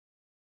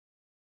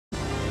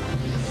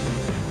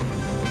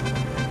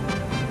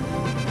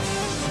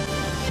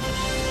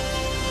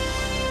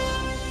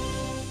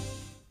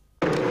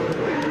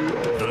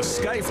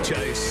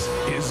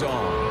is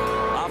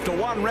on. After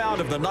one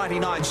round of the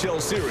 99 Shell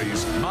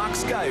Series, Mark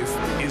Scaife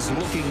is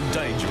looking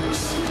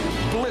dangerous.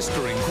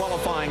 Blistering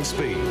qualifying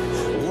speed,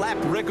 lap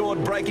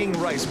record-breaking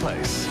race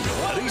pace.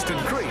 At Eastern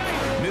Creek,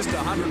 Mr.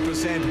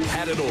 100%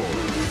 had it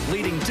all,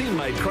 leading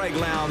teammate Craig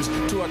Lowndes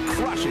to a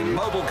crushing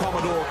Mobile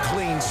Commodore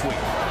clean sweep.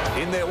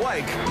 In their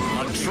wake,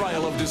 a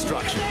trail of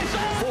destruction.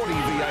 40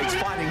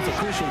 V8s fighting for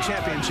crucial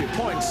championship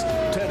points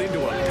turned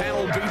into a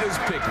panel beaters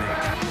picnic.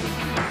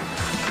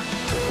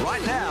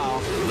 Right now,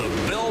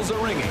 the bells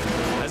are ringing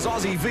as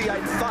Aussie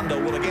V8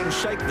 Thunder will again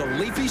shake the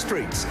leafy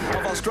streets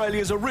of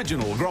Australia's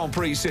original Grand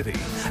Prix city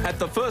at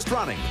the first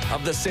running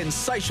of the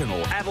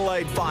sensational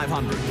Adelaide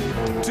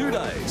 500. 2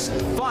 days,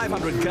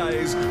 500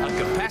 Ks,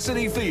 a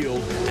capacity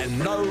field and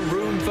no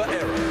room for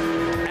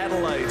error.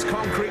 Adelaide's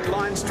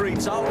concrete-lined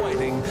streets are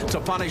waiting to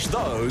punish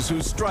those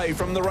who stray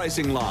from the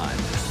racing line.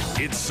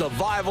 It's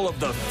survival of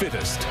the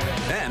fittest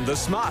and the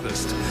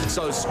smartest.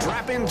 So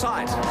strap in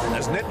tight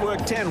as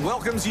Network 10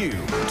 welcomes you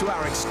to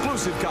our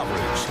exclusive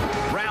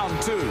coverage. Round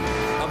 2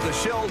 of the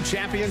Shell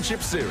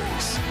Championship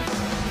Series.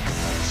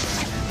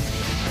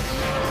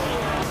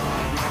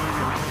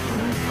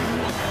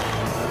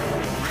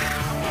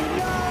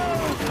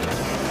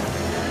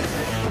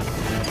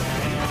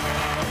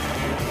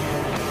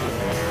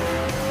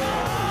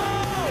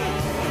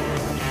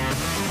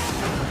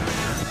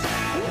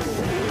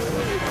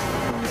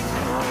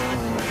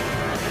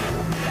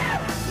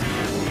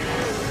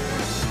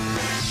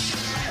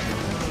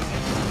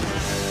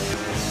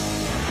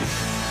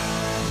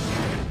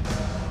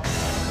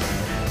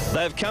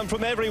 They've come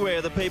from everywhere,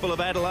 the people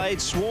of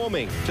Adelaide,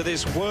 swarming to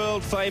this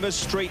world-famous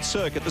street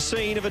circuit, the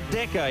scene of a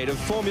decade of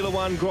Formula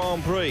One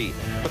Grand Prix.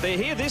 But they're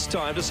here this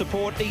time to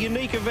support a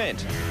unique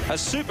event, a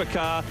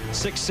supercar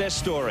success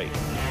story.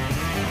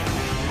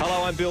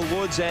 Hello, I'm Bill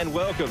Woods and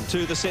welcome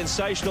to the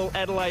sensational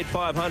Adelaide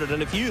 500.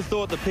 And if you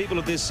thought the people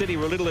of this city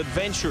were a little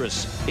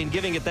adventurous in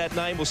giving it that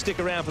name, we'll stick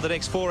around for the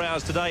next 4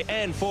 hours today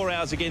and 4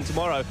 hours again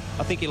tomorrow.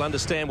 I think you'll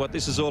understand what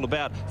this is all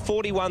about.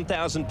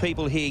 41,000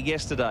 people here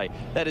yesterday.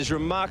 That is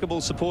remarkable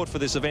support for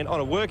this event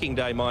on a working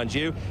day, mind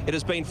you. It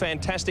has been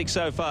fantastic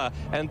so far.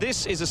 And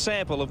this is a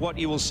sample of what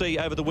you will see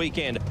over the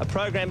weekend. A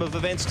program of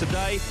events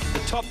today,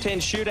 the top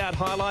 10 shootout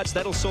highlights.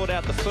 That'll sort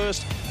out the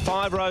first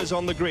 5 rows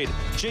on the grid.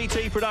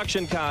 GT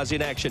production cars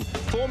in action.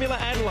 Formula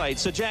Adelaide,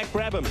 Sir Jack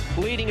Brabham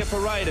leading a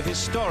parade of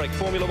historic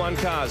Formula One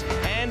cars.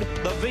 And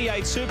the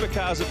V8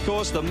 supercars, of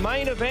course, the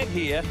main event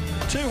here.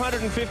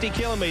 250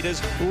 kilometres,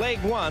 leg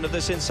 1 of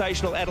the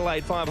sensational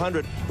Adelaide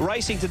 500.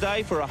 Racing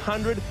today for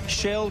 100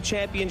 Shell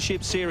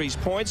Championship Series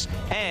points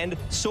and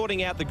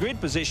sorting out the grid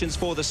positions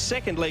for the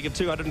second leg of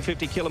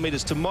 250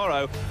 kilometres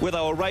tomorrow, where they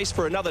will race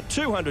for another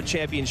 200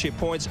 championship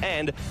points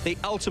and the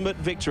ultimate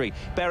victory.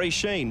 Barry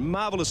Sheen,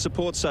 marvellous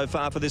support so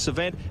far for this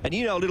event, and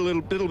you know a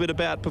little bit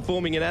about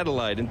performing in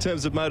Adelaide in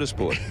terms of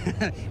motorsport.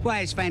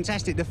 Well, it's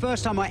fantastic. The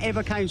first time I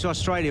ever came to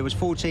Australia was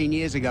 14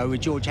 years ago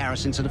with George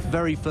Harrison to the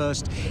very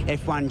first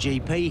F1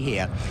 GP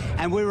here,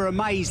 and we were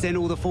amazed then.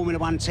 All the Formula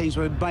One teams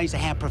were amazed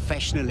at how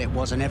professional it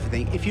was and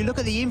everything. If you look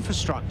at the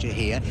infrastructure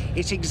here,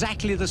 it's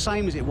exactly the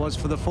same as it was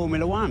for the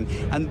Formula One.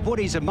 And what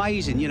is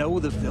amazing, you know, all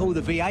the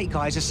V8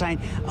 guys are saying,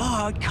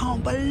 oh, I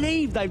can't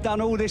believe they've done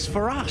all this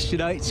for us. You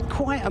know, it's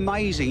quite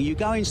amazing. You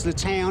go into the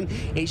town,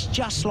 it's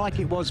just like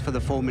it was for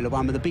the Formula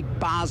One, with the big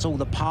buzz, all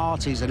the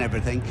parties and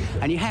everything.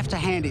 And you have to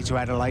hand it to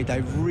Adelaide.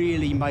 They've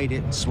really made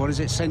it, what is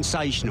it,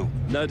 sensational.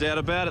 No doubt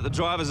about it. The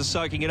drivers are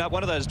soaking it up.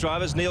 One of those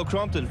drivers, Neil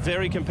Crompton,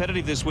 very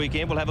competitive this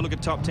weekend. We'll have a look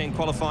at top 10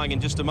 qualifying in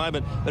just a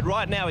moment. But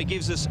right now he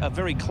gives us a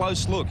very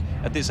close look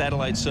at this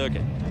Adelaide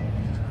circuit.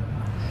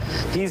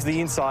 Here's the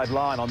inside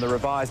line on the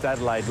revised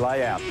Adelaide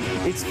layout.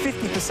 It's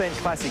 50%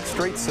 classic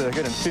street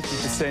circuit and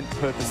 50%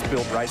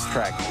 purpose-built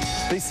racetrack.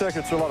 These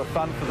circuits are a lot of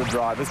fun for the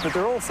drivers, but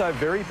they're also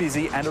very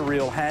busy and a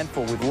real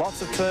handful, with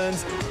lots of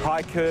turns,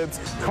 high curbs,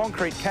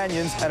 concrete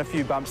canyons and a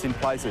few bumps in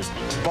places.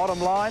 Bottom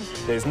line,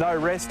 there's no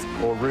rest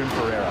or room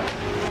for error.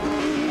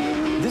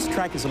 This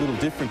track is a little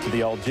different to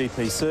the old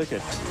GP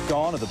circuit.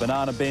 Gone are the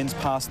banana bends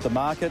past the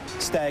market,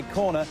 Stag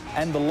Corner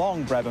and the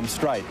long Brabham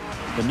Straight.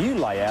 The new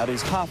layout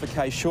is half a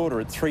K shorter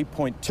at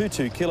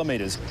 3.22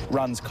 kilometres,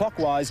 runs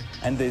clockwise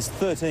and there's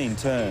 13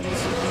 turns.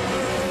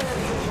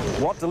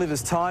 What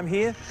delivers time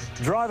here?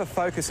 Driver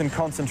focus and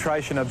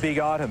concentration are big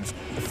items.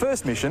 The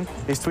first mission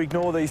is to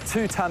ignore these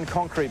 2-tonne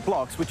concrete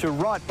blocks which are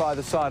right by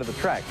the side of the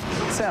track.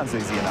 Sounds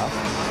easy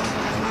enough.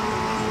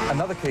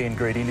 Another key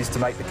ingredient is to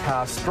make the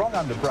car strong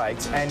under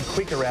brakes and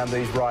quick around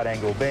these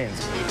right-angle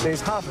bends.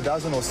 There's half a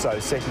dozen or so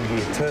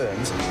second-gear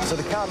turns, so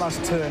the car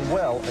must turn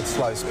well at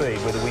slow speed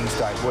where the wings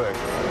don't work.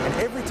 And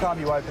every time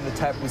you open the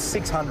tap with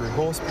 600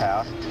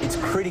 horsepower, it's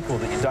critical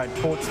that you don't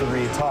torch the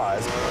rear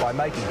tyres by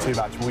making too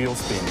much wheel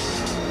spin.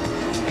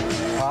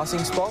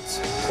 Passing spots,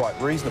 quite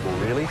reasonable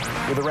really,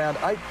 with around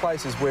 8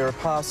 places where a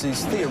pass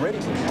is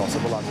theoretically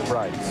possible under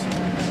brakes.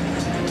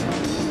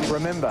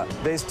 Remember,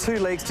 there's 2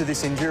 legs to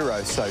this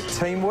enduro, so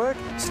teamwork,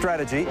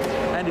 strategy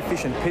and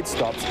efficient pit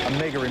stops are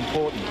mega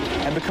important.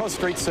 And because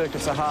street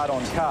circuits are hard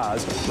on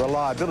cars,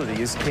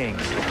 reliability is king.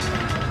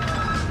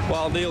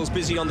 While Neil's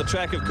busy on the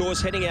track, of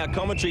course, heading our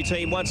commentary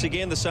team once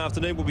again this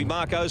afternoon will be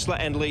Mark Osler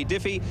and Lee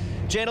Diffie.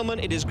 Gentlemen,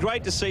 it is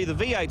great to see the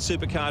V8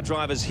 supercar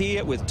drivers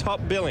here with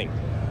top billing.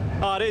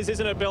 Oh, it is,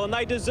 isn't it, Bill? And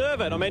they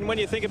deserve it. I mean, when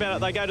you think about it,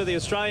 they go to the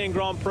Australian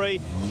Grand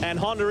Prix and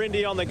Honda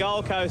Indy on the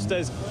Gold Coast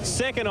as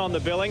second on the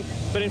billing.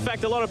 But in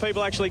fact, a lot of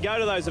people actually go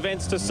to those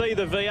events to see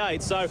the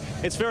V8. So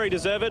it's very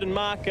deserved. And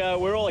Mark,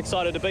 we're all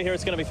excited to be here.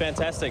 It's going to be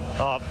fantastic.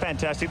 Oh,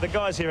 fantastic. The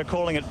guys here are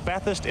calling it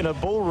Bathurst in a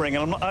bull ring.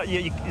 And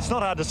it's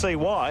not hard to see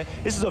why.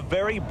 This is a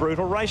very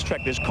brutal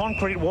racetrack. There's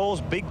concrete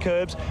walls, big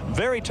curbs,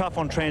 very tough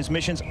on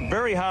transmissions,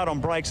 very hard on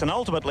brakes, and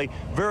ultimately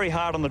very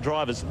hard on the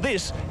drivers.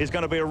 This is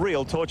going to be a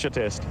real torture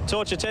test.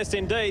 Torture test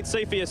indeed.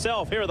 See for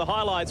yourself. Here are the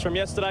highlights from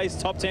yesterday's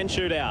Top 10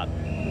 shootout.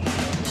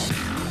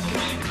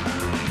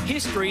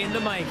 History in the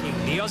making.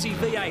 The Aussie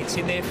V8s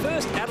in their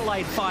first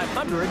Adelaide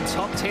 500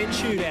 Top 10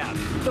 shootout.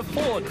 The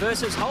Ford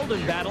versus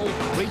Holden battle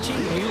reaching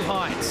new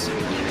heights.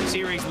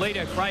 Series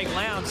leader Craig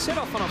Lowndes set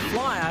off on a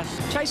flyer,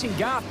 chasing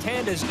Garth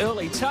Tander's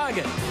early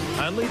target,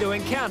 only to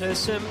encounter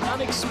some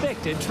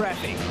unexpected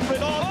traffic.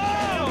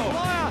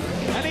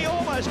 And he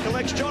almost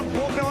collects John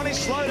Walker on his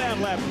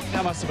slowdown lap.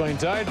 That must have been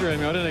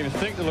daydreaming. I didn't even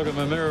think to look at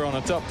my mirror on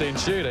a top 10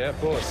 shootout.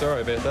 Boy,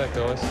 sorry about that,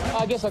 guys.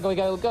 I guess I've got to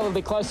go a little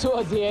bit close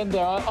towards the end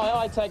there.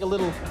 I take a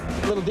little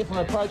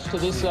different approach to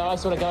this. I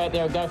sort of go out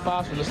there and go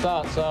fast from the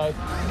start. So,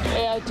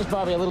 yeah, just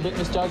probably a little bit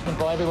misjudgment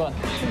by everyone.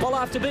 Well,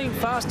 after being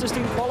fastest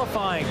in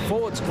qualifying,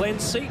 Ford's Glenn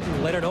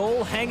Seaton let it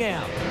all hang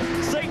out.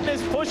 Seaton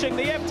is pushing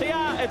the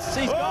FTR.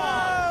 He's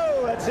gone.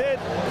 That's it.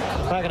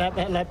 Fucking up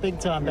that lap big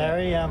time,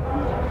 Barry.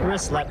 The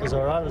rest of the lap was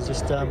all right. It was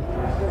just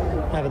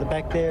over the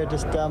back there,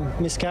 just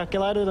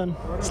miscalculated and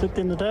slipped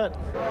in the dirt.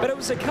 But it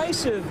was a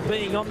case of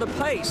being on the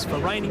pace for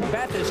reigning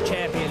Bathurst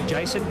champion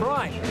Jason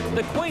Bright,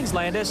 the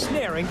Queenslander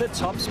snaring the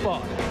top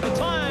spot. The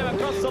time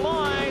across the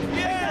line.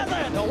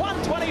 Yeah, the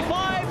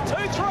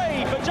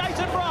 1:25.23 for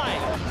Jason Bright.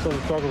 Sort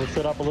of struggled to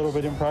set up a little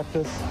bit in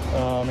practice.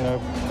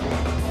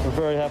 We're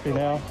very happy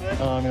now.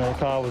 The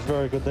car was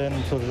very good then,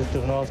 sort of just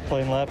did a nice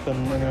clean lap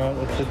and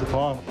it did the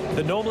time.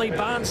 The normally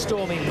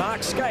barnstorming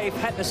Mark Scaife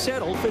had to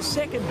settle for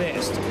second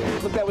best.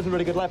 Look, that was a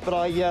really good lap, but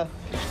I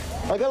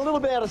got a little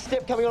bit out of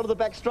step coming onto the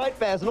back straight,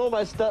 Baz, and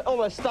almost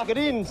stuck it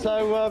in,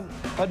 so I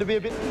had to be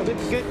a bit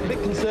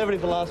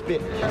conservative the last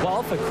bit.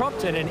 While for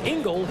Crompton and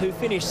Ingle, who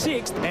finished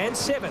 6th and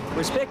 7th,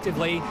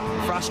 respectively,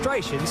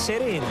 frustration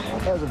set in.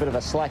 That was a bit of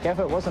a slack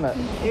effort, wasn't it?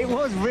 It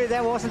was,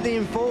 that wasn't the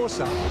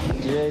enforcer.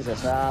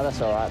 Jesus, nah,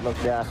 that's all right. Look,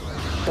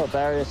 got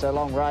Barry, it's a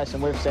long race,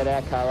 and we've set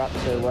our car up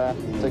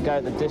to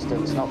go the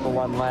distance, not for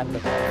one lap.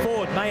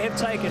 Ford may have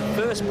taken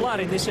first blood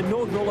in this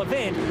inaugural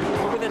event,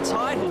 but with a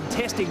titled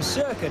testing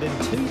circuit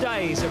and 2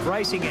 days of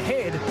racing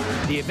ahead,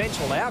 the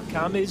eventual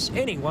outcome is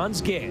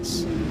anyone's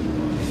guess.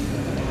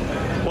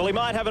 Well, he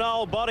might have an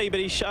old body, but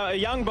a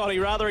young body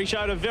rather. He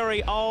showed a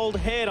very old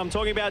head. I'm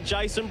talking about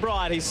Jason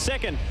Bright, his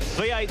second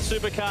V8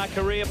 supercar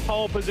career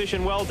pole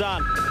position. Well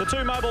done. The two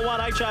Mobil 1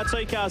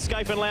 HRT cars,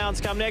 Scaife and Lowndes,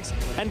 come next.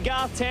 And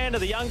Garth Tander,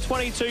 the young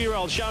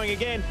 22-year-old, showing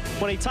again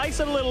when he takes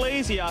it a little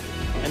easier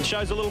and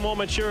shows a little more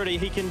maturity,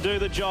 he can do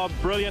the job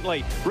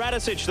brilliantly.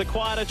 Radicic, the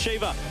quiet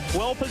achiever,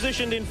 well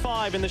positioned in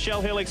 5 in the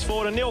Shell Helix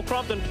Ford, and Neil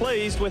Crompton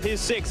pleased with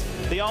his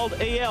 6th. The old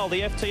EL,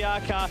 the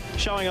FTR car,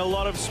 showing a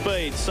lot of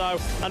speed. So,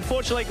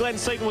 unfortunately, Glenn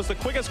Seaton was the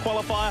quickest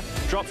qualifier,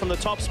 dropped from the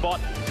top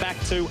spot back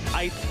to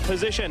 8th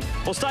position.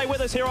 Well, stay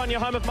with us here on your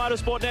home of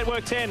Motorsport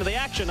Network 10. The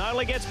action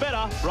only gets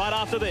better right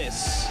after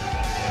this.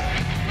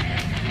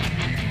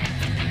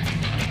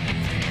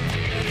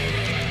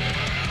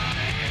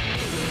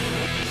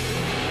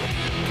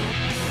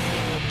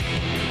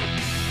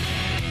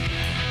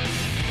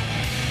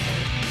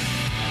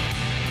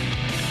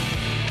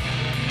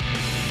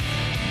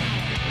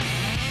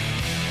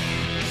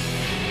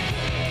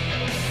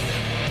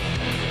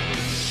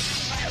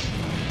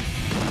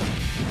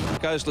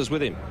 Osler's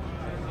with him.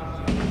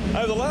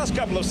 Over the last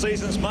couple of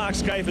seasons, Mark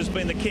Scaife has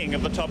been the king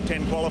of the top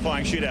 10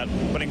 qualifying shootout.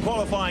 But in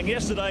qualifying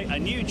yesterday, a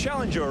new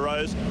challenger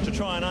arose to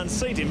try and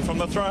unseat him from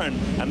the throne.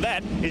 And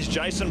that is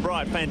Jason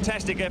Bright.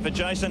 Fantastic effort,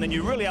 Jason, and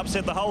you really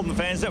upset the Holden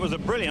fans. That was a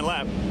brilliant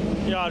lap.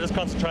 Yeah, I just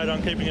concentrated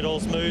on keeping it all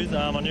smooth.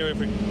 I knew if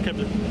we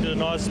did a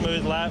nice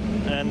smooth lap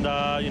and,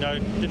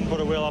 didn't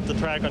put a wheel off the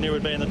track, I knew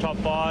we'd be in the top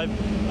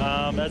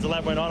 5. As the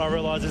lap went on, I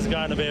realised this is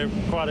going to be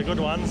quite a good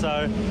one.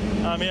 So,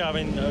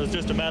 it was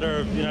just a matter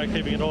of,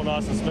 keeping it all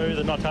nice and smooth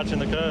and not touching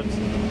the curbs.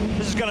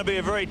 This is going to be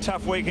a very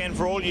tough weekend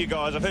for all you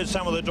guys. I've heard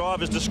some of the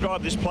drivers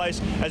describe this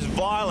place as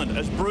violent,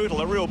 as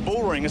brutal, a real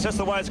bull ring. Is that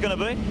the way it's going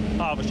to be?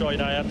 Oh, for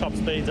sure. Our top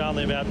speed's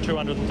only about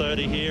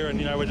 230 here, and,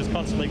 we're just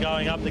constantly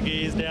going up the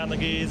gears, down the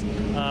gears,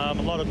 a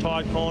lot of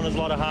tight corners, a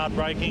lot of hard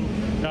braking.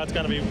 It's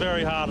going to be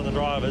very hard on the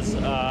drivers.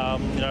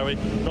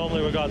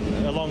 Normally we've got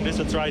a long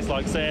distance race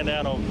like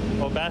Sandown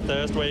or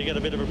Bathurst where you get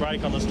a bit of a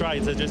break on the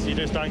straights. You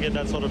just don't get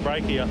that sort of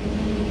break here.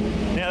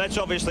 Now, that's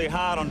obviously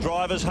hard on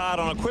drivers, hard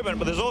on equipment,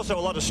 but there's also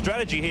a lot of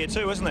strategy here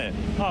too, isn't there?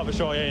 Oh, for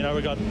sure, yeah. You know,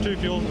 we've got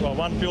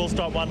one fuel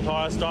stop, one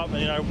tyre stop, and,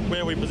 you know,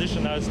 where we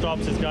position those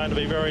stops is going to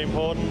be very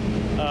important.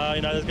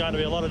 You know, there's going to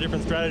be a lot of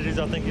different strategies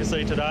I think you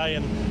see today,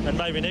 and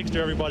maybe next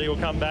year everybody will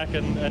come back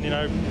and, you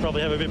know,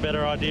 probably have a bit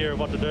better idea of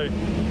what to do.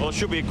 Well, it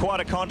should be quite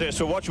a contest.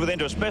 We'll watch with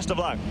interest. Best of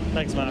luck.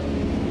 Thanks, Mark.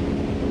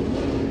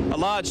 A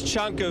large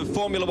chunk of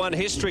Formula One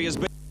history has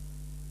been...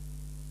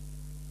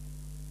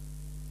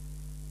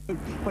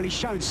 Well, he's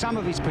shown some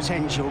of his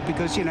potential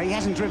because, you know, he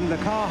hasn't driven the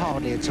car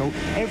hardly at all.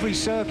 Every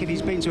circuit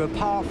he's been to,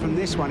 apart from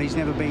this one, he's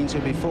never been to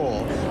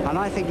before. And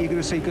I think you're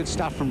going to see good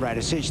stuff from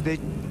Radicic.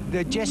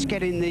 They're just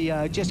getting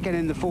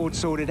the Ford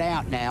sorted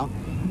out now,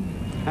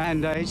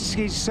 and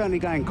he's certainly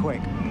going quick.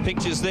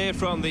 Pictures there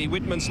from the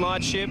Whitman's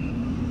Lightship.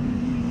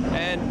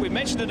 And we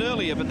mentioned it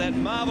earlier, but that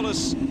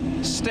marvellous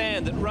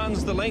stand that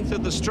runs the length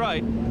of the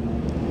straight,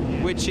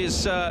 which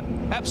is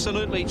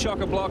absolutely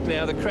chock-a-block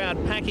now, the crowd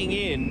packing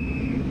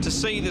in to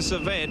see this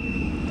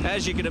event.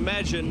 As you can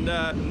imagine,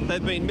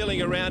 they've been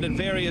milling around at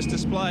various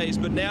displays,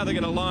 but now they're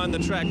going to line the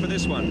track for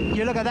this one.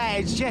 You look at that,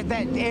 it's just,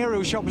 that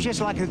aerial shot was just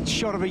like a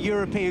shot of a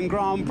European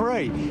Grand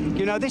Prix.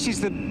 You know, this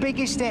is the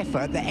biggest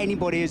effort that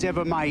anybody has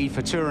ever made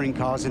for touring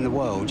cars in the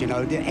world. You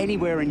know,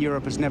 anywhere in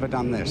Europe has never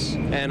done this.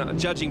 And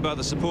judging by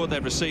the support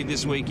they've received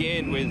this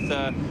weekend with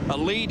a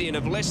lead-in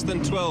of less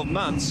than 12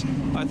 months,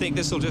 I think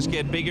this will just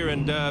get bigger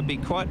and be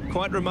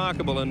quite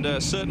remarkable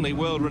and certainly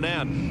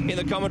world-renowned. In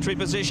the commentary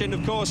position,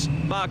 of course,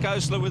 Mark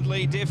Osler with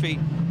Lee Diffie.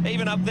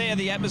 Even up there,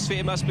 the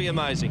atmosphere must be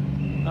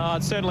amazing. Oh,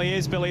 it certainly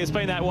is, Billy. It's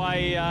been that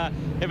way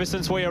ever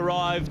since we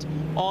arrived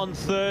on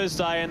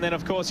Thursday, and then,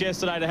 of course,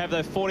 yesterday to have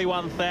the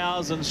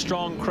 41,000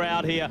 strong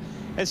crowd here.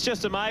 It's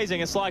just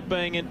amazing. It's like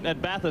being at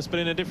Bathurst, but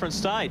in a different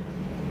state.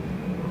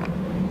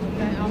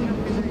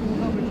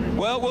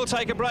 Well, we'll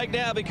take a break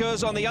now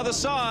because on the other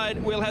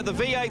side, we'll have the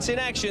V8s in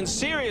action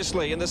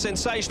seriously in the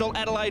sensational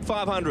Adelaide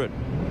 500.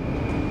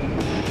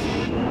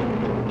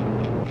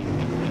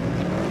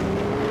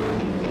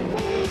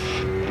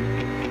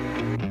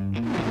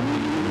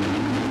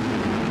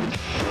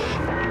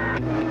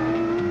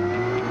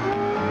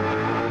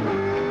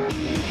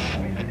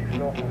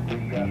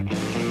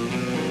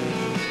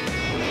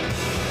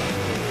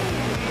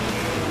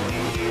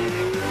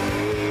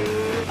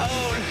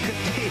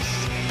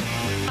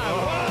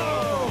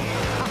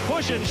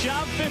 And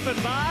shove, Biff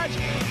and Marge.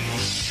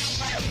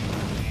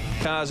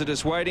 Cars are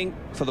just waiting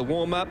for the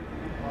warm-up.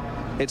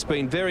 It's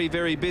been very,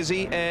 very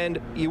busy, and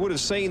you would have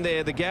seen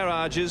there the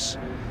garages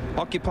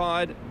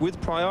occupied with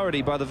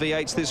priority by the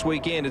V8s this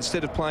weekend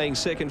instead of playing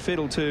second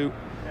fiddle to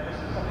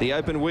the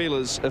open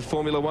wheelers of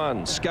Formula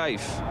One.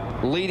 Scaife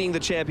leading the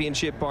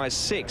championship by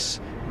 6.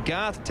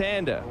 Garth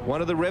Tander,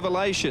 one of the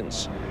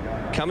revelations,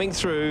 coming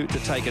through to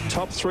take a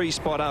top 3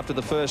 spot after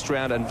the first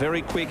round, and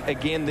very quick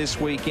again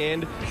this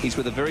weekend. He's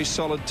with a very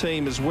solid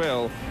team as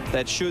well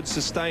that should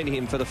sustain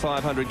him for the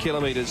 500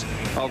 kilometres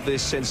of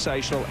this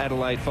sensational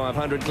Adelaide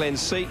 500. Glenn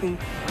Seaton,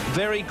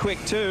 very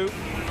quick too.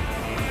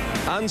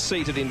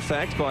 Unseated, in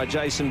fact, by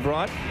Jason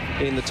Bright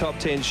in the top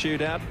 10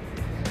 shootout.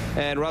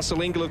 And Russell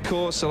Ingall, of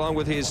course, along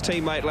with his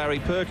teammate Larry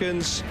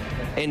Perkins,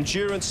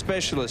 endurance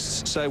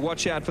specialists, so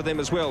watch out for them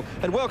as well.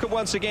 And welcome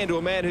once again to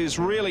a man who's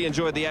really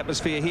enjoyed the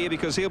atmosphere here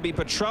because he'll be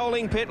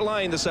patrolling pit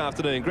lane this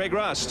afternoon. Greg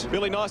Rust.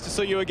 Really nice to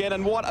see you again,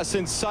 and what a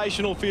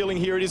sensational feeling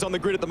here it is on the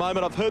grid at the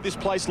moment. I've heard this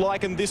place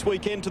likened this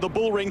weekend to the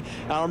bull ring.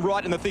 I'm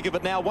right in the thick of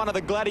it now. One of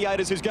the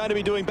gladiators who's going to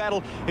be doing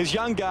battle is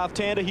young Garth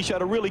Tander. He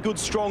showed a really good,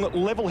 strong,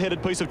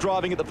 level-headed piece of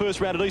driving at the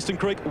first round at Eastern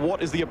Creek.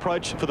 What is the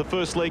approach for the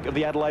first leg of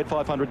the Adelaide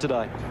 500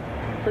 today?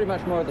 Pretty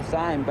much more of the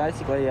same.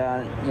 Basically,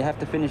 you have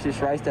to finish this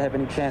race to have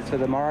any chance for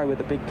tomorrow with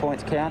the big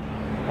points count.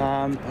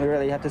 We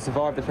really have to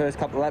survive the first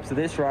couple of laps of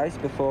this race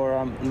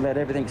before let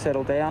everything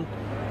settle down.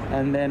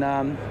 And then,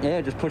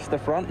 yeah, just push the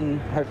front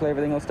and hopefully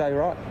everything will stay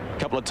right. A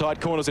couple of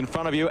tight corners in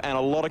front of you and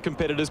a lot of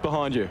competitors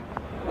behind you.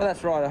 Well,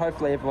 that's right.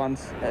 Hopefully everyone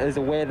is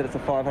aware that it's a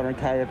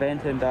 500k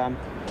event and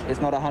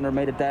it's not a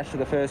 100-metre dash to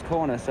the first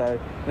corner. So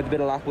with a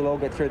bit of luck, we'll all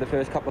get through the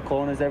first couple of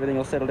corners. Everything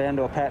will settle down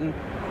to a pattern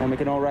and we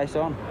can all race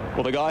on.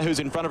 Well, the guy who's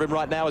in front of him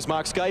right now is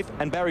Mark Scaife,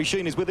 and Barry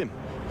Sheen is with him.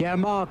 Yeah,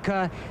 Mark,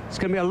 it's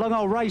going to be a long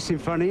old race in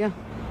front of you.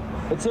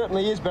 It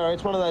certainly is, Barry.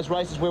 It's one of those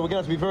races where we're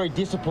going to have to be very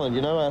disciplined.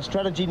 You know, our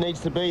strategy needs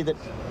to be that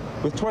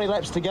with 20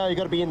 laps to go, you've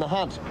got to be in the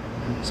hunt.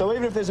 So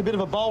even if there's a bit of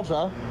a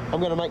bolter, I'm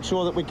going to make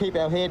sure that we keep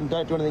our head and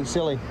don't do anything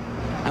silly.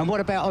 And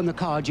what about on the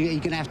car? Are you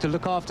going to have to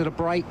look after the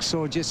brakes,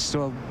 or just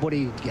what do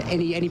you,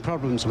 any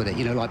problems with it?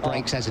 You know, like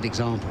brakes as an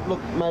example.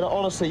 Look, mate,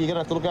 honestly, you're going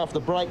to have to look after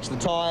the brakes, the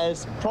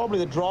tyres, probably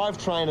the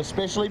drivetrain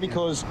especially,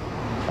 because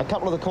a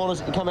couple of the corners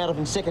that you come out of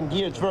in second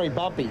gear, it's very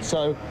bumpy.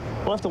 So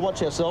we'll have to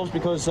watch ourselves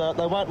because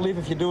they won't live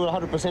if you do it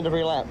 100%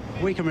 every lap.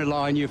 We can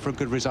rely on you for a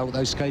good result,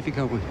 though, Scaife,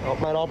 can't we? Oh,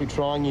 mate, I'll be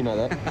trying, you know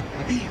that.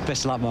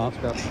 Best of luck, Mark.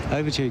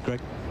 Over to you,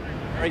 Greg.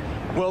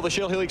 Well, the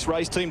Shell Helix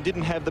race team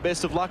didn't have the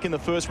best of luck in the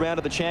first round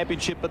of the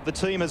championship, but the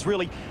team has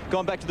really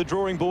gone back to the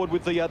drawing board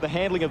with the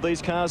handling of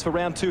these cars for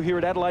round 2 here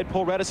at Adelaide.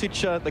 Paul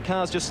Radicic, the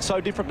car's just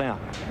so different now.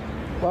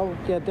 Well,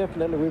 yeah,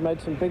 definitely. We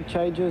made some big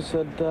changes,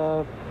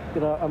 and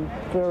you know, I'm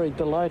very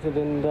delighted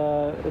in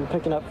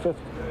picking up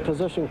 5th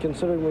position,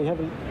 considering we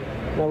haven't,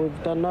 you know,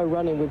 we've done no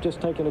running. We've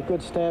just taken a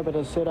good stab at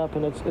a setup,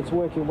 and it's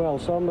working well.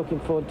 So I'm looking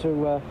forward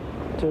to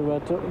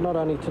not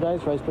only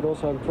today's race, but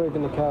also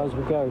improving the car as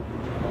we go.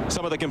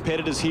 Some of the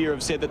competitors here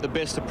have said that the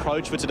best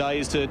approach for today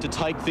is to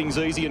take things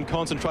easy and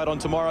concentrate on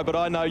tomorrow, but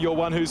I know you're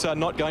one who's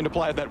not going to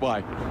play it that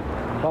way.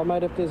 Well,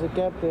 mate, if there's a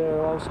gap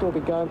there, I'll still be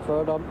going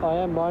for it. I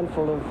am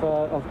mindful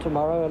of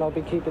tomorrow, and I'll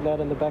be keeping that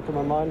in the back of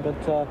my mind,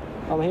 but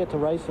I'm here to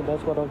race, and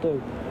that's what I'll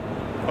do.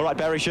 All right,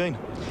 Barry Sheen.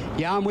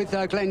 Yeah, I'm with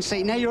Glenn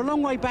Seaton. Now, you're a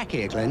long way back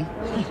here, Glenn.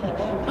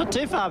 Not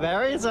too far,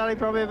 Barry. It's only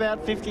probably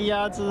about 50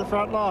 yards to the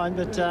front line,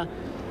 but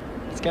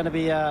it's going to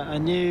be a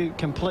new,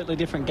 completely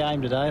different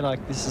game today.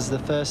 Like, this is the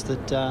first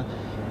that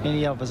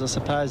any of us, I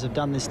suppose, have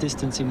done this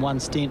distance in one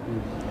stint.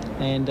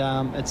 And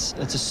it's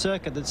a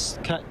circuit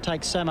that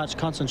takes so much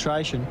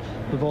concentration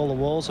with all the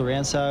walls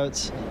around. So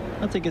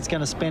I think it's going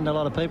to spend a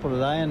lot of people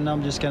today, and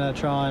I'm just going to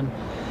try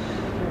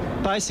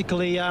and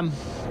basically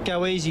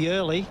go easy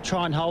early,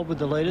 try and hold with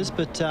the leaders,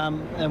 but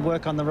and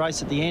work on the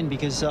race at the end,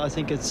 because I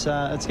think it's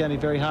going to be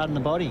very hard on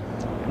the body.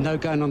 No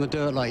going on the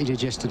dirt like you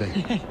did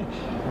yesterday.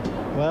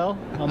 Well,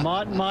 I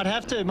might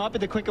have to. Might be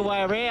the quicker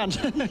way around.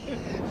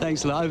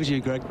 Thanks a lot. Over to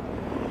you, Greg.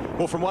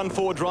 Well, from one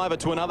Ford driver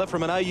to another,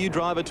 from an AU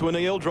driver to an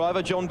EL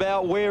driver, John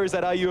Bow, where is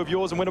that AU of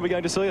yours, and when are we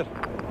going to see it?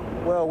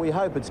 Well, we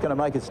hope it's going to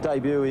make its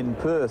debut in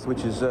Perth,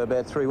 which is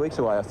about 3 weeks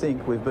away, I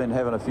think. We've been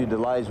having a few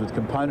delays with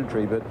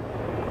componentry, but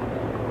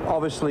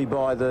obviously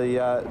by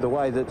the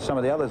way that some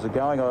of the others are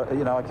going,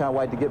 I can't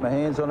wait to get my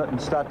hands on it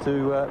and start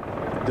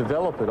to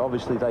develop it.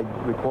 Obviously, they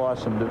require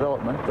some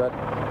development, but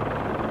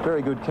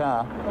very good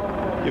car.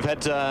 You've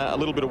had a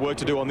little bit of work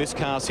to do on this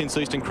car since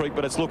Eastern Creek,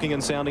 but it's looking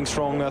and sounding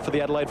strong for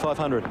the Adelaide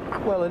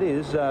 500. Well, it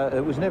is.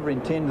 It was never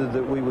intended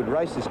that we would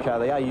race this car.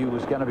 The AU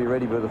was going to be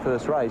ready for the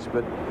first race,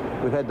 but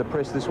we've had to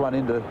press this one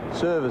into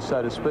service,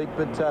 so to speak.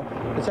 But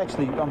it's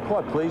actually, I'm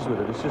quite pleased with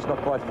it. It's just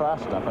not quite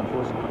fast enough,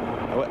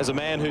 unfortunately. As a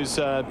man who's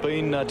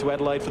been to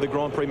Adelaide for the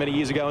Grand Prix many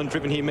years ago and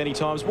driven here many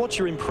times, what's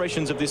your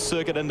impressions of this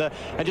circuit and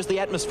just the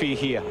atmosphere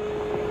here?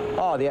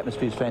 Oh, the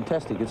atmosphere is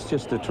fantastic. It's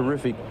just a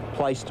terrific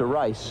place to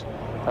race.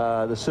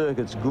 The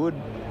circuit's good,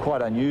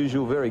 quite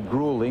unusual, very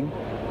grueling,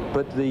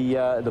 but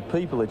the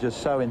people are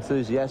just so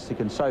enthusiastic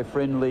and so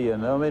friendly,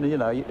 and I mean, you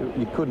know,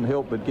 you couldn't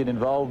help but get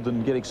involved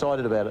and get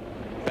excited about it.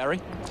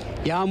 Barry?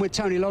 Yeah, I'm with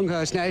Tony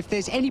Longhurst. Now, if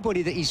there's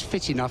anybody that is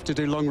fit enough to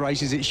do long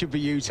races, it should be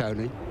you,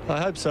 Tony. I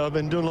hope so. I've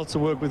been doing lots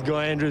of work with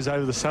Guy Andrews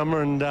over the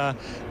summer, and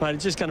mate,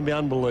 it's just going to be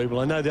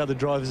unbelievable. I know the other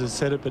drivers have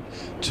said it, but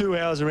 2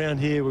 hours around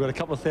here, we've got a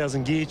couple of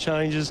thousand gear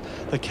changes.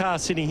 The car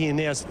sitting here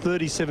now is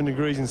 37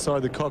 degrees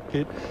inside the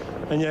cockpit,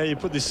 and you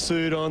put this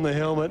suit on, the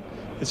helmet.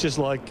 It's just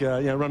like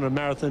running a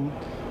marathon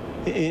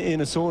in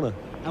a sauna.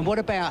 And what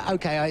about,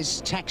 okay, it's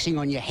taxing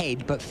on your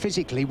head, but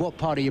physically, what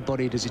part of your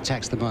body does it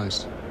tax the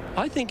most?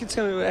 I think it's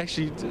going to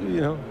actually,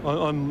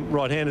 I'm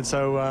right-handed,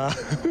 so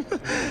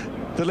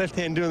the left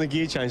hand doing the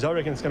gear change, I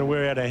reckon it's going to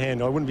wear out our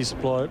hand. I wouldn't be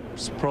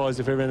surprised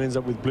if everyone ends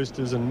up with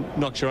blisters and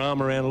knocks your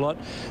arm around a lot.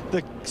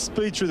 The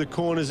speed through the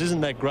corners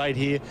isn't that great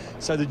here,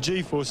 so the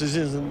G-forces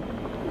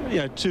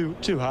isn't,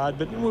 too hard,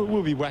 but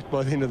we'll be whacked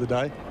by the end of the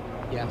day.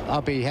 Yeah,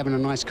 I'll be having a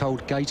nice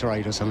cold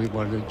Gatorade or something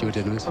while you're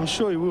doing this. I'm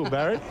sure you will,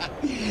 Barrett.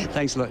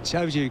 Thanks a lot.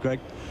 Over to you,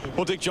 Greg.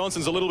 Well, Dick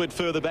Johnson's a little bit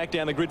further back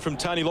down the grid from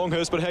Tony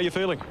Longhurst, but how are you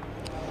feeling?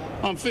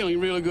 I'm feeling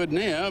really good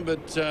now,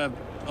 but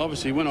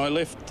obviously when I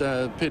left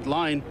pit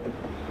lane,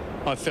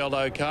 I felt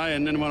okay,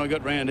 and then when I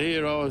got round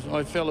here,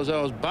 I felt as though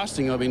I was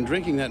busting. I've been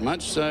drinking that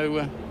much,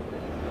 so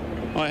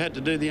I had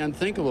to do the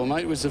unthinkable,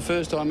 mate. It was the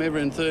first time ever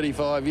in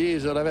 35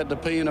 years that I've had to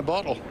pee in a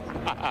bottle.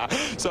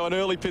 So an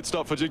early pit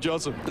stop for Dick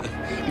Johnson.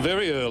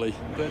 Very early,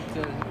 but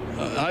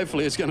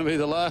hopefully it's going to be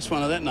the last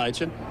one of that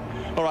nature.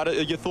 All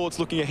right, your thoughts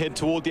looking ahead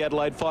toward the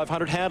Adelaide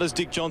 500. How does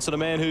Dick Johnson, a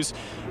man who's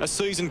a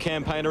seasoned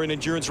campaigner in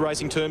endurance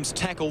racing terms,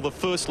 tackle the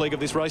first leg of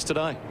this race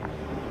today?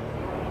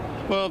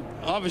 Well,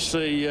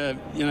 obviously,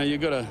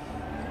 you've got to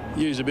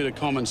use a bit of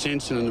common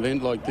sense in an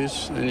event like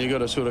this, and you've got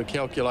to sort of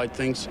calculate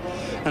things.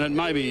 And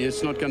maybe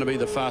it's not going to be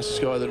the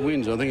fastest guy that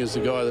wins. I think it's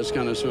the guy that's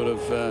going to sort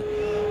of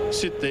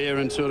sit there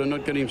and sort of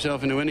not get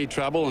himself into any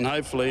trouble, and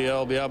hopefully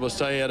I'll be able to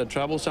stay out of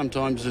trouble.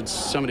 Sometimes it's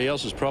somebody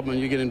else's problem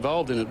and you get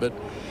involved in it, but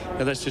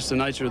that's just the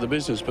nature of the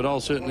business. But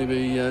I'll certainly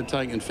be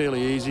taking it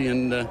fairly easy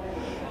and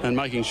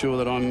making sure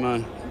that I'm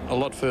a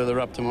lot further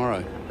up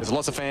tomorrow. There's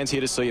lots of fans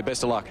here to see you.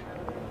 Best of luck.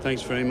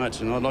 Thanks very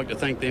much, and I'd like to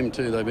thank them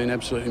too. They've been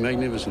absolutely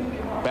magnificent.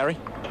 Barry?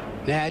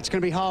 Yeah, it's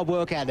going to be hard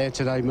work out there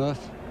today,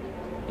 Murph.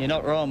 You're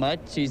not wrong,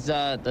 mate. She's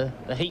the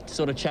heat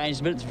sort of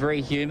changed a bit. It's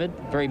very humid,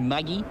 very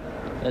muggy.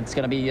 It's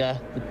going to be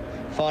the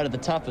fight of the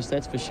toughest,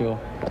 that's for sure.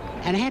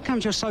 And how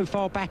comes you're so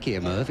far back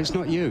here, Murph? It's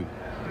not you.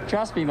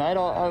 Trust me, mate,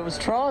 I was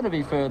trying to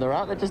be further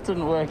up. It just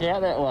didn't work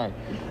out that way.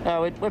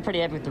 We're pretty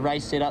happy with the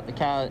race setup. The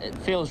car, it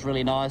feels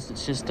really nice.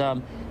 It's just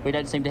we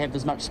don't seem to have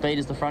as much speed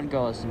as the front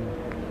guys.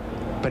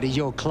 But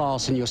your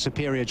class and your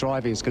superior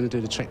driving is going to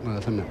do the trick,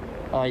 Murph, isn't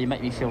it? oh, you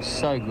make me feel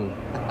so good.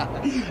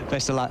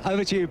 Best of luck.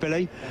 Over to you,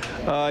 Billy.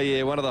 Oh,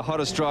 yeah, one of the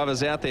hottest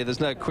drivers out there. There's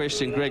no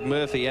question, Greg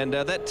Murphy. And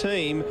that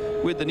team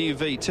with the new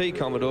VT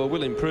Commodore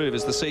will improve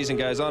as the season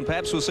goes on.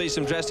 Perhaps we'll see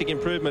some drastic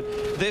improvement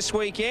this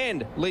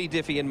weekend. Lee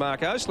Diffie and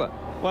Mark Osler.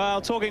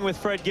 Well, talking with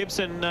Fred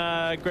Gibson,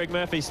 Greg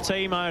Murphy's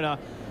team owner,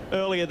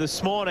 earlier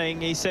this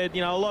morning, he said,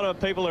 you know, a lot of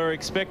people are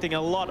expecting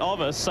a lot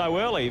of us so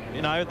early.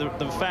 You know, the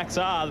facts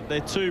are that they're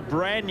two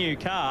brand new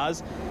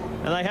cars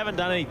and they haven't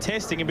done any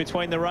testing in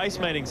between the race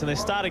meetings, and they're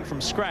starting from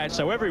scratch.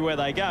 So everywhere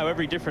they go,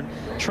 every different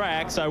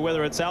track, so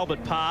whether it's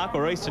Albert Park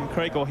or Eastern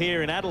Creek or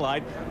here in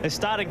Adelaide, they're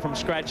starting from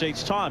scratch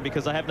each time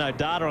because they have no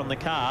data on the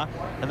car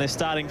and they're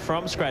starting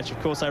from scratch.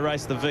 Of course, they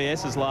raced the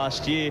VS's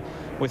last year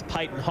with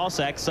Peyton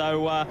Hossack,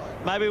 so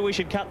maybe we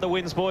should cut the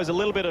Wins boys a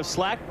little bit of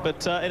slack,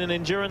 but in an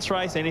endurance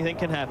race, anything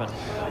can happen.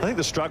 I think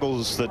the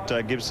struggles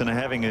that Gibson are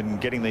having in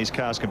getting these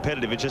cars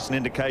competitive, it's just an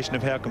indication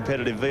of how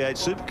competitive V8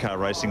 supercar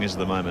racing is at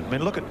the moment. I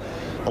mean, look at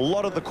a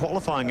lot of the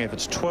qualifying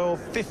efforts, 12,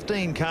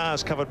 15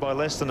 cars covered by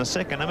less than a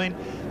second. I mean,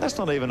 that's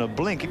not even a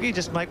blink. If you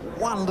just make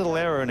one little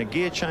error in a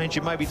gear change,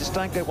 you maybe just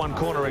don't get one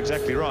corner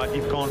exactly right,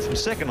 you've gone from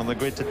second on the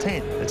grid to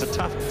 10. It's a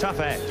tough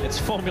act. It's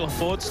Formula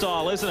Ford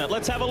style, isn't it?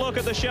 Let's have a look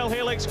at the Shell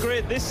Helix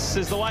grid. This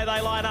is the way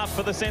they line up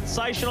for the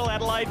Sensational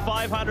Adelaide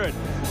 500.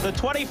 The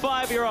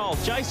 25-year-old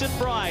Jason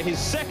Bright, his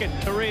second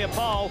career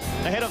pole,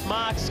 ahead of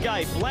Mark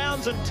Scaife.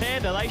 Lowndes and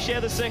Tander, they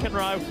share the second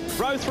row.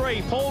 Row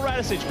 3, Paul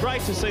Radisich.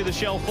 Great to see the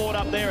Shell Ford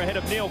up there ahead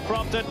of Neil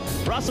Crompton.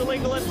 Russell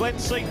England, Glenn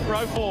Seaton,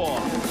 row 4.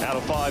 Out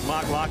of 5,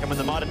 Mark Larkham in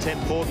the Mitre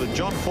 10 Ford with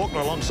John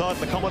Faulkner alongside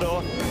the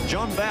Commodore.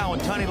 John Bow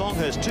and Tony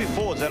Longhurst, 2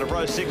 Fords out of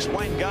row 6.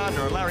 Wayne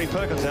Gardner and Larry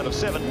Perkins out of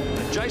 7.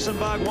 And Jason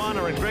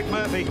Bargwanna and Greg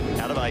Murphy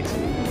out of 8.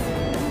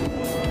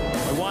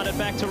 We wind it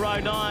back to row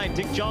 9.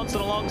 Dick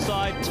Johnson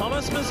alongside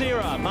Thomas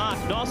Mazira, Mark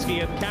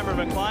Noski and Cameron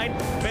McLean.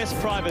 Best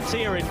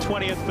Privateer in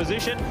 20th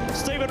position.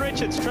 Stephen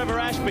Richards, Trevor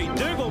Ashby,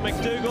 Dougal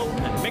McDougall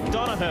and Mick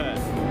Donoghue.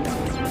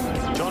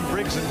 John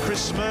Briggs and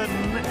Chris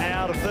Smurden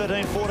out of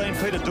 13, 14,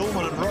 Peter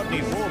Dullman and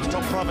Rodney Forbes,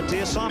 top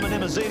privateer. Simon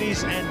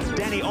Emazidis and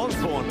Danny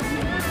Osborne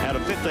out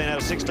of 15, out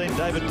of 16,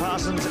 David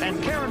Parsons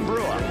and Karen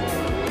Brewer.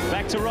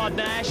 Back to Rod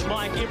Nash,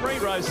 Mike Imrie,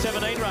 row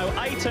 17. Row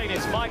 18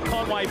 is Mike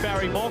Conway,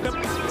 Barry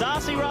Morecambe.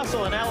 Darcy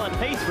Russell and Alan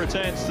Heath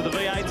returns to the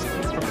V8s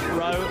from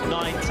row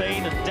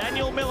 19. And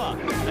Daniel Miller,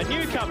 a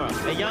newcomer,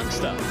 a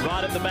youngster,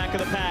 right at the back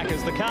of the pack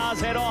as the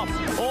cars head off.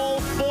 All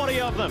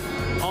 40 of them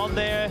on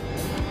their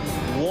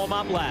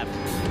warm-up lap.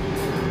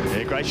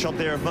 Yeah, great shot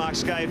there of Mark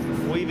Scaife,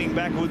 weaving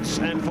backwards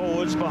and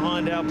forwards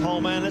behind our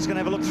poleman. Let's go and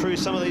have a look through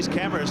some of these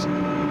cameras.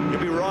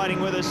 You'll be riding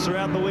with us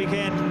throughout the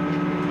weekend,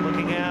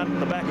 looking out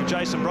the back of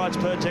Jason Bright's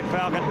Pertec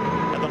Falcon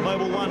and the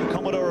Mobil 1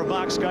 Commodore of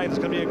Mark Scaife. It's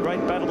going to be a great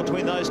battle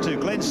between those two.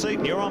 Glenn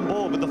Seaton, you're on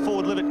board with the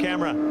Ford Livet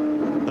camera.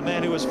 The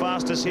man who was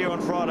fastest here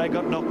on Friday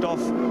got knocked off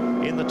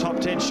in the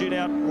top 10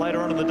 shootout later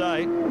on in the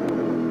day.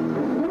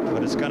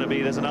 But it's going to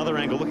be, there's another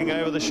angle looking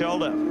over the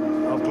shoulder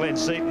of Glenn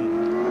Seaton.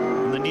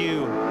 And the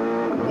new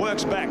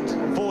works-backed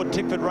Ford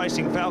Tickford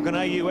Racing Falcon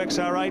AU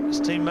XR8. His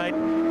teammate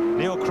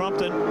Neil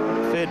Crompton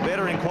fared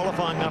better in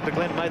qualifying after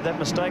Glenn made that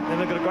mistake. Then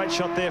they've got a great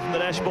shot there from the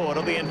dashboard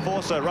of the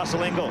enforcer,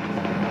 Russell Engel.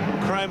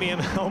 Chromium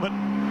helmet,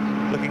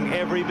 looking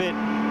every bit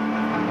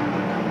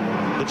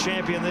the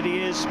champion that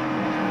he is,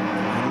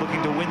 and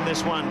looking to win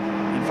this one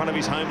in front of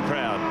his home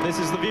crowd. This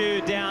is the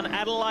view down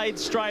Adelaide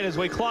Straight as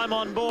we climb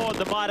on board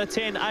the Mitre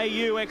 10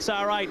 AU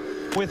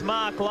XR8 with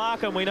Mark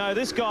Larkham. We know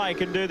this guy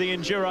can do the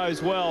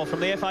Enduros well from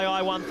the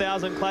FAI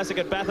 1000 Classic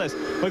at Bathurst.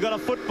 We've got a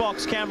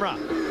footbox camera.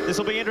 This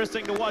will be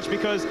interesting to watch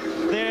because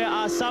there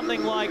are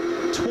something like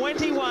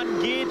 21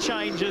 gear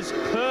changes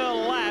per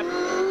lap,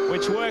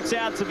 which works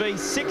out to be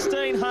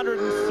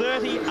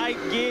 1,638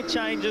 gear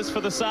changes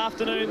for this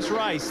afternoon's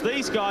race.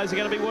 These guys are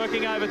going to be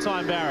working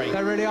overtime, Barry.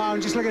 They really are.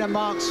 I'm just looking at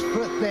Mark's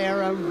foot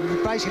there.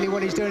 Basically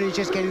what he's doing is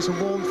just getting some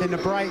warmth in the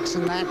brakes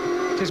and that,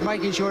 just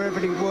making sure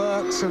everything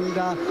works. And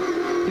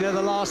you know,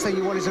 the last thing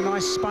you want is a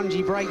nice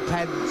spongy brake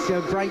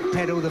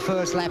pedal the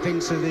first lap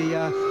into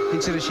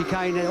the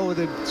chicane or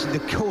the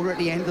corner at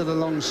the end of the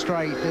long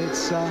straight.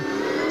 It's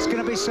going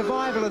to be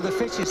survival of the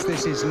fittest,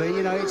 this is, Lee.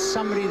 You know, it's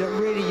somebody that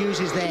really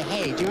uses their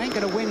head. You ain't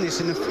going to win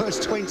this in the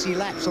first 20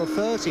 laps or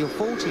 30 or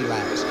 40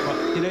 laps.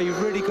 You know,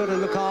 you've really got to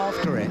look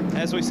after it.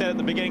 As we said at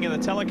the beginning of the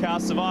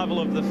telecast, survival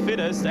of the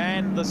fittest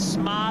and the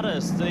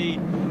smartest. The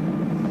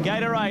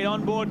Gatorade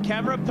onboard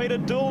camera, Peter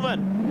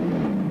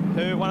Dullman,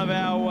 who one of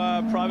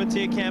our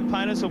privateer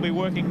campaigners will be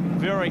working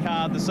very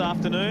hard this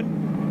afternoon.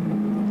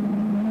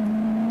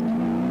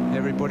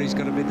 Everybody's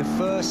going to be the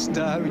first,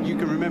 you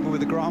can remember with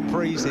the Grand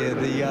Prix here,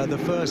 the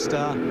first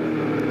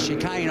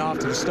chicane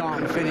after the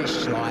start and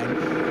finish line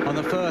on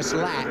the first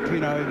lap. You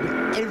know,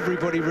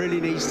 everybody really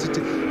needs to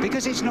do,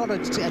 because it's not a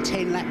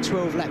 10 lap,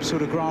 12 lap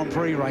sort of Grand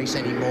Prix race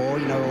anymore,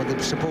 you know, or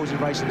the supported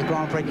race of the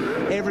Grand Prix.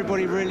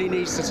 Everybody really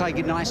needs to take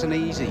it nice and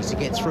easy to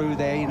get through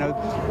there, you know,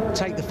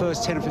 take the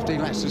first 10 or 15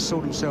 laps to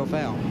sort himself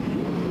out.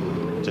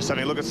 Just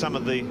having a look at some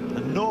of the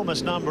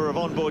enormous number of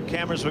onboard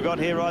cameras we got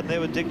here right there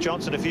with Dick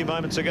Johnson a few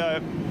moments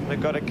ago. We've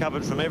got it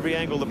covered from every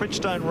angle. The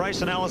Bridgestone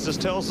race analysis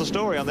tells the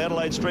story on the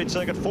Adelaide Street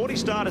Circuit. 40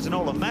 starters in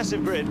all, a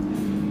massive grid.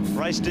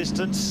 Race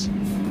distance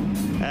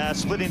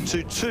split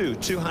into two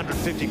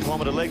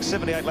 250-kilometre legs.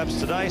 78 laps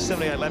today,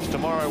 78 laps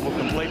tomorrow will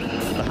complete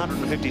the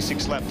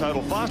 156-lap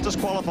total. Fastest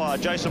qualifier,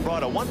 Jason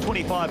Bright,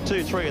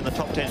 125.23 in the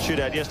top 10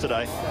 shootout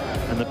yesterday.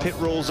 And the pit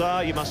rules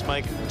are you must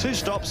make 2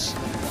 stops,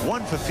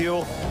 1 for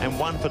fuel and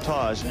 1 for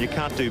tyres, and you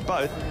can't do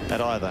both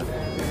at either.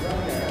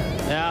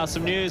 Now,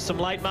 some news, some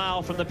late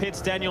mail from the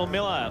pits. Daniel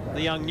Miller,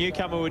 the young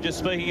newcomer we were just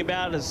speaking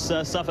about, has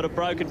suffered a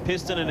broken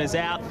piston and is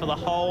out for the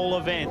whole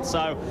event.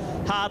 So,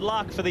 hard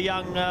luck for the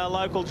young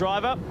local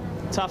driver.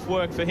 Tough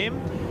work for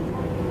him.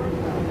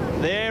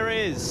 There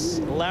is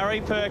Larry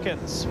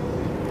Perkins.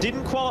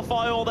 Didn't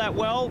qualify all that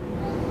well,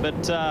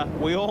 but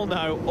we all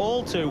know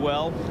all too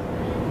well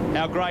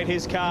how great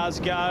his cars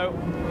go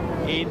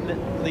in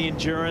the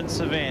endurance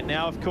event.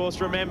 Now, of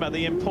course, remember,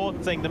 the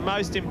important thing, the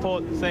most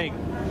important thing,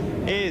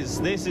 is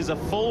this is a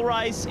full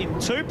race in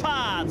 2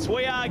 parts.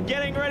 We are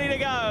getting ready to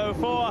go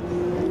for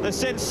the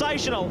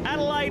sensational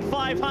Adelaide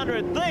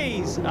 500.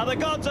 These are the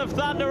gods of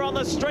thunder on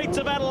the streets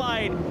of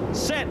Adelaide,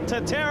 set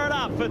to tear it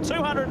up for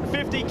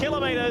 250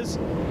 kilometres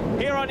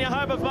here on your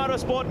home of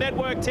Motorsport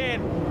Network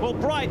 10. Will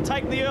Bright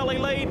take the early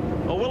lead,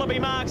 or will it be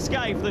Mark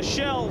Scaife, the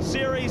Shell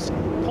Series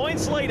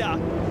points leader?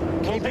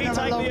 Will he take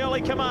the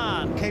early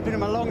command? Keeping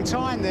him a long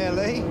time there,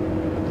 Lee.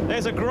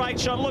 There's a great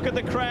shot. Look at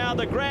the crowd.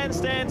 The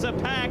grandstands are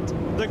packed.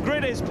 The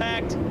grid is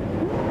packed.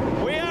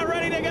 We are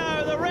ready to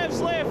go. The revs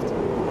lift.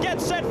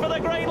 Get set for the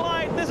green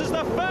light. This is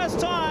the first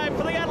time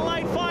for the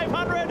Adelaide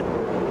 500.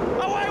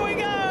 Away we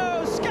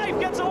go. Scaife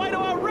gets away to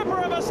a ripper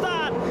of a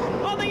start.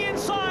 On the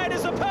inside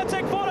is the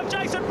Pertec Ford of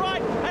Jason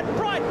Bright, and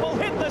Bright will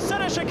hit the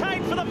centre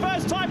chicane for the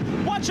first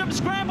time. Watch them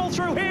scramble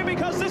through here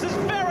because this is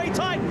very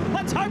tight.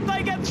 Let's hope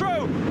they get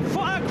through.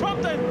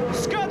 Crompton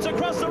skirts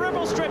across the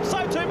ripple strip.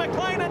 So too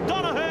McLean and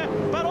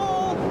Donaher, but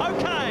all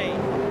okay.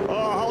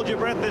 Oh, hold your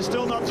breath. They're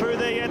still not through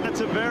there yet. That's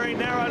a very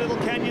narrow little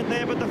canyon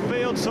there, but the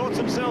field sorts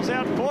themselves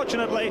out.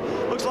 Fortunately,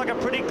 looks like a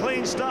pretty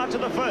clean start to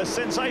the first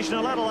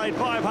Sensational Adelaide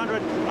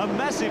 500. A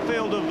massive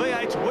field of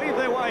V8s weave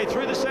their way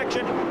through the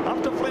section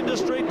up to Flinders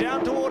Street,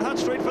 down toward Hutt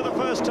Street for the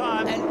first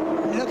time.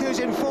 And look who's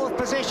in 4th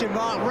position,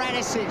 Mark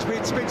Radicic.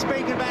 We've been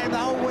speaking about him the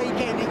whole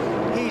weekend.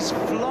 He's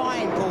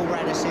flying, Paul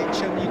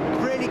Radicic, and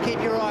you really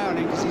keep your eye on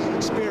him because he's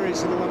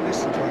experienced in the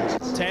long-distance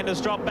races.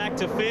 Tenders drop back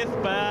to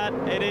 5th, but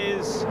it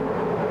is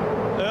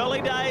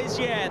early days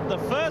yet. The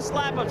first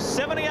lap of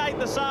 78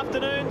 this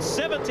afternoon,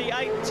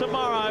 78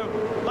 tomorrow,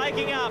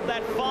 making up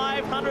that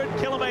 500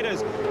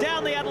 kilometres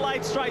down the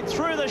Adelaide Straight,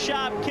 through the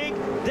Sharp Kick,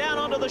 down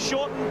onto the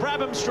shortened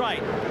Brabham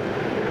Straight.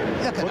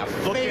 Look at the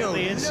Look field.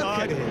 at the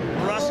inside. Look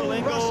at Russell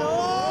Ingall.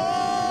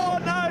 Oh,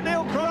 no,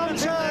 Neil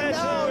Crompton's in there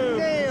too.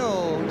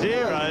 Neil.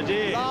 Dear, oh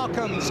dear.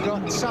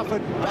 Larkham's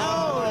suffered.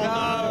 Oh,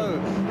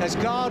 no. There's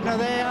Gardner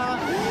there.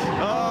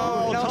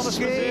 Oh, Thomas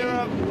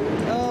Mazera.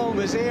 Oh,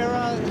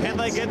 Mazera. Can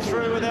they get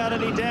through without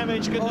any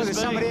damage? Goodness there's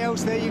me. somebody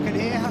else there you can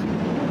hear.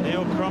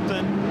 Neil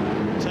Crompton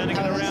turning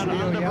it around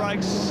under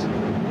brakes.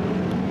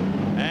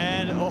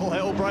 And all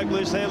hell broke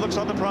loose there. Looks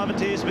like the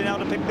privateers have been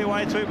able to pick their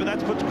way through, but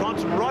that's put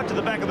Crompton right to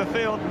the back of the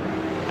field.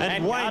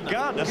 And Wayne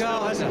Gardner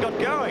still hasn't got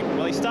going.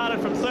 Well, he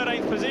started from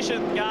 13th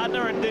position,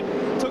 Gardner, and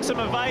then took some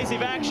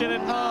evasive action,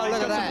 and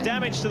he's got some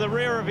damage to the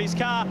rear of his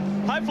car.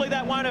 Hopefully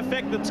that won't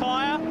affect the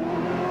tyre.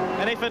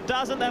 And if it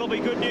doesn't, that'll be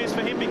good news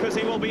for him because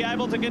he will be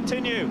able to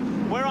continue.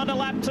 We're on to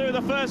lap 2.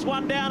 The first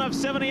one down of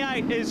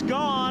 78 is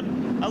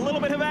gone. A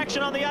little bit of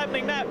action on the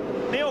opening lap.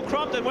 Neil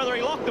Crompton, whether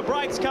he locked the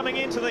brakes coming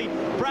into the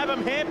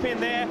Brabham hairpin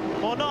there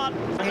or not,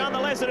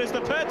 nonetheless, it is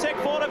the Pertec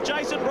Ford of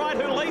Jason Bright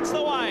who leads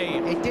the way.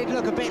 It did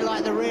look a bit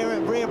like the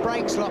rear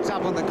brakes locked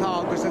up on the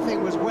car because the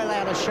thing was well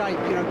out of shape,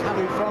 you know,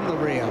 coming from the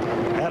rear.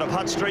 Out of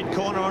Hutt Street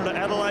corner onto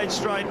Adelaide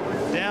Straight,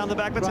 down the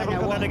back. Let's have a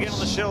look at that again on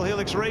the Shell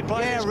Helix replay.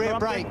 Yeah, rear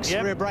brakes.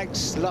 Rear brakes,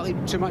 slightly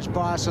too much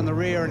bias on the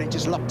rear, and it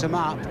just locked him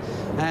up.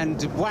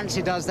 And once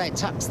it does that,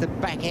 tucks the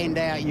back end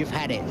out, you've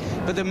had it.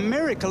 But the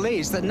miracle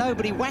is that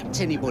nobody whacked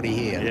anybody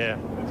here. Yeah.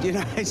 You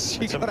know,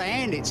 you've got to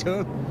hand it to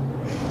him.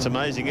 It's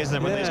amazing, isn't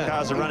it, when these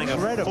cars are running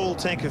a full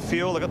tank of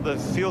fuel. They've got the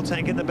fuel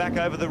tank in the back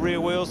over the rear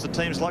wheels. The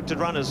teams like to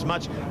run as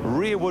much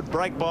rearward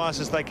brake bias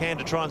as they can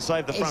to try and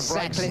save the front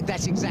brakes.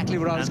 That's exactly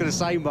what I was going to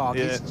say, Mark.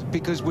 Yeah.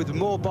 Because with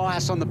more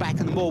bias on the back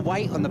and the more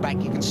weight on the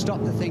back, you can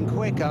stop the thing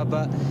quicker.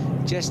 But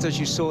just as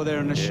you saw there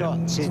in the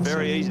shots, it's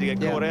very easy to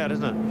get caught out,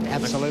 isn't it?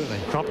 Absolutely.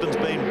 Crompton's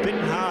been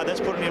bitten hard.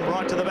 That's putting him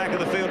right to the back of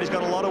the field. He's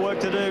got a lot of work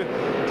to do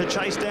to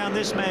chase down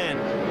this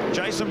man.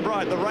 Jason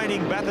Bright, the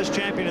reigning Bathurst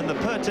champion in the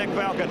Pertec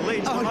Falcon,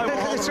 leads the Mobile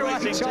Holden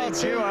Racing Team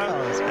duo.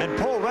 And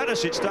Paul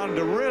Radicic starting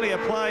to really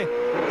apply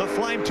the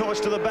flame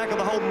torch to the back of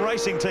the Holden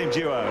Racing Team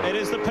duo. It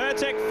is the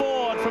Pertec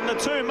Ford from the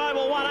 2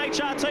 Mobil 1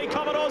 HRT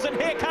Commodores,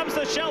 and here comes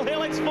the Shell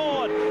Helix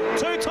Ford.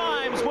 2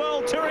 times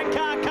World Touring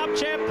Car Cup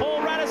champ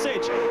Paul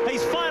Radicic.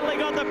 He's finally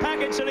got the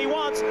package that he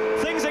wants.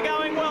 Things are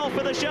going well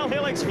for the Shell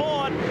Helix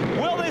Ford.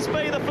 Will this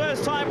be the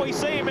first time we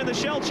see him in the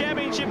Shell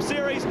Championship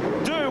Series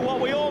do what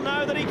we all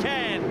know that he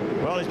can?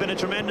 Well, he's been a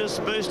tremendous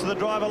boost to the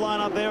driver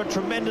lineup there. A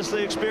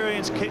tremendously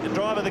experienced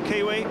driver, the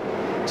Kiwi.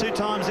 2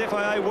 times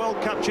FIA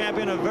World Cup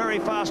champion, a very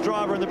fast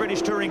driver in the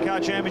British Touring Car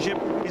Championship.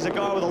 He's a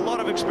guy with a lot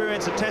of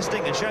experience at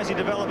testing and chassis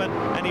development,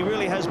 and he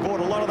really has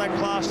brought a lot of that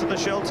class to the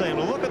Shell team.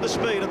 Look at the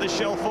speed of this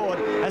Shell Ford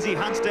as he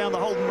hunts down the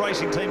Holden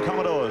Racing Team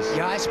Commodores.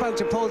 Yeah, I spoke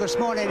to Paul this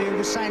morning, and he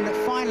was saying that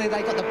finally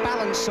they got the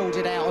balance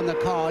sorted out on the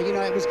car. You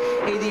know, it was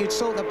either you'd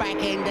sort the back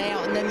end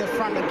out and then the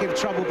front would give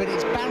trouble, but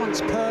it's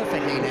balanced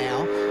perfectly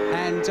now.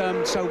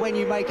 And so when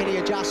you make any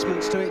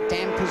adjustments to it,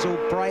 dampers or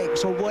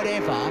brakes or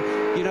whatever,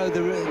 you know,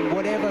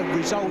 whatever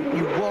result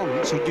you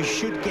want, or you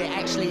should get,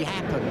 actually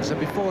happens. So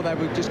before they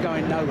were just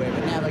going nowhere,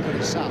 but now they've got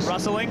it sus.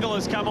 Russell Ingall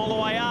has come all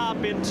the way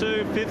up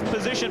into 5th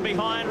position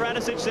behind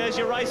Radicic. There's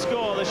your race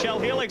score, the Shell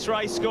Helix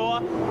race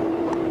score.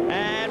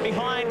 And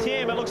behind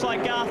him, it looks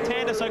like Garth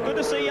Tander. So good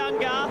to see young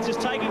Garth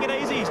just taking it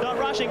easy. He's not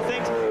rushing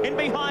things. In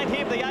behind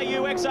him, the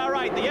AU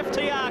XR8, the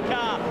FTR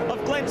car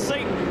of Glenn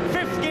Seaton.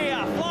 5th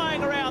gear,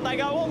 flying around. They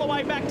go all the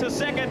way back to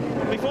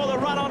 2nd before the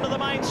run onto the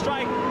main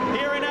straight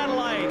here in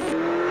Adelaide.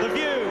 The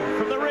view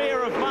from the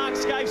rear of Mark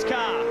Scaife's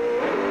car.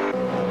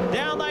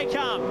 Down they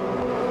come.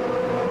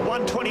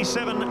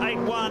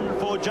 1:27.81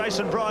 for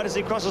Jason Bright as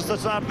he crosses the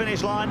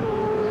start-finish line.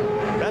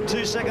 About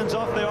 2 seconds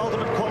off their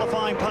ultimate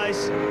qualifying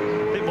pace.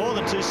 A bit more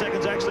than 2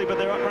 seconds, actually, but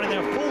they're running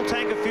their full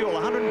tank of fuel,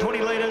 120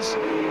 litres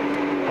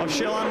of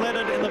Shell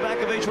unleaded in the back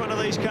of each one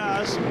of these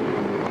cars.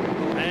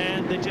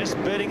 And they're just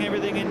bedding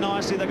everything in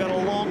nicely. They've got a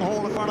long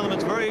haul in front of them.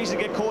 It's very easy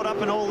to get caught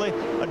up in all the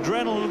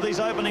adrenaline of these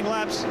opening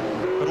laps.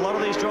 But a lot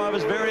of these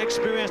drivers very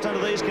experienced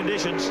under these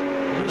conditions,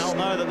 and they'll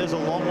know that there's a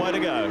long way to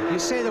go. You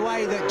see the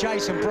way that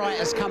Jason Bright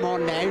has come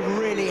on now. He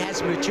really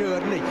has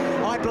matured, hasn't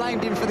he? I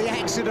blamed him for the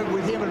accident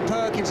with him and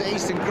Perkins at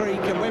Eastern Creek,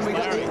 and when we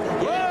got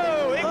the...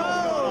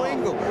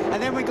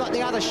 And then we got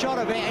the other shot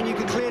of it, and you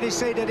could clearly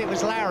see that it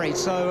was Larry.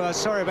 So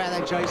sorry about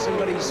that, Jason,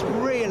 but he's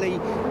really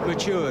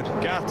matured.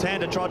 Garth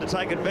Tander tried to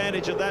take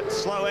advantage of that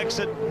slow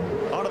exit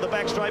onto the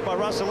back straight by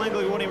Russell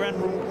Ingall when he ran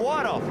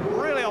wide off,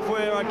 really off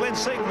where Glenn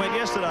Seaton went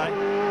yesterday.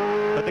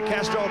 But the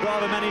Castrol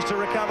driver managed to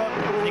recover.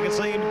 And you can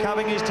see him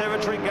covering his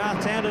territory.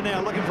 Garth Tander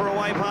now looking for a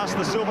way past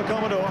the Silver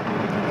Commodore.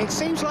 It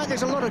seems like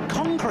there's a lot of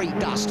concrete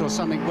dust or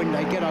something when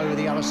they get over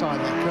the other side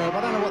of that curve.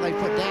 I don't know what they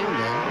put down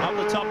there. Up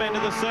the top end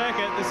of the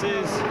circuit, this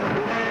is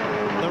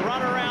the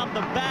run around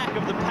the back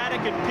of the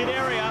paddock and pit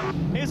area.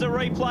 Here's a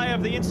replay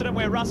of the incident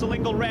where Russell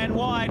Ingall ran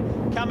wide,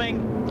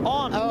 coming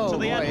on to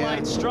the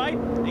Adelaide straight.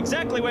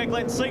 Exactly where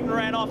Glenn Seaton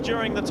ran off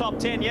during the top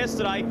 10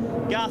 yesterday.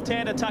 Garth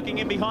Tander tucking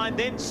in behind,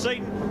 then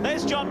Seaton.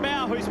 There's John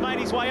Bowe, who's made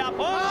his way up.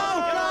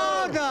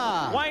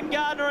 Gardner! Wayne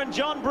Gardner and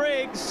John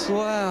Briggs.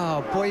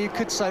 Wow, boy, you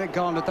could say that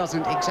Gardner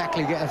doesn't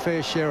exactly get a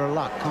fair share of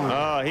luck, can't he?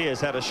 Oh, he has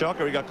had a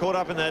shocker. He got caught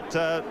up in that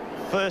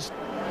first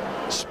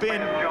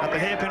spin at the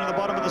hairpin at the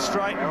bottom of the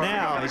straight.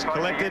 Now he's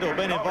collected or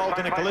been involved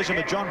in a collision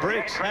with John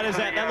Briggs.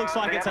 That looks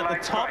like it's at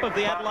the top of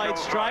the Adelaide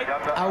straight.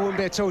 I wouldn't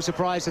be at all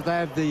surprised if they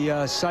have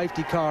the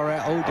safety car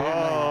out.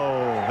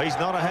 He's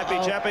not a happy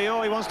chappy.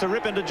 He wants to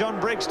rip into John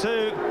Briggs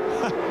too.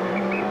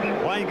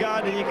 Wayne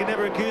Gardner, you can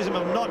never accuse him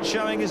of not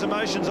showing his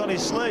emotions on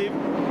his sleeve.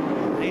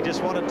 He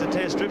just wanted to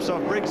tear strips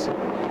off Briggs.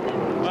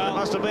 Well, there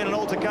must have been an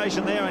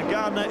altercation there, and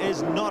Gardner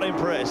is not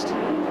impressed.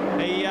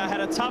 He had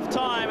a tough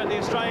time at the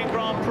Australian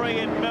Grand Prix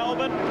in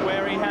Melbourne,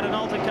 where he had an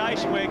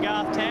altercation where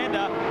Garth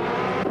Tander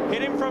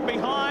hit him from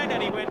behind,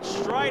 and he went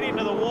straight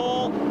into the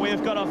wall.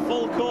 We've got a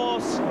full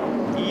course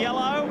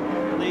yellow.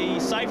 The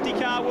safety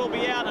car will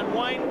be out, and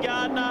Wayne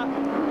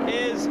Gardner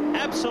is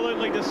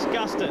absolutely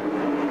disgusted.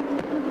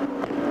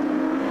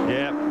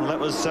 Yeah, well, that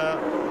was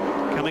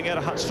coming out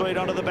of Hutt Street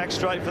onto the back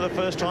straight for the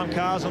first time.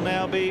 Cars will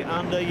now be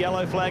under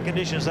yellow flag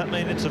conditions. That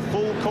means it's a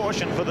full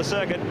caution for the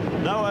circuit.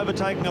 No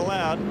overtaking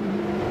allowed.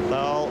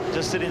 They'll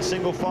just sit in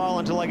single file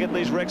until they get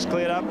these wrecks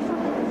cleared up.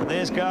 And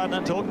there's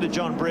Gardner talking to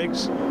John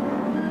Briggs.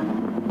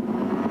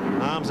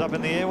 Arms up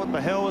in the air. What the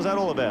hell was that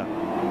all about?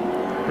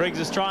 Briggs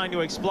is trying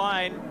to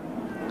explain.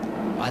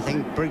 I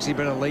think Briggsy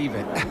better leave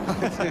it.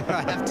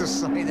 I have to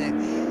say that.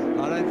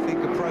 I don't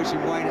think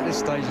approaching Wayne at this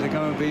stage is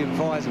going to be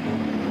advisable.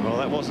 Well,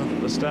 that wasn't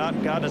the start.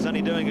 Gardner's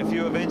only doing a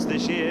few events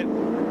this year,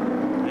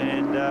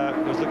 and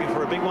was looking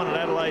for a big one at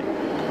Adelaide.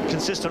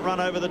 Consistent run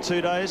over the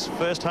 2 days.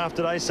 First half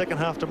today, second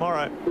half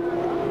tomorrow.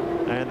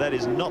 And that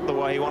is not the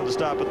way he wanted to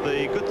start. But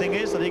the good thing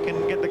is that he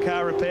can get the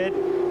car repaired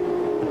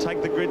and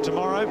take the grid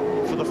tomorrow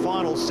for the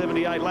final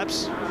 78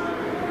 laps.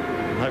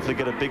 And hopefully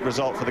get a big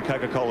result for the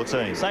Coca-Cola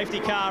team. Safety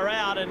car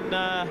out, and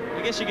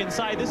I guess you can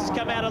say this has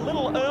come out a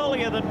little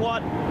earlier than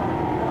what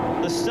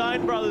the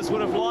Stone brothers would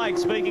have liked.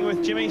 Speaking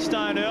with Jimmy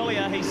Stone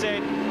earlier, he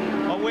said,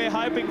 what we're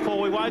hoping for,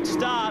 we won't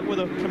start with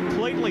a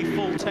completely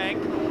full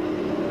tank.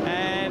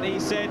 And and he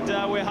said,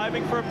 we're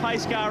hoping for a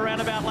pace car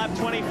around about lap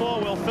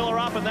 24. We'll fill her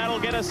up and that'll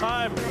get us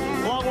home.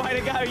 Long way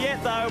to go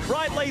yet, though.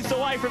 Bright leads the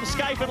way from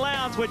Scaife and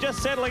Lowndes. We're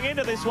just settling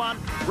into this one.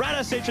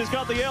 Radicic has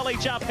got the early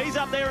jump. He's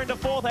up there into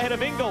 4th ahead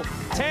of Ingle,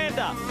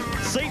 Tander,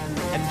 Seaton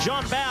and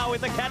John Bow in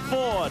the Cat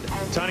Ford.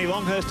 Tony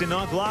Longhurst in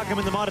 9th, Larkham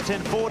in the Mitre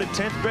 10 Ford in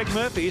 10th, Greg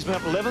Murphy, he's been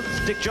up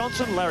 11th, Dick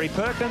Johnson, Larry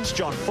Perkins,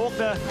 John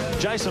Faulkner,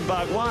 Jason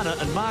Bargwana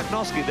and Mark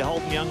Noski, the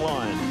Holden Young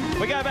Lion.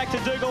 We go back to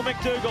Dougal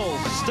McDougall,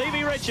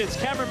 Stevie Richards,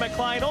 Cameron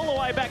McLean, all the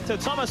way back to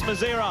Thomas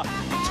Mazira,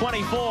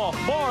 24,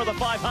 4 of the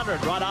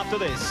 500 right after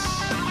this.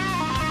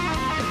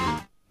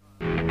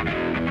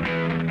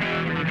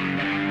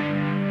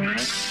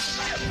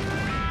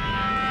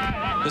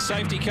 The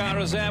safety car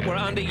is out. We're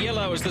under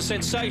yellow as the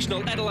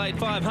sensational Adelaide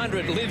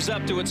 500 lives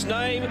up to its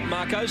name.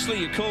 Mark Oasley,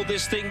 you called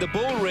this thing the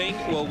bull ring.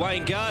 Well,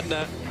 Wayne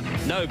Gardner,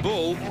 no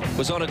bull,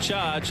 was on a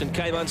charge and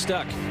came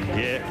unstuck.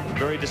 Yeah,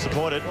 very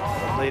disappointed.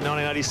 The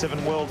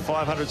 1987 World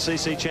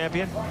 500cc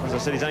champion. As I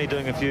said, he's only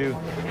doing a few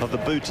of the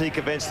boutique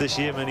events this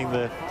year, meaning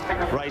the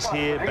race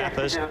here,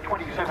 Bathurst,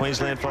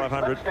 Queensland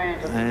 500,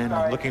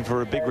 and looking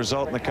for a big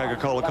result in the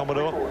Coca-Cola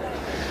Commodore.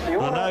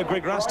 And I know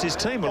Greg Rust, his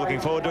team, are looking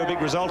forward to a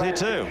big result here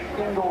too.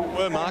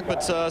 Were, Mark,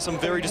 but some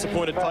very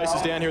disappointed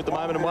faces down here at the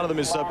moment, and one of them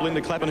is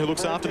Belinda Clapham, who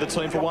looks after the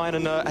team for Wayne.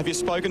 And have you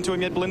spoken to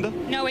him yet, Belinda?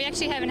 No, we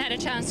actually haven't had a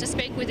chance to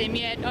speak with him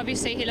yet.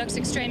 Obviously, he looks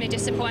extremely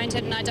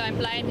disappointed, and I don't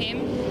blame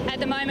him. At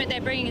the moment,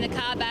 they're bringing the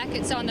car back.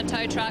 It's on the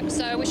tow truck,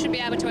 so we should be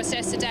able to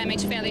assess the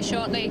damage fairly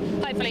shortly.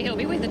 Hopefully, he'll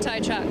be with the tow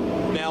truck.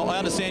 Now, I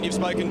understand you've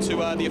spoken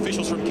to the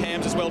officials from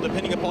CAMS as well.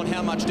 Depending upon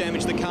how much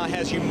damage the car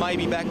has, you may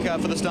be back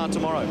for the start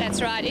tomorrow.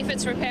 That's right. If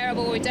it's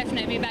repairable, we'll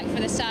definitely be back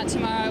for the start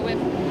tomorrow.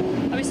 We've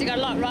obviously got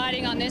a lot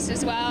riding on this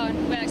as well, and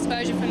we've had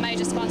exposure from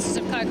major sponsors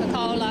of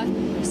Coca-Cola,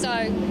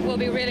 so we'll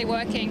be really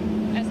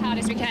working as hard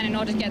as we can in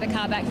order to get the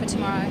car back for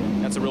tomorrow.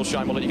 That's a real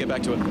shame. We'll let you get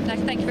back to it.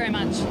 Thank you very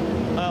much.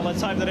 Well,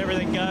 let's hope that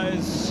everything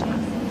goes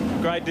a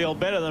great deal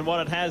better than what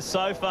it has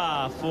so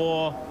far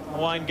for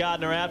Wayne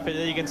Gardner outfit.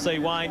 You can see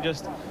Wayne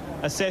just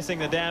assessing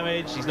the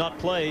damage. He's not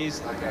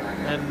pleased,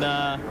 and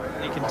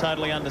you can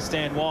totally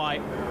understand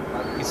why.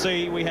 You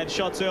see, we had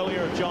shots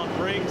earlier of John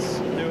Briggs,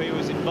 who he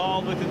was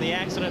involved with in the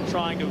accident,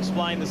 trying to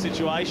explain the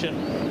situation.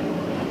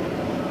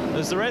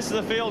 As the rest of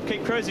the field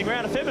keep cruising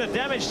around, a fair bit of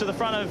damage to the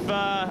front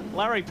of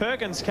Larry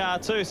Perkins' car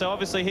too, so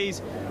obviously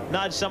he's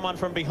nudged someone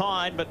from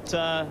behind, but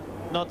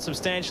not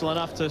substantial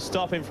enough to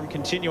stop him from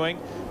continuing.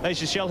 There's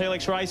your Shell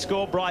Helix race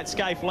score. Bright,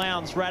 Scaife,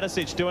 Lowndes,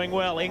 Radicic doing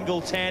well.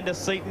 Ingle, Tander,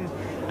 Seaton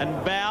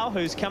and Bow,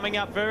 who's coming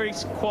up very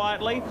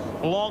quietly.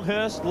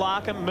 Longhurst,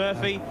 Larkham,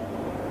 Murphy,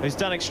 who's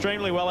done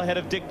extremely well ahead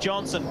of Dick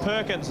Johnson.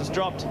 Perkins has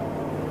dropped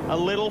a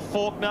little.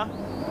 Faulkner,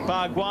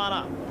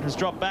 Bargwana has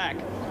dropped back.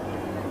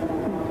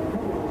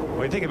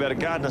 When you think about it,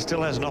 Gardner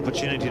still has an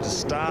opportunity to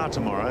star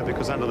tomorrow,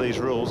 because under these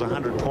rules,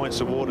 100 points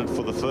awarded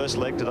for the first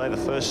leg today, the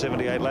first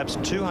 78 laps,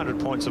 200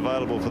 points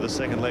available for the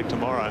second leg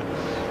tomorrow.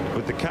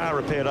 With the car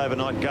repaired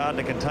overnight,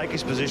 Gardner can take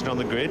his position on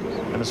the grid,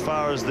 and as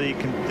far as the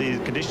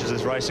conditions of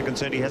this race are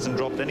concerned, he hasn't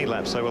dropped any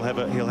laps, so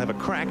he'll have a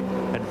crack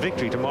at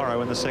victory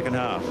tomorrow in the second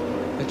half.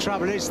 The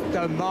trouble is,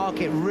 the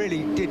market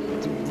really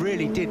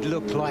did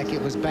look like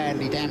it was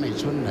badly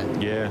damaged, wouldn't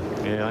it?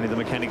 Yeah, only the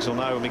mechanics will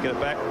know when we get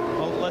it back.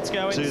 Well, let's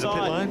go to inside.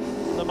 the pit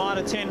lane. The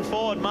Mitre 10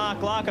 Ford, Mark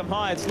Larkham.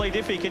 Hi, it's Lee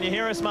Diffie. Can you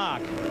hear us,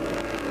 Mark?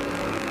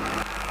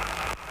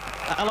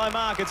 Hello,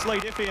 Mark. It's Lee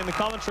Diffie in the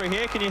commentary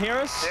here. Can you hear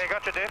us? Yeah,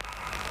 gotcha, Dick.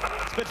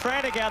 It's a bit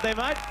frantic out there,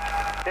 mate.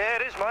 Yeah,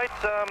 it is, mate.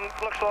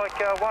 Looks like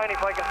Wayne,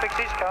 if they can fix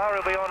his car,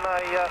 he'll be on a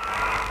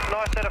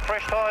nice set of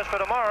fresh tyres for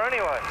tomorrow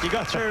anyway. You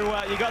got through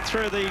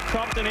the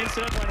Crompton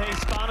incident when he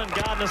spun and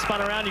Gardner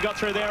spun around. You got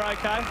through there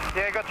okay?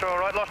 Yeah, got through all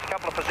right. Lost a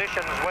couple of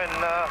positions when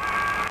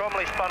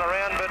Cromley spun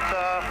around, but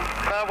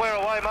we're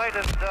away, mate,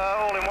 and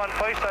all in one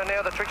piece. So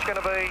now the trick's going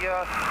to be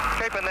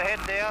keeping the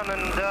head down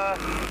and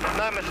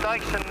no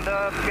mistakes, and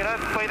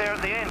be there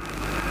at the end.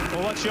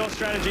 Well, what's your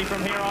strategy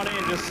from here on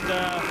in? Just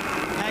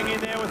hang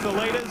in there with the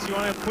leaders? You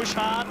want to push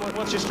hard?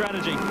 What's your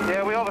strategy?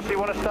 Yeah, we obviously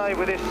want to stay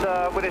with this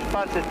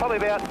bunch. There's probably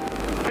about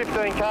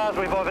 15 cars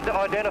we've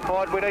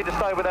identified. We need to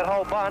stay with that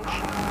whole bunch.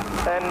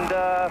 And,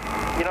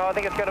 I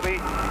think it's going to be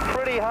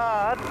pretty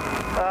hard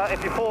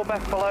if you fall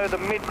back below the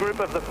mid-group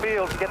of the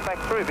field to get back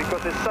through,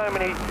 because there's so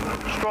many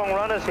strong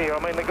runners here. I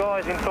mean, the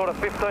guys in sort of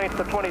 15th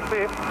to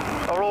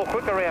 25th are all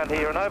quick around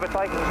here, and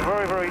overtaking is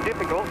very, very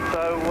difficult.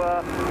 So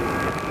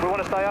we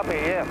want to stay up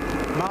here,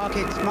 yeah.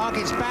 Mark,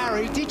 it's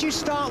Barry. Did you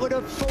start with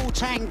a full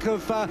tank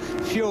of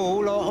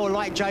fuel, or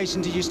like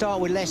Jason, did you start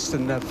with less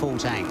than a full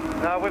tank?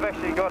 No, we've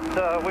actually got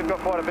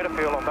quite a bit of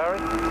fuel on, Barry.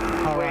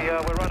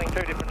 We're running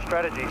two different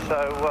strategies.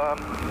 So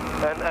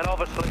and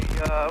obviously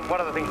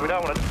one of the things we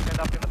don't want to end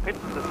up in the pits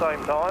at the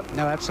same time.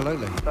 No,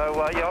 absolutely.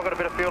 So yeah, I've got a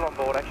bit of fuel on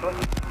board actually.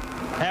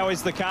 How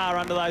is the car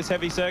under those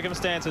heavy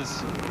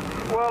circumstances?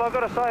 Well, I've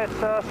got to say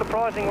it's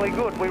surprisingly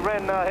good. We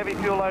ran heavy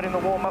fuel load in the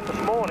warm-up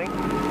this morning,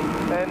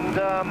 and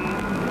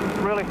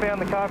really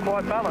found the car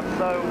quite balanced.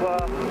 So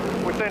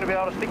we seem to be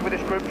able to stick with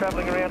this group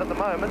travelling around at the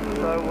moment.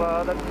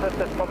 So that's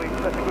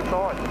a good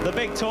sign. The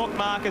big talk,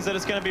 Mark, is that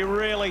it's going to be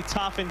really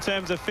tough in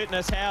terms of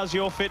fitness. How's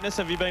your fitness?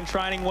 Have you been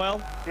training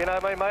well? You know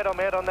me, mate, I'm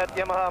out on that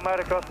Yamaha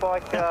motocross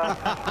bike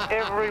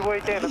every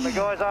weekend, and the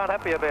guys aren't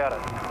happy about it.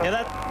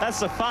 Yeah, that's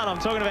the fun. I'm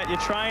talking about your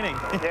training.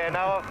 Yeah,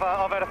 no,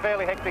 I've had a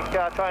fairly hectic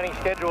training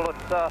schedule.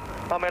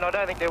 I mean, I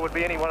don't think there would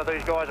be any one of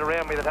these guys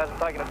around me that hasn't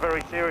taken it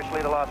very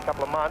seriously the last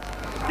couple of months.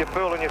 You're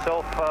fooling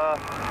yourself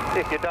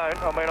if you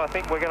don't. I mean, I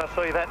think we're going to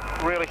see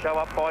that really show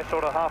up by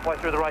sort of halfway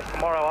through the race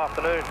tomorrow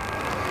afternoon.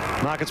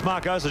 Mark, it's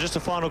Mark Oser. Just a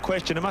final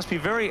question. It must be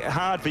very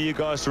hard for you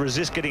guys to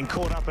resist getting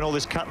caught up in all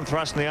this cut and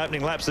thrust in the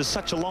opening laps. There's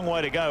such a long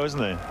way to go, isn't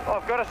there?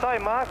 I've got to say,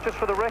 Mark, just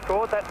for the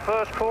record, that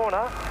first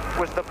corner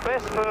was the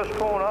best first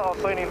corner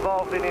I've been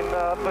involved in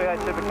V8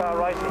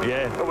 Supercar racing.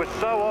 Yeah. It was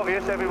so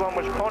obvious, everyone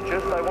was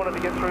conscious, they wanted to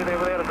get through there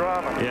without a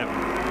drama.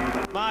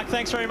 Yeah. Mark,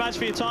 thanks very much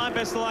for your time.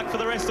 Best of luck for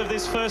the rest of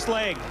this first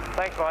leg.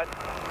 Thanks, mate.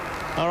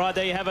 All right,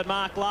 there you have it.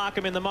 Mark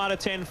Larkham in the Motor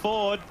 10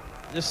 Ford.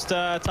 Just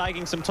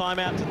taking some time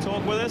out to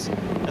talk with us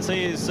as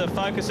he is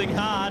focusing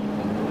hard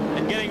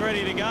and getting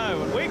ready to go.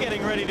 And we're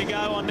getting ready to go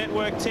on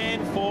Network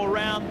 10 for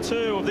round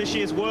 2 of this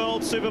year's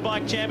World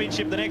Superbike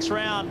Championship. The next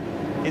round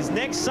is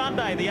next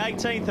Sunday, the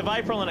 18th of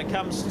April, and it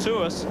comes to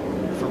us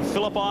from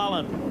Phillip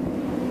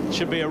Island. It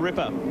should be a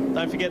ripper.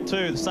 Don't forget,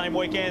 too, the same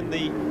weekend,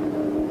 the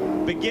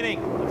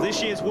beginning of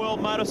this year's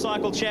World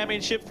Motorcycle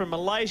Championship from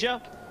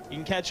Malaysia. You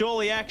can catch all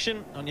the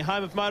action on your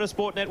home of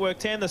motorsport, Network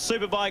 10. The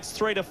Superbikes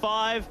 3 to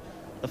 5.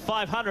 The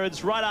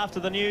 500s right after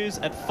the news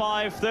at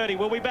 5:30.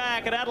 We'll be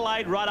back at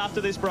Adelaide right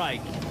after this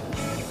break.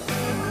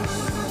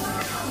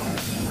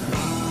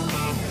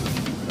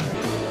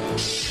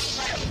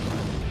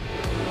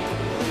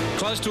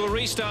 Close to a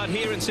restart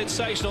here in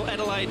Sensational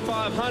Adelaide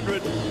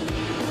 500.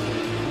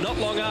 Not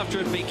long after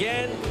it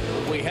began,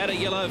 we had a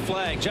yellow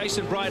flag.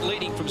 Jason Bright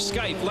leading from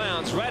Scaife,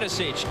 Lowndes,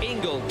 Radisich,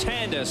 Ingle,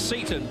 Tander,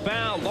 Seaton,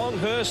 Bow,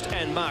 Longhurst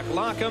and Mark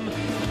Larkham.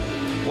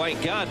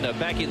 Wayne Gardner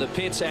back in the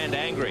pits and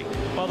angry.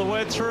 Well, the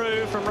word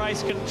through from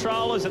race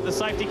control is that the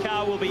safety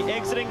car will be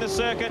exiting the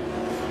circuit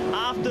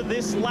after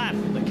this lap.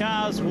 The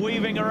car's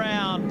weaving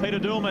around. Peter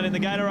Dulman in the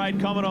Gatorade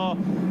Commodore,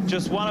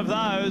 just one of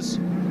those.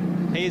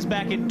 He is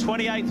back in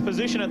 28th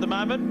position at the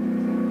moment,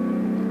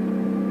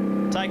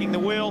 taking the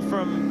wheel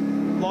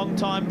from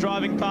long-time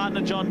driving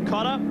partner John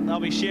Cotter. They'll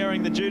be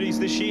sharing the duties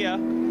this year.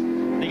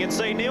 And you can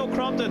see Neil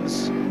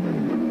Crompton's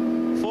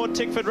Ford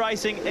Tickford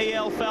Racing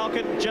EL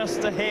Falcon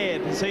just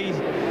ahead as he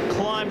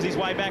climbs his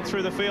way back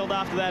through the field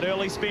after that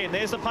early spin.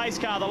 There's the pace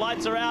car, the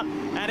lights are out,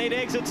 and it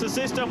exits the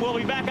system. We'll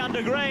be back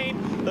under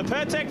green. The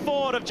Pertec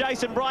Ford of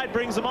Jason Bright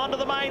brings them onto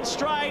the main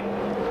straight.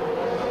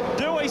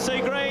 Do we see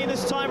green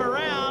this time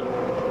around?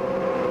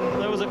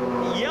 There was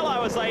a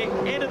yellow as they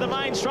entered the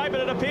main straight,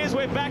 but it appears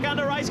we're back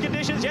under race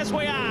conditions. Yes,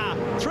 we are.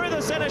 Through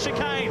the centre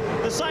chicane,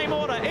 the same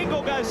order.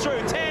 Ingle goes through,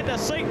 Tander,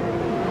 Seaton,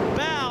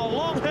 Bow,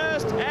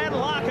 Longhurst and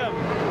Larkham.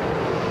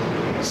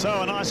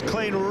 So a nice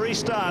clean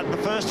restart, the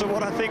first of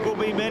what I think will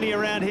be many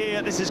around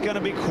here. This is going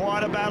to be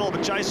quite a battle,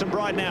 but Jason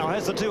Bright now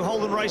has the two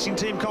Holden Racing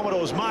Team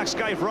Commodores. Mark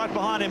Scaife right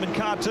behind him in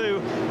car 2.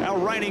 Our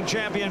reigning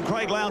champion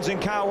Craig Lowndes in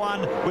car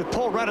 1, with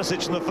Paul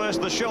Radisich in the first,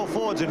 the Shell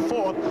Fords in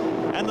 4th,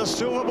 and the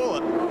Silver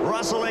Bullet,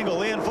 Russell Ingle,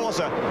 the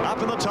enforcer,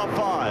 up in the top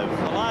 5.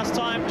 The last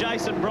time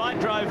Jason Bright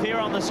drove here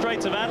on the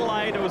streets of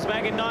Adelaide, it was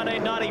back in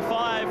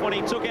 1995 when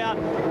he took out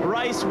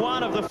race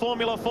 1 of the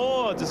Formula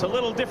Fords. It's a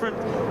little different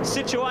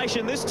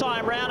situation this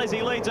time round as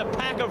he leads a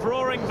pack of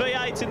roaring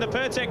V8s in the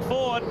Pertec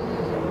Ford.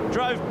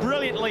 Drove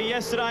brilliantly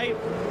yesterday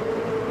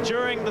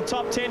during the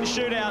top 10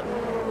 shootout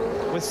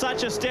with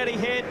such a steady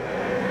head,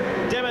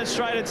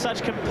 demonstrated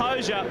such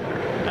composure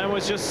and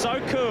was just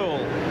so cool.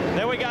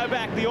 There we go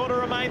back. The order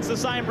remains the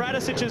same.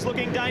 Radisich is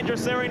looking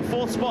dangerous there in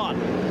 4th spot.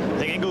 I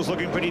think Ingle's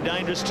looking pretty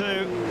dangerous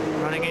too.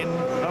 Running in,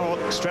 I don't know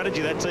what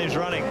strategy that team's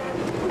running,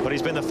 but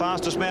he's been the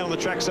fastest man on the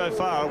track so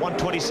far,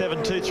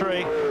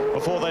 1:27.23,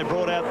 before they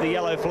brought out the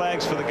yellow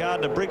flags for the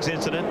Gardner-Briggs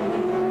incident.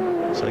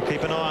 So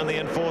keep an eye on the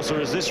enforcer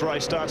as this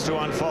race starts to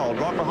unfold.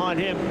 Right behind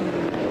him,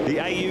 the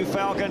AU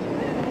Falcon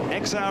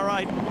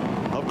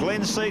XR8 of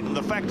Glenn Seaton,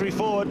 the factory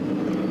Ford,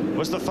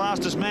 was the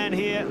fastest man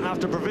here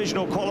after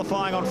provisional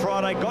qualifying on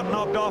Friday. Got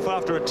knocked off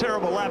after a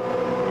terrible lap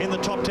in the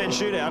top 10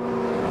 shootout.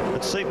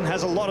 But Seaton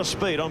has a lot of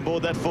speed on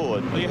board that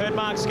Ford. Well, you heard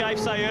Mark Scaife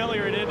say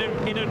earlier in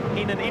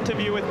an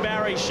interview with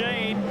Barry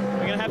Sheen,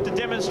 we're going to have to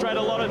demonstrate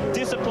a lot of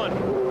discipline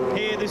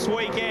here this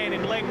weekend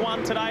in leg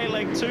 1 today,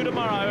 leg 2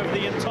 tomorrow of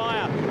the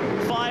entire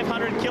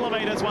 500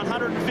 kilometres,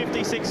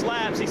 156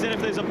 laps. He said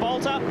if there's a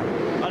bolter,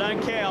 I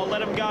don't care, I'll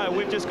let him go.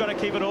 We've just got to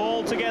keep it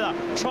all together.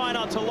 Try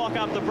not to lock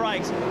up the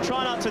brakes.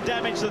 Try not to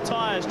damage the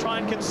tyres. Try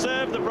and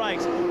conserve the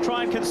brakes.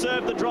 Try and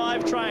conserve the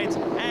drivetrains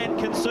and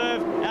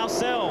conserve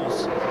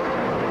ourselves.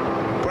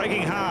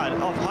 Braking hard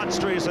off Hutt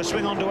Street as they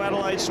swing onto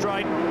Adelaide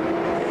Straight.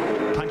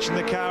 Punching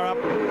the car up,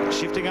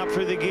 shifting up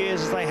through the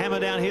gears as they hammer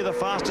down here the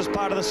fastest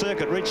part of the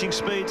circuit, reaching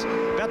speeds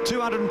about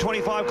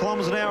 225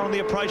 kilometres an hour on the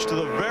approach to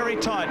the very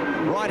tight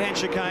right-hand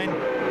chicane.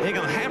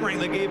 Hingham hammering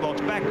the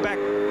gearbox back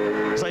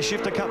as they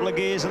shift a couple of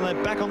gears and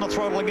they're back on the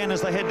throttle again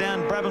as they head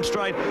down Brabham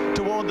Straight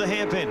toward the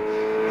hairpin.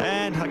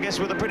 And I guess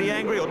with a pretty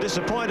angry or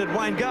disappointed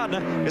Wayne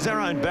Gardner is our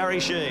own Barry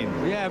Sheen.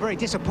 Yeah, very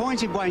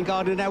disappointed Wayne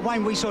Gardner. Now,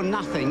 Wayne, we saw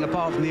nothing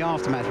apart from the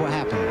aftermath. What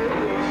happened?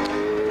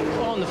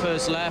 On the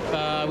first lap,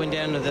 I went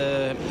down to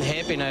the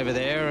hairpin over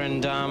there,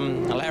 and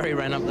Larry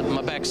ran up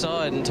my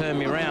backside and turned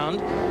me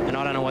around, and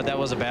I don't know what that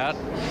was about.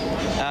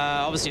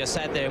 Obviously, I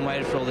sat there and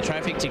waited for all the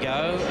traffic to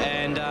go,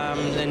 and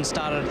then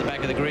started at the back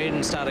of the grid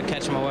and started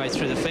catching my way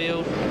through the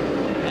field.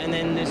 And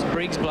then this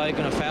Briggs bloke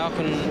on a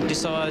Falcon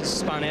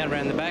spun out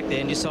around the back there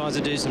and decides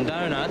to do some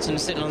donuts, and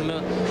sitting on the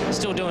middle,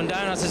 still doing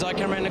donuts as I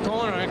come around the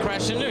corner and I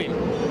crashed into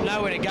him.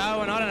 Nowhere to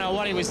go, and I don't know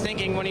what he was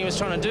thinking when he was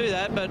trying to do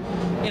that, but,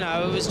 you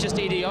know, it was just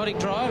idiotic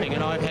driving,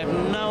 and I have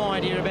no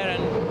idea about it,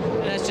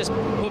 and that's just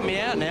put me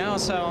out now,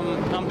 so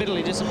I'm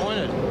bitterly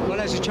disappointed. Well,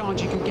 there's a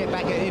chance you can get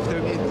back, if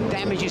the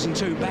damage isn't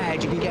too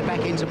bad, you can get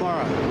back in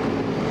tomorrow.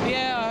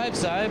 Yeah, I hope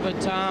so, but,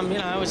 you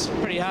know, it was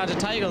pretty hard to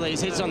take all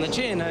these hits on the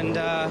chin, and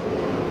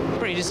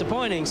pretty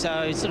disappointing,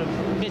 so it sort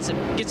of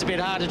gets a bit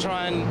hard to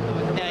try and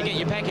get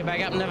your packet back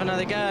up and have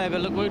another go,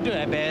 but look, we'll do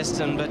our best,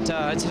 but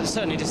it's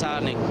certainly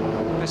disheartening.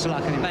 Best of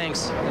luck.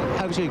 Thanks.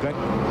 Over to you, Greg.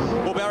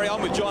 Well, Barry,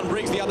 I'm with John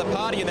Briggs, the other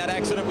party in that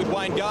accident with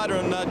Wayne Gardner,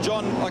 and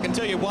John, I can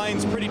tell you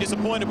Wayne's pretty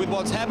disappointed with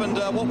what's happened.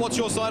 What's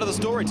your side of the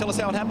story? Tell us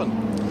how it happened.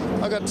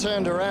 I got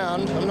turned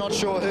around. I'm not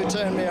sure who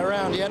turned me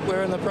around yet.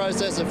 We're in the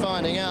process of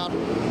finding out.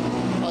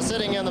 I was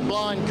sitting in the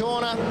blind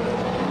corner.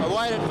 I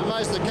waited for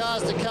most of the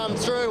cars to come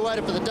through,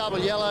 waited for the double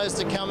yellows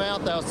to come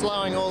out. They were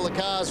slowing all the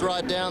cars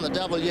right down. The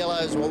double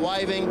yellows were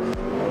waving.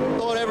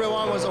 Thought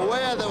everyone was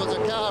aware there was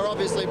a car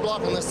obviously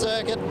blocking the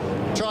circuit.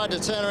 Tried to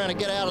turn around and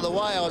get out of the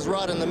way. I was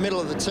right in the middle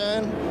of the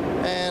turn,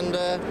 and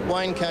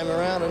Wayne came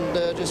around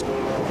and just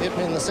hit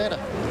me in the centre.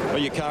 Well,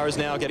 your car is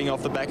now getting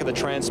off the back of the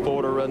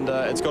transporter, and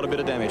it's got a bit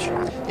of damage.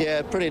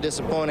 Yeah, pretty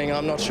disappointing.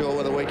 I'm not sure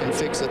whether we can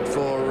fix it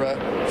for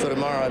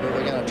tomorrow, but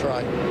we're going to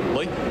try.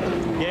 Lee?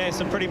 Yeah,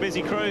 some pretty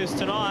busy crews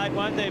tonight,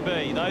 won't there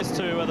be? Those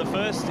two are the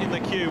first in the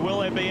queue. Will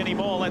there be any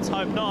more? Let's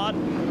hope not.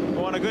 We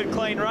want a good,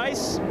 clean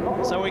race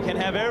so we can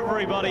have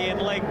everybody in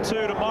leg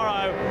 2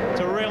 tomorrow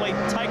to really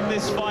take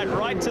this fight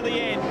right to the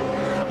end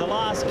of the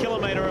last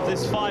kilometre of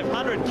this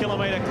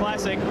 500-kilometre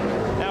classic.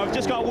 Now, we've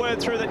just got word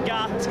through that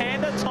Garth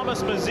Tander,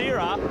 Thomas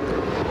Mazira,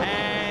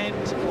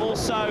 and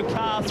also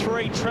car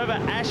 3 Trevor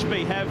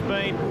Ashby have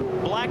been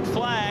black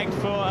flagged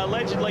for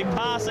allegedly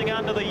passing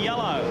under the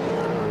yellow.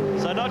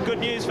 So not good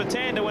news for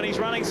Tander when he's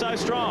running so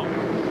strong.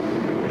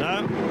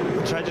 No,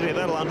 the tragedy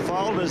that'll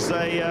unfold as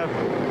they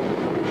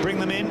bring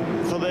them in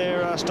for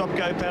their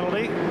stop-go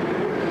penalty.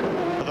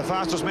 But the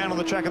fastest man on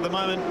the track at the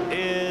moment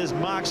is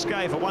Mark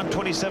Scaife at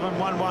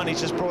 1:27.11. He's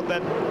just brought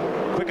that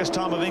quickest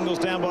time of Ingles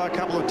down by a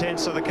couple of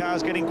tenths, so the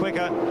car's getting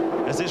quicker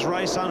as this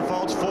race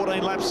unfolds.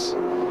 14 laps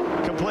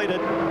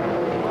completed.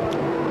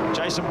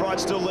 Jason Bright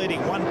still leading,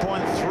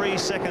 1.3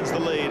 seconds the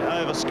lead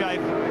over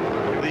Scaife,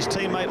 with his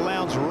teammate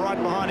Lowndes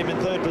right behind him in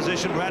 3rd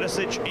position.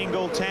 Radicic,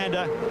 Ingle,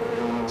 Tander,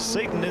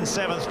 Seaton in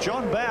 7th.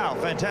 John Bowe,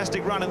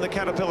 fantastic run in the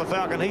Caterpillar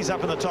Falcon. He's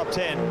up in the top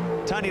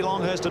 10. Tony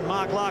Longhurst and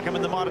Mark Larkham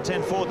in the Mitre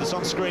 10 Ford that's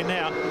on screen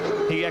now.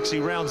 He actually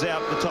rounds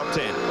out the top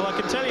 10. Well, I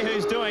can tell you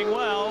who's doing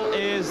well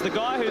is the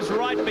guy who's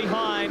right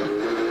behind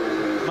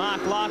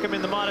Mark Larkham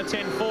in the Mitre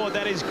 10 Ford.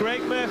 That is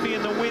Greg Murphy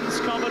in the Wins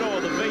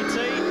Commodore, the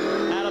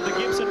VT, out of the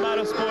Gibson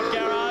Motorsport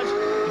Garage.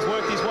 He's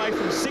worked his way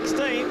from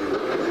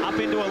 16th up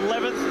into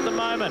 11th at the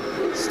moment.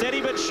 Steady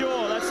but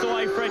sure, that's the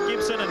way Fred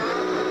Gibson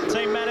and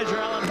team manager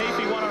Alan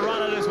Heafy want to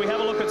run it as we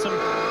have a look at some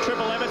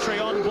triple-emetry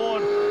on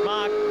board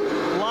Mark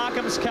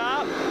Larkham's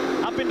car.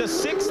 Up into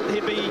 6th,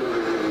 he'd be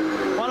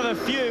one of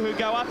the few who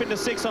go up into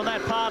 6th on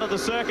that part of the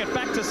circuit.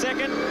 Back to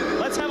 2nd.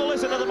 Let's have a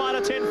listen to the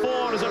Mitre 10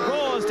 Ford as it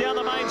roars down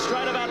the main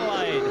straight of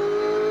Adelaide.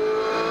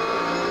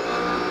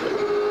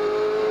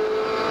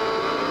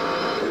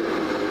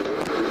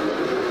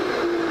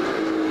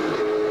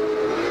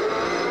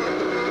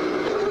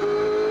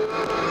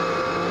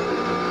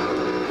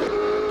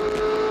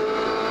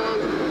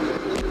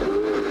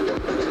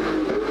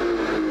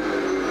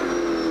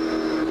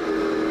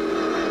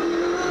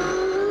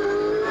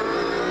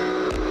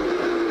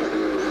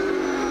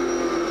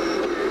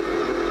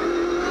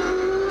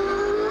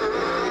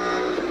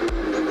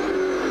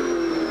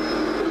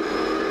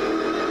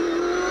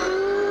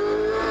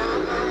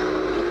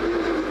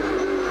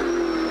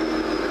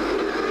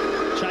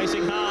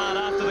 Chasing hard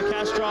after the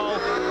Castrol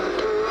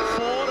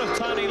Ford of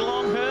Tony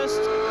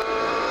Longhurst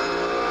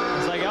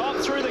as they go up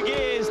through the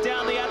gears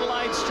down the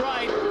Adelaide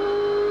Straight.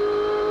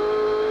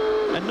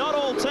 And not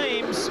all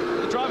teams,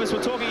 the drivers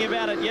were talking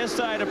about it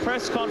yesterday at a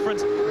press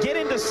conference, get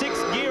into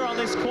 6th gear on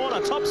this corner.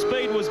 Top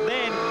speed was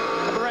then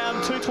of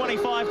around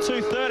 225,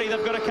 230.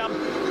 They've got to come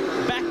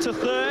back to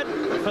 3rd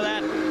for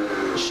that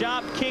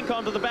sharp kink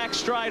onto the back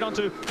straight,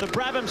 onto the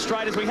Brabham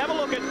Straight, as we have a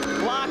look at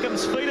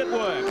Larkham's feet at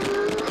work.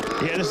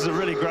 Yeah, this is a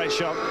really great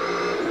shot.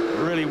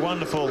 really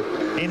wonderful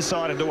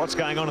insight into what's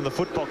going on in the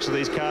footbox of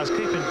these cars. Keep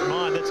in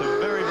mind that's a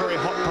very, very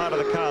hot part of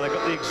the car. They've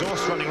got the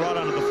exhaust running right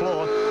under the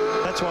floor.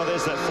 That's why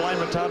there's that flame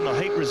retardant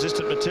or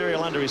heat-resistant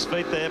material under his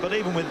feet there. But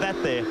even with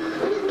that there,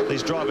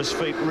 these drivers'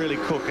 feet really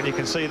cook. And you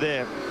can see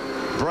there,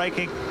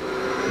 braking,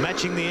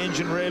 matching the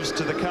engine revs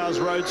to the car's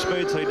road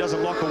speed so he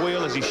doesn't lock a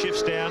wheel as he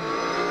shifts down.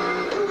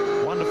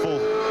 Wonderful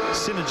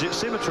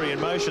symmetry in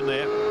motion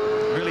there.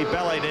 Really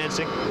ballet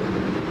dancing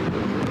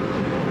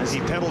as he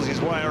pedals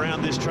his way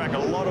around this track. A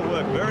lot of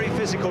work, very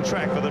physical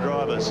track for the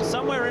drivers.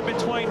 Somewhere in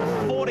between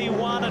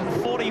 41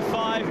 and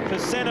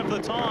 45% of the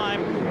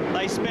time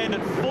they spend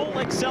at full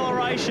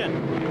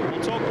acceleration.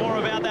 We'll talk more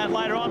about that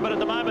later on, but at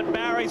the moment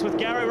Barry's with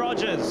Gary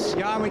Rogers.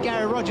 Yeah, I'm with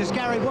Gary Rogers.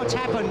 Gary, what's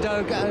happened?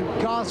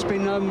 Garth's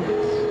been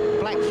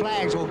black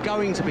flags, or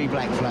going to be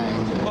black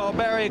flags. Well,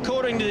 Barry,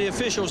 according to the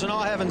officials, and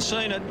I haven't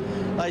seen it,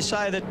 they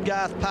say that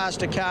Garth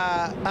passed a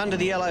car under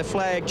the yellow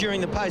flag during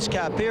the pace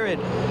car period.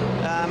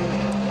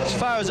 As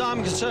far as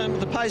I'm concerned,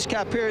 with the pace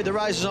car period, the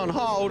race is on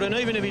hold, and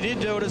even if he did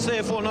do it, it's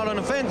therefore not an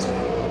offence.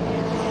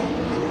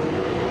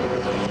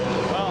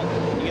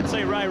 Well, you can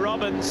see Ray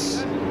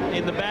Roberts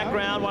in the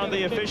background, one of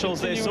the officials.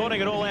 They're sorting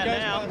it all out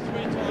now.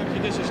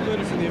 He's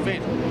excluded from the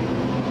event.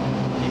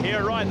 You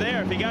hear it right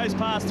there. If he goes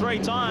past 3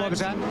 times,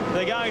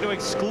 they're going to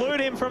exclude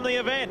him from the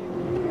event.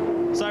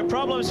 So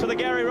problems for the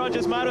Gary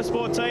Rogers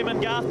Motorsport team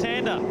and Garth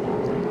Tander.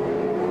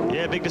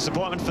 Yeah, big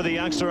disappointment for the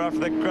youngster after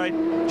that great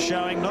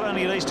showing, not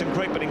only at Eastern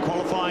Creek, but in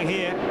qualifying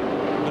here.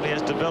 But he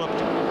has developed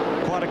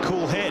quite a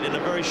cool head in a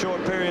very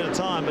short period of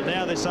time. But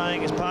now they're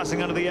saying he's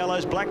passing under the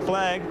yellows, black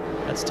flag.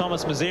 That's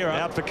Thomas Mazera.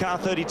 Out for car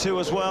 32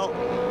 as well.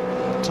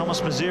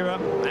 Thomas Mazera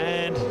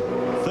and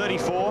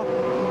 34.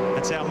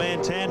 That's our man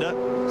Tander.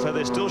 So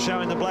they're still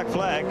showing the black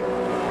flag.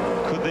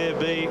 Could there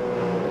be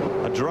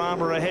a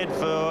drama ahead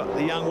for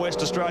the young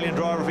West Australian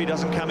driver if he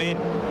doesn't come in?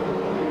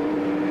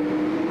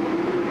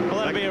 Well,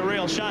 that'd be a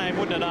real shame,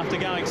 wouldn't it, after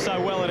going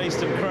so well at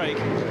Eastern Creek?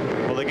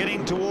 Well, they're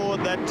getting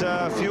toward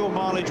that fuel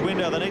mileage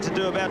window. They need to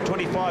do about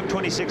 25,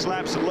 26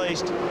 laps at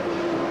least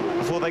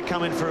before they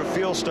come in for a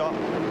fuel stop.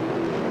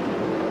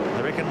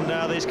 I reckon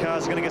these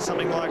cars are going to get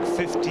something like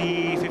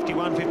 50,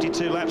 51,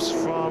 52 laps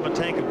from a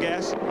tank of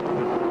gas.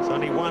 There's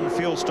only one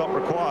fuel stop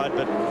required,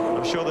 but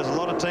I'm sure there's a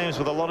lot of teams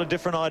with a lot of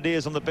different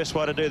ideas on the best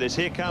way to do this.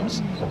 Here comes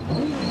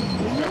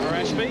Trevor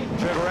Ashby.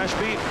 Trevor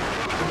Ashby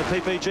in the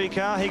PPG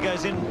car. He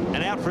goes in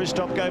and out for his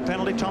stop-go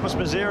penalty. Thomas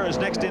Mazera is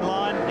next in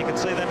line. You can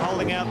see them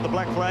holding out the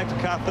black flag for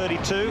car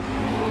 32.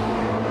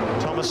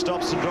 Thomas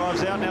stops and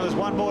drives out. Now there's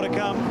one more to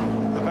come.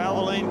 The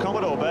Valvoline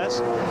Commodore,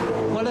 Baz.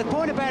 Well, the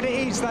point about it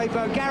is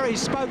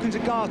Gary's spoken to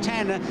Garth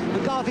Tander,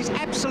 and Garth is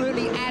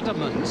absolutely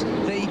adamant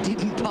that he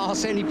didn't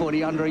pass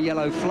anybody under a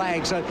yellow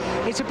flag. So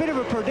it's a bit of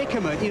a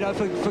predicament, you know,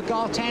 for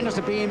Garth Tander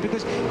to be in,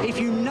 because if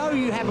you know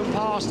you haven't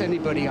passed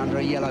anybody under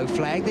a yellow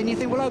flag, then you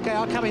think, well, OK,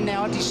 I'll come in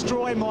now, I'll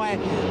destroy my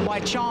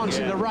chance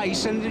in the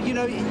race. And, you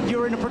know,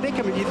 you're in a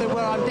predicament. You think,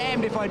 well, I'm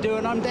damned if I do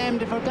and I'm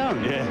damned if I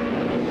don't. Yeah.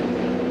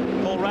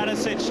 Paul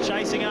Radicic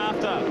chasing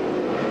after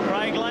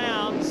Craig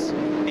Lowndes.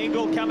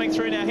 Ingle coming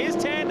through now. Here's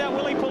Tander.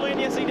 Will he pull in?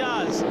 Yes, he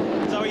does.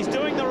 So he's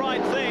doing the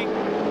right thing.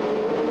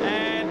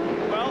 And,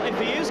 well, if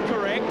he is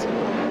correct,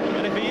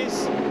 and if he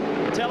is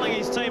telling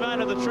his team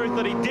owner the truth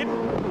that he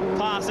didn't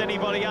pass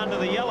anybody under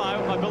the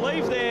yellow, I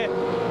believe the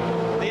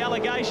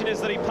allegation is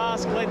that he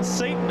passed Glenn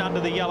Seaton under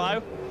the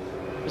yellow.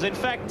 Because, in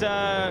fact,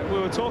 we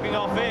were talking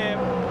off air.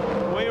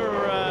 We were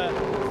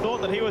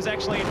thought that he was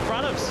actually in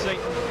front of Seaton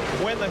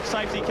when the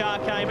safety car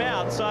came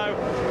out. So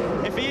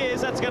if he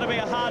is, that's going to be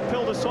a hard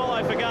pill to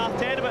swallow for Garth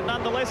Tander, but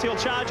nonetheless he'll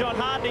charge on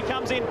hard, and he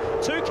comes in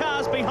 2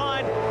 cars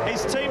behind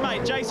his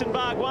teammate Jason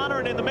Bargwanna,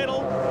 and in the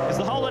middle is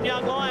the Holden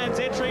Young Lions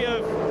entry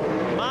of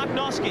Mark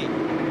Noske.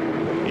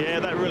 Yeah,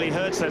 that really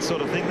hurts, that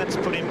sort of thing. That's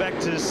put him back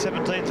to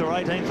 17th or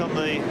 18th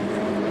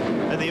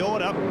in the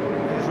order.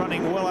 He's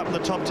running well up in the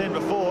top 10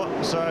 before,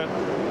 so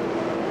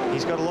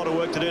he's got a lot of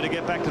work to do to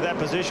get back to that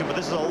position, but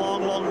this is a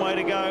long, long way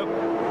to go.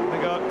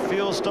 We've got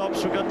fuel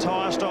stops, we've got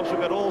tyre stops, we've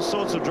got all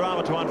sorts of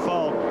drama to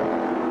unfold.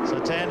 So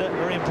Tander,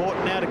 very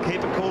important now to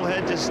keep a cool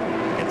head, just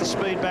get the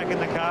speed back in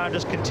the car and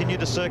just continue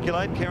to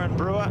circulate. Karen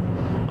Brewer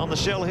on the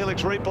Shell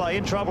Helix replay,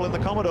 in trouble in the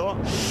Commodore.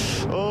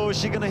 Oh, is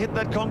she going to hit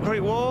that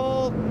concrete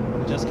wall?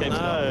 Just keeps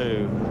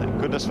No,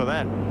 thank goodness for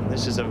that.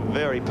 This is a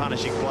very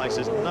punishing place.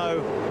 There's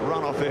no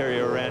runoff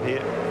area around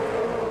here.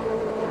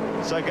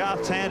 So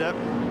Garth Tander,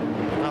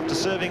 after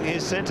serving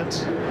his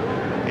sentence,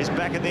 is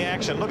back in the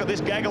action. Look at this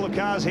gaggle of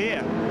cars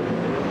here.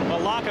 Well,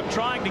 Larkham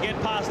trying to get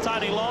past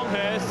Tony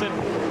Longhurst,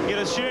 and you'd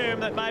assume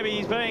that maybe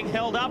he's being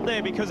held up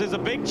there because there's a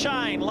big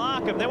chain.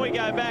 Larkham, then we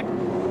go back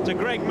to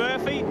Greg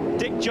Murphy,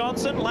 Dick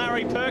Johnson,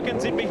 Larry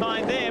Perkins in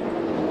behind them.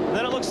 And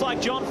then it looks like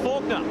John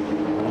Faulkner.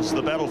 It's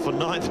the battle for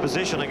 9th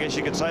position. I guess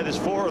you could say there's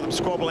 4 of them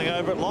squabbling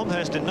over it.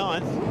 Longhurst in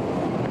 9th.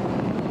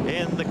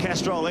 In the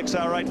Castrol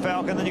XR8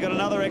 Falcon. Then you've got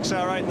another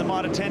XR8 in the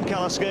Mitre 10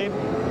 colour scheme.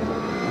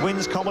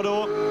 Wins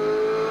Commodore.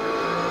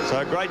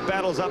 So great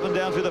battles up and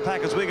down through the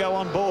pack as we go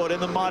on board in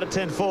the Mitre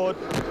 10 Ford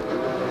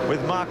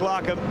with Mark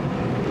Larkham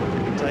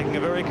taking a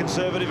very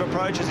conservative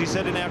approach, as he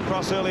said in our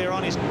cross earlier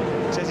on. He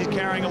says he's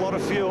carrying a lot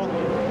of fuel,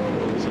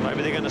 so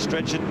maybe they're going to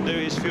stretch it and do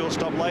his fuel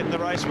stop late in the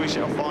race. We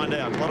shall find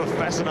out. A lot of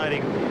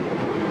fascinating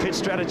pit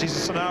strategies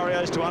and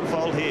scenarios to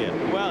unfold here.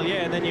 Well,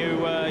 yeah, and then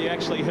you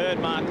actually heard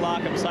Mark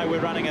Larkham say we're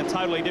running a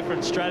totally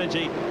different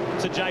strategy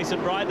to Jason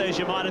Bright. There's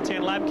your minor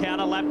 10 lap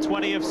counter, lap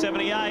 20 of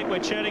 78. We're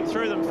churning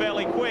through them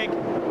fairly quick.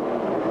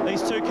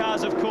 These two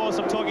cars, of course,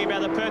 I'm talking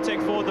about the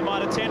Pertec Ford, the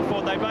minor 10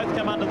 Ford, they both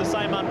come under the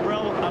same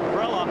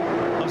umbrella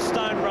of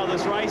Stone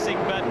Brothers Racing,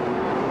 but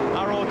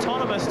are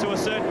autonomous to a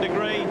certain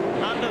degree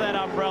under that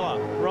umbrella.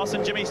 Ross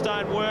and Jimmy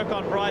Stone work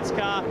on Bright's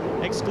car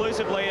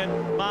exclusively,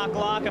 and Mark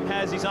Larkham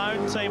has his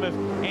own team of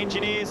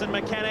engineers and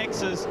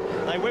mechanics as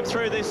they whip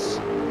through this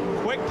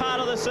quick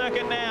part of the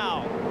circuit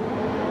now.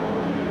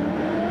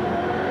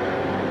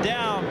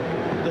 Down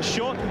the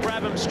short and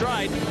Brabham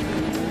straight.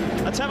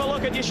 Let's have a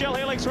look at your Shell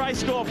Helix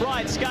race score.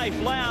 Bright, Scaife,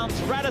 Lowndes,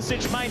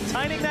 Radisich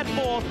maintaining that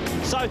fourth.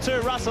 So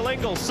too Russell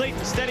Ingall,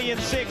 Seaton steady in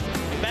sixth.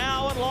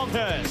 Mao and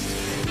Longhurst.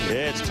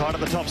 Yeah, it's tight at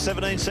the top.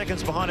 17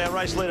 seconds behind our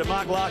race leader,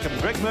 Mark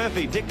Larkham, Greg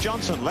Murphy, Dick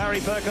Johnson, Larry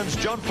Perkins,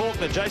 John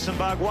Faulkner, Jason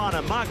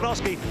Bargwana, Mark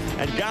Noske,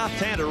 and Garth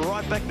Tander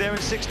right back there in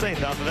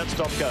 16th after that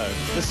stop-go.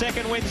 The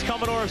second wins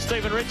Commodore of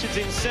Stephen Richards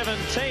in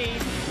 17.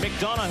 Mick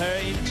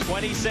Donoghue in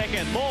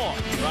 22nd. More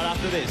right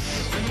after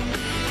this.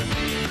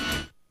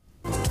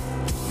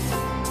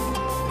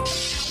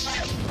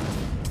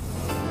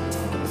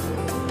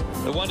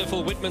 The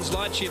wonderful Whitman's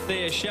light shift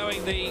there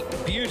showing the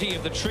beauty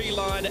of the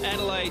tree-lined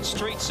Adelaide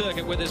street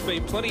circuit, where there's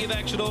been plenty of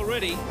action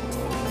already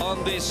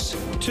on this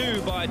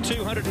 2 by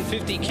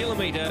 250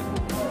 kilometre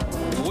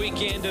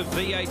weekend of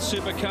V8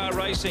 supercar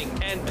racing.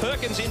 And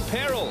Perkins in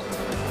peril.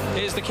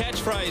 Here's the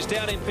catchphrase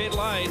down in pit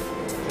lane,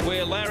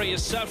 where Larry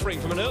is suffering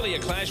from an earlier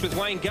clash with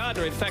Wayne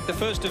Gardner. In fact, the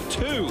first of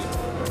two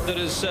that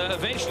has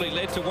eventually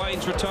led to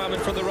Wayne's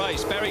retirement from the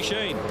race. Barry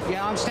Sheen.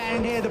 Yeah, I'm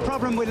standing here. The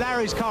problem with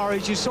Larry's car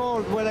is you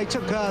saw where they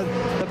took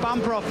the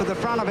bumper off of the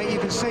front of it. You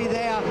can see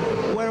there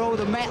where all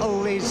the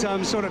metal is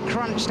sort of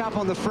crunched up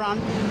on the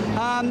front.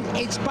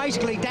 It's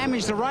basically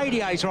damaged the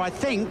radiator, I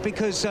think,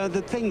 because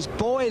the thing's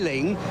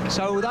boiling.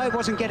 So although it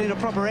wasn't getting a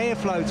proper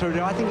airflow through it,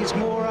 I think it's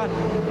more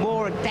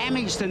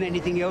damage than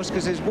anything else,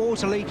 because there's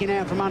water leaking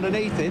out from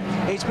underneath it.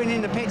 It's been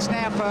in the pits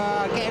now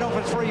for getting off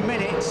for 3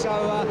 minutes. So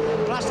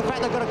plus the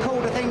fact they've got to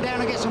cool the thing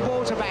down and get some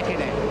water back in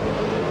it.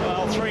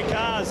 Well, 3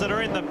 cars that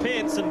are in the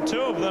pits, and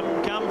 2 of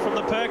them come from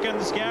the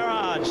Perkins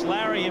garage.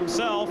 Larry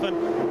himself, and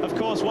of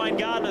course Wayne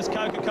Gardner's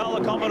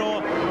Coca-Cola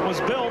Commodore was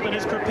built and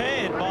is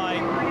prepared by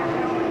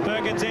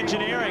Perkins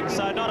Engineering,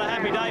 so not a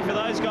happy day for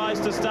those guys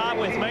to start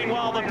with.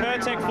 Meanwhile, the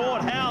Pertec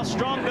Ford, how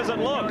strong does it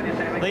look?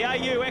 The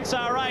AU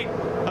XR8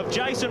 of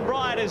Jason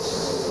Bright is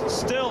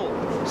still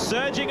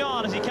surging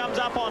on as he comes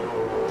up on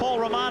Paul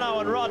Romano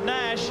and Rod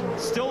Nash.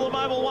 Still the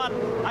Mobil 1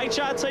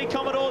 HRT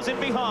Commodores in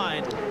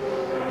behind.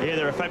 Yeah,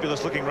 they're a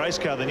fabulous looking race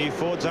car, the new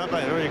Fords, aren't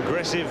they? Very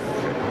aggressive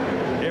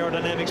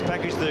aerodynamics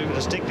package, the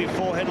distinctive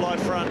 4 headlight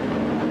front.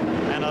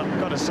 And I've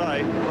got to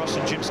say, Ross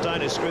and Jim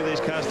Stone, who screw these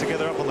cars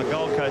together up on the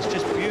Gold Coast,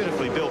 just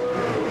beautifully built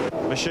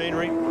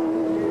machinery.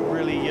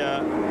 Really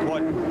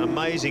quite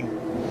amazing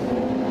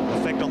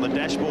effect on the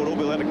dashboard, all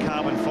built out of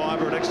carbon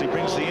fibre. It actually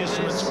brings the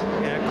instruments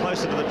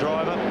closer to the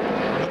driver.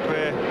 Look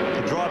where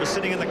the driver's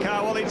sitting in the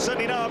car. Well, he'd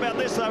certainly know about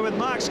this, though, with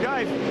Mark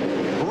Scaife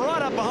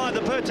right up behind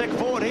the Pertec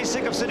Ford. He's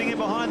sick of sitting in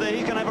behind there.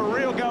 He's going to have a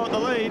real go at the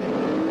lead.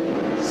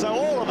 So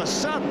all of a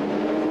sudden,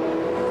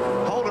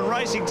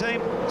 Racing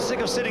team sick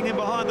of sitting in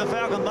behind the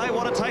Falcon. They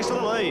want a taste of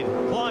the lead.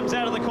 Climbs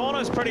out of the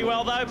corners pretty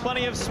well, though.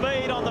 Plenty of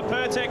speed on the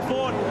Pertec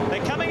Ford.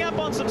 They're coming up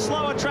on some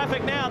slower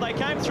traffic now. They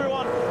came through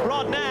on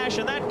Rod Nash,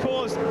 and that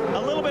caused a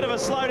little bit of a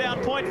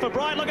slowdown point for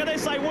Bright. Look at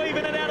this. They weave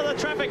in and out of the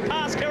traffic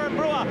past Kieran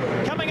Brewer.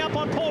 Coming up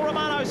on Paul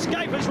Romano.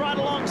 Scaife is right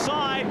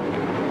alongside.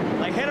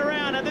 They head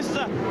around, and this is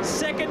a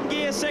second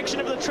gear section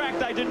of the track.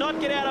 They do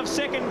not get out of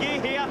second gear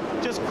here.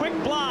 Just quick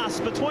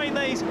blast between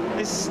this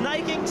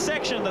snaking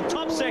section, the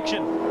top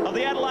section of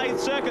the Adelaide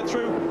circuit,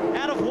 through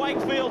out of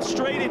Wakefield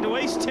Street into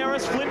East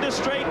Terrace, Flinders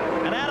Street,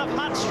 and out of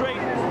Hutt Street.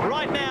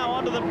 Right now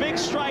onto the big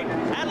straight,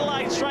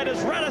 Adelaide Straight,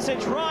 as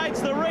Radisich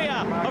rides the rear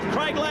of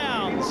Craig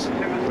Lowndes.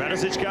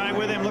 Radisich going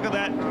with him. Look at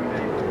that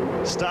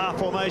star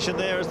formation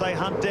there as they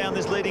hunt down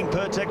this leading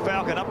Pertec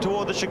Falcon up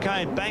toward the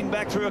chicane. Bang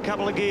back through a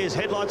couple of gears.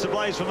 Headlights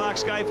ablaze for Mark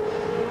Scaife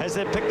as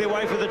they pick their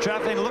way through the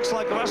traffic. It looks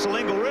like Russell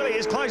Ingall really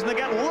is closing the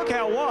gap. Look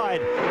how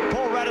wide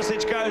Paul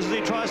Radisich goes as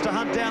he tries to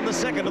hunt down the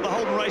second of the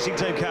Holden Racing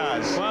Team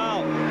cars.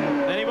 Well,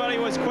 anybody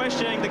was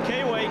questioning the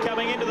Kiwi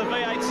coming into the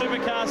V8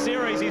 Supercar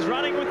Series. He's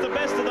running with the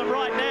best of them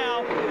right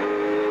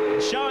now,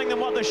 showing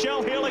them what the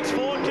Shell Helix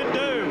Ford can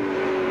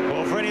do.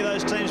 Well, for any of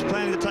those teams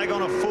planning to take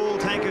on a full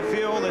tank of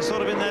fuel, they're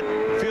sort of in that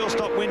fuel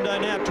stop window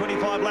now,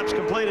 25 laps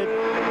completed.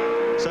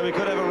 So we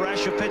could have a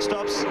rash of pit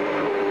stops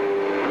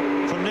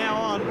from now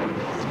on.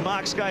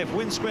 Mark Scaife,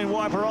 windscreen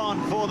wiper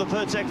on for the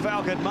Pertec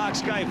Falcon. Mark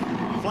Scaife,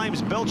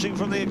 flames belching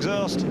from the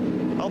exhaust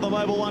of the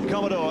Mobil 1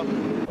 Commodore.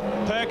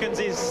 Perkins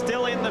is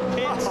still in the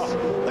pits.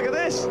 Oh, look at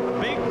this.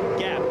 Big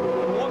gap.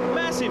 What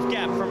massive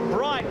gap from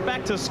Bright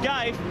back to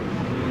Scaife.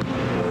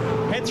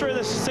 Head through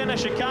the centre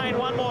chicane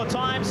one more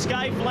time.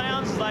 Scaife,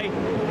 Lowndes, they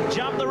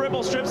jump the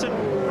ribble strips, and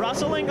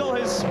Russell Ingall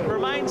has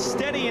remained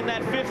steady in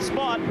that 5th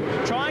spot,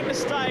 trying to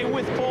stay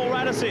with Paul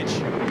Radicic.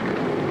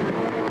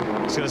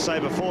 I was going to say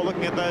before,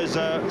 looking at those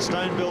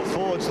stone-built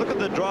Fords, look at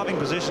the driving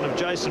position of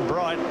Jason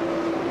Bright.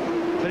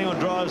 If anyone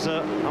drives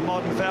a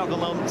modern Falcon,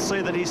 they'll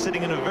see that he's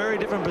sitting in a very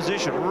different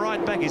position,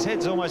 right back. His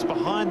head's almost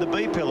behind the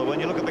B-pillar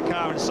when you look at the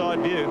car in side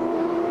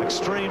view.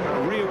 Extreme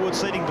rearward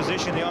seating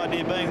position, the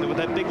idea being that with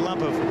that big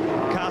lump of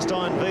cast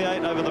iron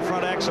V8 over the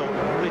front axle,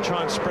 really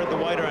try and spread the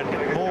weight around,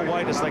 get more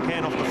weight as they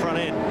can off the front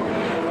end.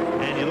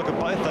 And you look at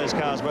both those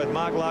cars, both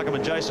Mark Larkham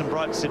and Jason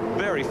Bright sit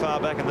very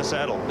far back in the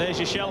saddle. There's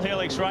your Shell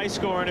Helix race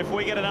score, and if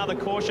we get another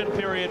caution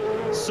period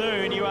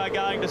soon, you are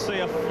going to see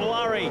a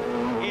flurry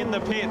in the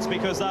pits,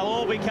 because they'll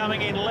all be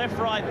coming in left,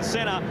 right and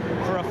centre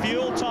for a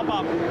fuel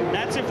top-up.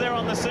 That's if they're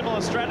on the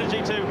similar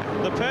strategy to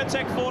the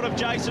Pertec Ford of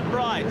Jason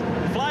Bright.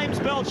 Flames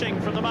belching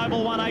from the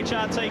Mobil 1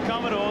 HRT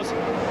Commodores.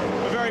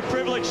 We're very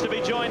privileged to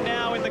be joined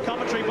now in the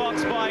commentary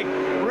box by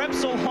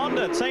Repsol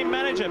Honda team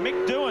manager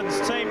Mick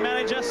Doohan's team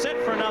manager,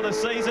 set for another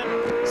season,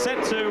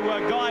 set to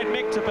guide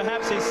Mick to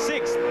perhaps his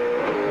 6th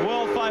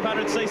World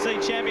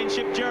 500cc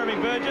Championship. Jeremy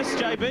Burgess,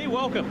 JB,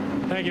 welcome.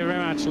 Thank you very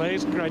much, Lee.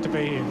 It's great to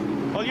be here.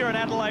 Well, you're an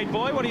Adelaide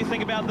boy. What do you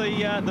think about the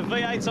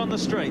V8s on the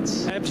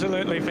streets?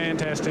 Absolutely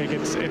fantastic.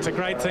 It's a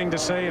great thing to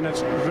see, and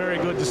it's very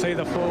good to see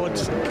the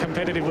Fords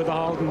competitive with the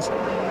Holdens.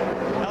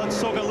 Now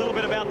let's talk a little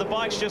bit about the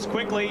bikes just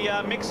quickly.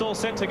 Mick's all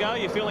set to go.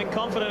 You're feeling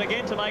confident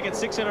again to make it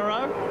 6 in a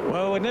row?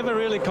 Well, we're never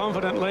really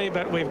confident, Lee,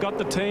 but we've got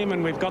the team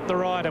and we've got the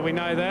rider. We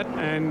know that,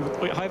 and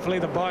hopefully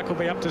the bike will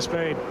be up to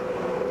speed.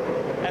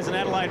 As an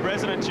Adelaide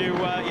resident, you're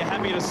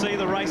happy to see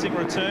the racing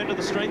return to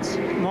the streets?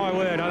 My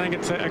word, I think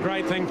it's a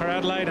great thing for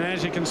Adelaide, and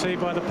as you can see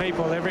by the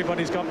people,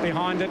 everybody's got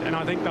behind it, and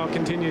I think they'll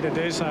continue to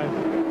do so.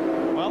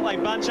 Well, they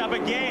bunch up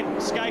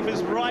again. Scaife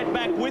is right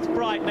back with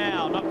Bright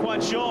now. Not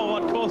quite sure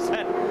what caused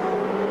that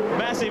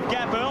massive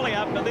gap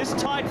earlier, but this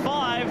tight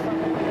 5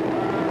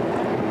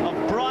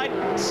 of Bright,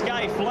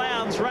 Scaife,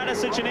 Lowndes,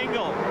 Radicic and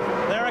Ingall.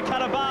 They're a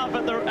cut above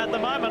at the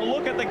moment.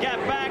 Look at the gap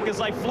back as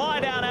they fly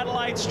down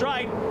Adelaide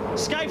Straight.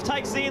 Scaife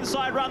takes the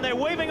inside run. They're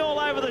weaving all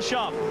over the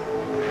shop.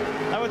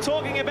 They were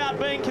talking about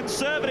being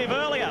conservative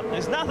earlier.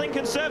 There's nothing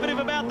conservative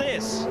about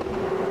this.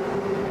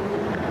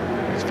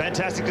 It's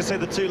fantastic to see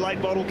the 2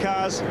 late model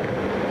cars.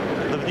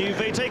 The new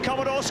VT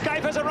Commodore.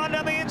 Scaife has a run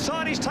down the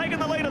inside. He's taken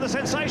the lead of the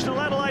Sensational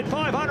Adelaide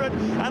 500,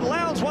 and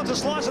Lowndes wants a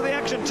slice of the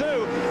action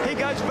too. He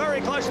goes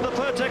very close to the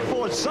Pertec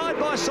Ford, side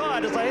by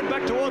side as they head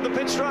back toward the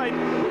pit straight.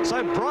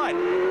 So Bright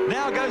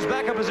now goes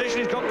back a position.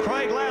 He's got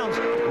Craig Lowndes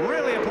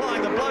really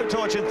applying the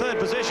blowtorch in 3rd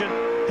position.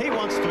 He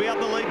wants to be up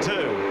the lead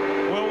too.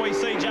 Will we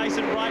see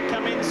Jason Bright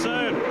come in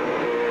soon?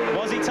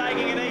 Was he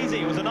taking it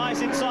easy? It was a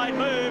nice inside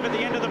move at the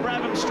end of the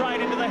Brabham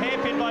straight into the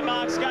hairpin by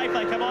Mark Scaife.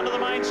 They come onto the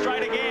main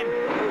straight again.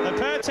 The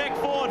Pertec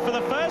Ford, for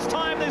the first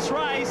time this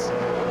race,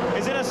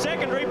 is in a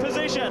secondary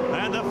position.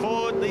 And the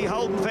Ford, the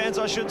Holden fans,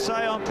 I should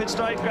say, on pit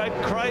straight go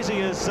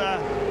crazy as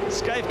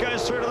Scaife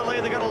goes through to the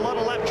lead. They've got a lot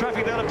of lap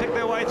traffic there to pick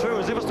their way through,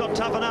 as if it's not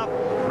tough enough.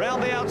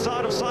 Round the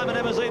outside of Simon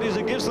Emezidis,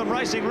 who gives them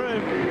racing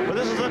room. But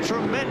this is a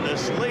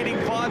tremendous leading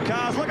 5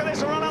 cars. Look at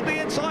this, a run up the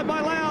inside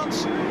by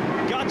Lowndes.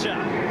 Gotcha.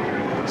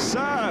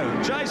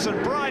 So,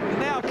 Jason Bright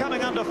now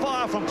coming under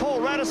fire from Paul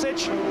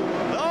Radicic.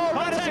 Oh,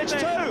 Radicic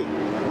too!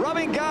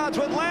 Rubbing guards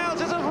with Lowndes.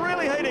 This is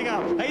really heating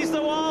up. He's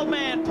the wild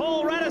man,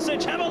 Paul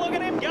Radicic. Have a look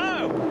at him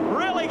go.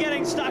 Really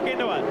getting stuck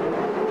into it.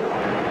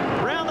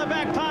 Round the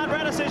back part,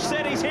 Radicic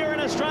said he's here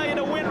in Australia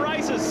to win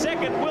races.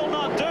 2nd will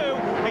not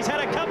do. He's had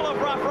a couple of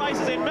rough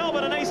races in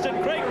Melbourne and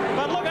Eastern Creek.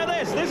 But look at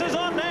this. This is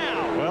on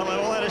now. Well, they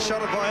all had a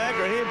shot at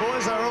Viagra here,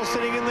 boys. They were all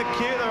sitting in the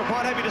queue. They were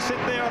quite happy to sit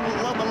there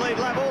on the lead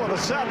lap. All of a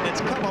sudden,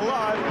 it's come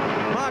alive.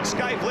 Mark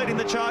Scaife leading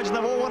the charge, and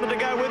they've all wanted to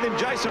go with him.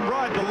 Jason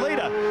Bright, the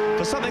leader,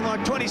 for something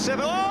like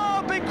 27.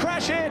 Oh, big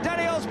crash here.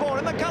 Danny Osborne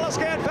in the colour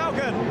scan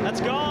Falcon. That's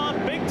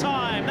gone big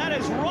time. That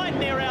is right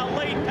near our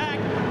lead pack.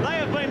 They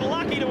have been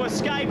lucky to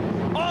escape.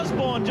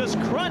 Osborne just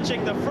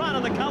crunching the front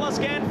of the colour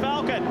scan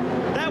Falcon.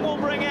 That will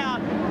bring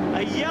out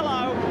a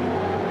yellow.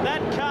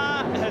 That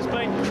car has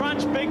been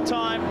crunched big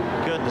time.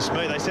 Goodness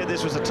me, they said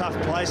this was a tough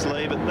place,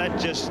 Lee, but that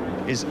just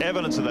is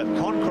evidence of that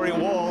concrete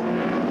wall.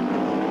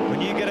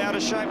 When you get out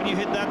of shape and you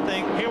hit that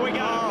thing. Here we go.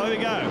 Oh, here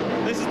we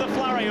go. This is the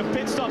flurry of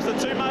pit stops. The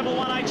 2 Mobil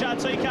 1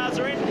 HRT cars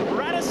are in.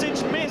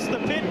 Radicic missed the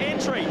pit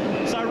entry.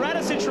 So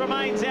Radicic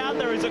remains out.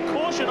 There is a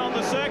caution on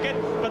the circuit,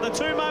 but the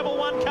 2 Mobil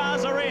 1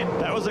 cars are in.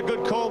 That was a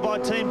good call by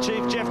Team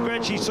Chief Jeff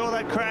Gretsch. He saw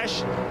that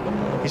crash.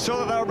 He saw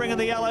that they were bringing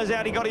the yellows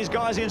out. He got his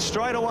guys in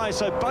straight away.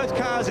 So both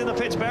cars in the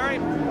pits, Barry.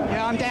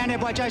 Yeah, I'm down here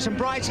by Jason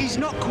Bright. He's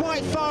not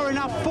quite far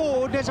enough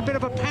forward. There's a bit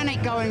of a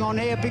panic going on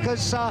here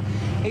because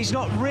he's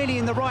not really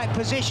in the right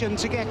position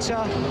to get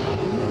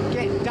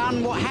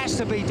done what has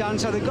to be done.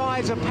 So the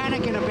guys are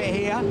panicking a bit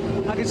here.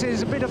 I can see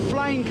there's a bit of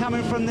flame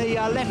coming from the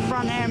left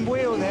front hand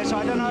wheel there. So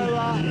I don't know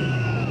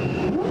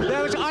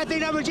I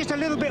think they were just a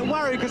little bit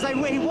worried because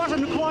he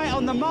wasn't quite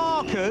on the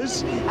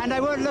markers and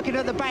they weren't looking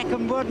at the back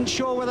and weren't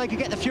sure where they could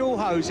get the fuel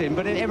hose in,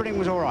 but everything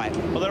was all right.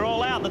 Well, they're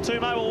all out. The two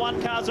Mobil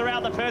 1 cars are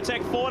out. The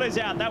Pertec Ford is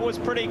out. That was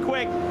pretty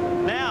quick.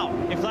 Now,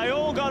 if they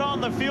all got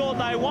on the fuel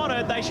they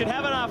wanted, they should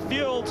have enough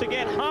fuel to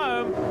get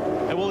home.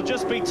 It will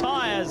just be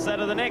tyres that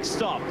are the next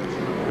stop.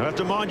 I have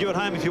to mind you at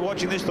home, if you're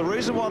watching this, the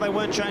reason why they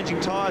weren't changing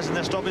tyres in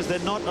their stop is they're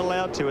not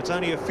allowed to. It's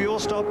only a fuel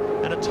stop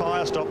and a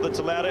tyre stop that's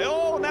allowed.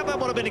 Oh, now they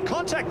would have been in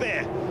contact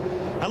there.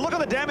 And look at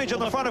the damage on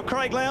the front of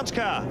Craig Lowndes'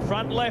 car.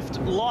 Front left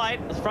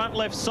light, the front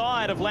left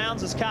side of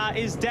Lowndes' car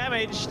is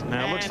damaged.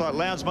 Now, it looks like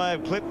Lowndes may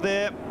have clipped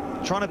there,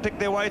 trying to pick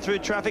their way through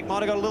traffic, might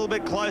have got a little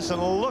bit close,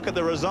 and look at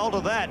the result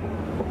of that.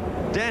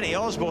 Danny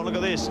Osborne, look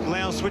at this.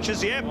 Lowndes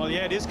switches, yep. Well,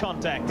 yeah, it is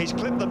contact. He's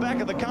clipped the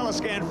back of the colour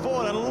scan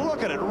Ford, and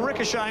look at it,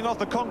 ricocheting off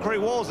the concrete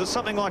walls at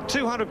something like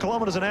 200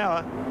 kilometres an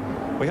hour.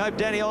 We hope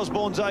Danny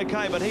Osborne's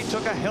okay, but he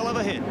took a hell of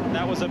a hit.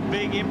 That was a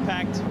big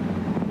impact.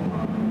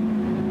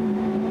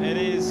 It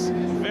is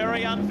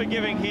very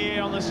unforgiving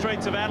here on the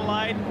streets of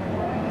Adelaide,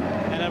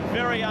 and a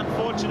very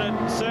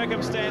unfortunate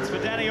circumstance for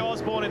Danny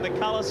Osborne in the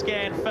colour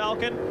scan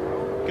Falcon.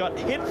 Got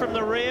hit from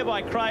the rear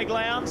by Craig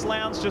Lowndes.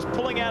 Lowndes just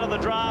pulling out of the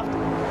draft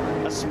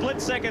a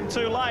split second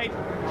too late,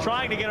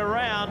 trying to get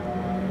around,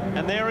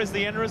 and there is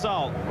the end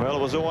result. Well,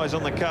 it was always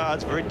on the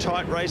cards. Very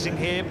tight racing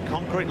here,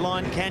 concrete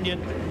line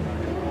canyon.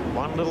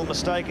 One little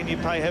mistake and you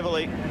pay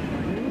heavily.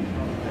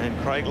 And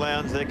Craig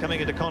Lowndes, they're coming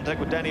into contact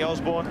with Danny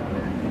Osborne.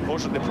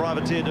 Unfortunately, the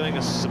privateer doing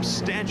a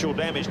substantial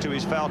damage to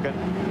his Falcon.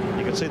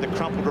 You can see the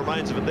crumpled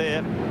remains of it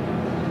there.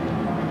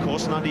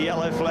 Coursing under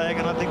yellow flag,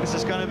 and I think this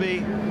is going to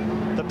be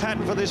the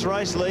pattern for this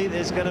race, Lee.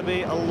 There's going to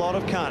be a lot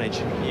of carnage.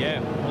 Yeah,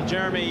 well,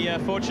 Jeremy,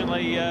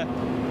 fortunately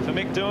for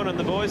Mick Doohan and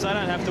the boys, they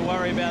don't have to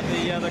worry about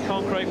the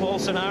concrete wall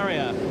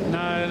scenario.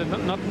 No,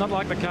 not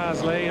like the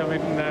cars, Lee. I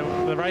mean,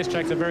 the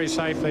racetracks are very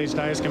safe these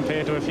days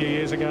compared to a few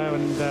years ago,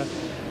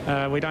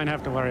 and we don't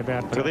have to worry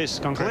about Look at this,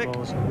 concrete click,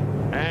 walls.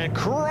 And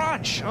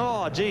crunch!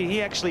 Oh, gee,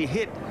 he actually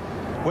hit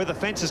where the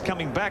fence is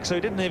coming back, so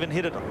he didn't even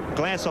hit it,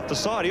 glance off the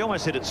side. He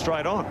almost hit it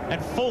straight on.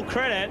 And full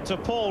credit to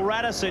Paul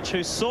Radicic,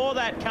 who saw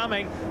that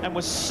coming and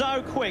was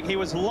so quick. He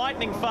was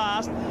lightning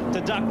fast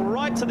to duck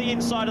right to the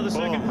inside of the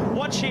circuit. Oh.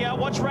 Watch here,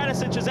 watch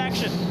Radicic's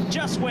action.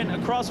 Just went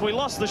across. We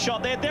lost the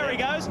shot there. There he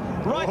goes,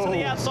 right to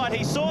the outside.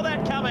 He saw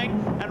that coming,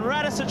 and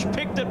Radicic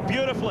picked it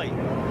beautifully.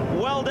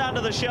 Well done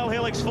to the Shell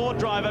Helix Ford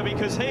driver,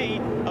 because he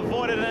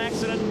avoided an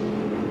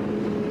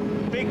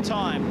accident big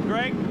time.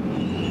 Greg?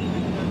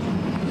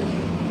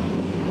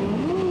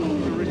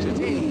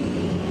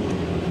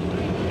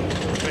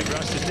 Greg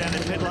Rust is down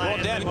in pit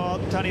lane. While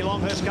Tony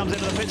Longhurst comes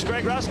into the pits.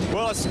 Greg Rust?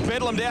 Well, it's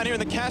Bedlam down here in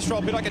the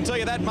Castrol pit, I can tell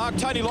you that, Mark.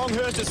 Tony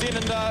Longhurst is in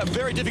a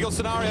very difficult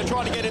scenario,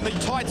 trying to get in the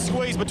tight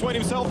squeeze between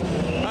himself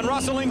and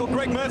Russell Ingall.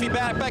 Greg Murphy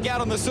back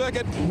out on the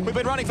circuit. We've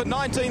been running for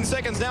 19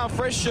 seconds now.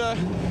 Fresh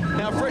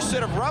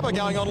set of rubber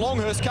going on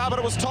Longhurst's car, but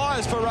it was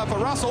tyres for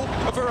Russell,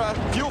 for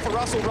fuel for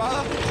Russell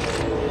rather.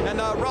 And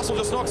Russell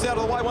just knocks out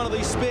of the way one of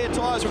these spare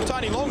tyres from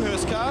Tony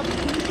Longhurst's car.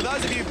 For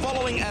those of you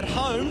following at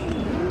home,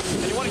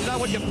 and you wanting to know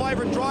what your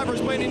favourite driver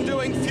has been in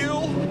doing,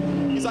 fuel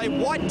is a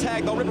white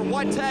tag. They'll rip a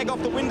white tag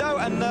off the window,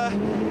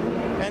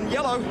 and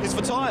yellow is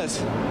for tyres.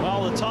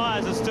 Well, the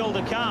tyres are still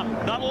to come.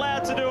 Not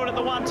allowed to do it at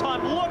the one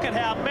time. Look at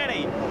how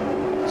many.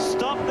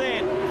 Stop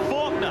then.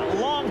 Faulkner,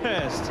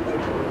 Longhurst,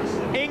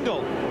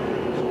 Ingall.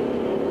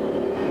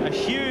 A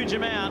huge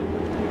amount.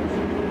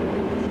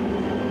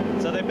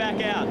 So they're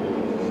back out.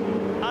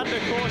 Under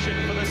caution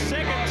for the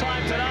second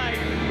time today.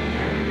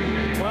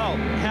 Well,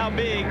 how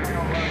big is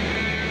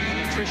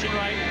the attrition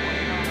rate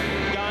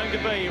going to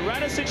be?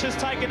 Radicic has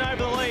taken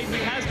over the lead.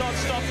 He has not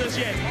stopped us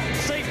yet.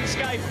 Seaton,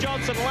 Scaife,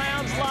 Johnson,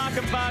 Lowndes,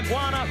 Larkin,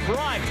 Bargwanna,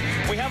 Bright.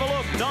 We have a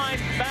look. 9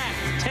 back.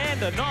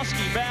 Tander,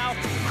 Noski, Bow.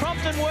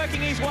 Crompton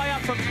working his way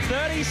up from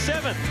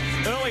 37th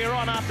earlier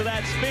on after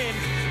that spin.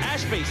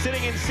 Ashby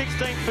sitting in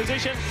 16th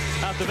position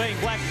after being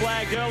black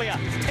flagged earlier.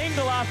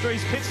 Ingall, after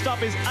his pit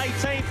stop, is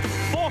 18th.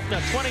 Faulkner,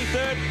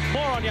 23rd.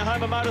 More on your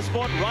home of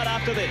motorsport right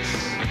after this.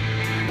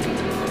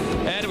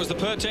 And it was the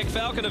Pertec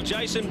Falcon of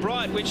Jason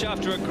Bright, which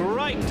after a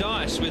great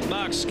dice with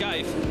Mark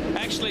Scaife,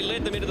 actually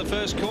led them into the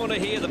first corner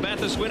here. The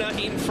Bathurst winner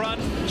in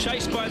front,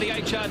 chased by the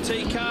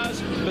HRT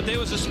cars. But there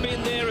was a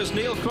spin there as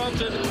Neil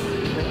Crompton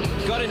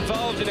got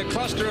involved in a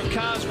cluster of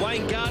cars.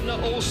 Wayne Gardner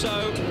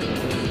also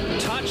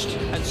touched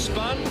and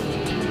spun.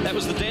 That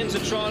was the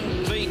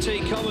Denzatron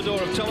VT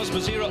Commodore of Thomas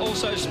Mazira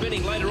also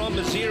spinning. Later on,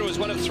 Mazira was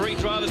one of 3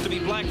 drivers to be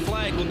black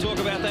flagged. We'll talk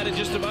about that in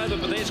just a moment.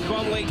 But there's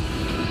Cromley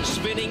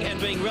spinning and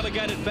being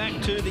relegated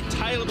back to the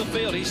tail of the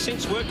field. He's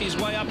since worked his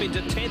way up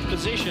into 10th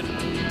position,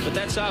 but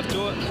that's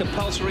after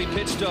compulsory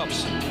pit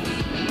stops.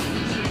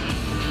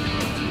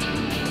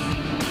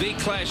 Big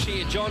clash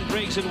here. John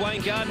Briggs and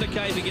Wayne Gardner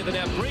came together.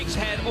 Now, Briggs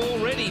had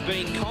already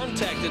been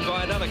contacted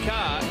by another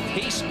car.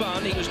 He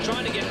spun. He was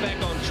trying to get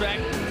back on track.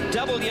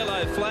 Double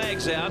yellow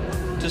flags out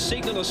to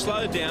signal a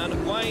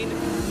slowdown. Wayne,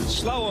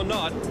 slow or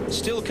not,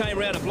 still came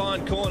around a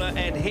blind corner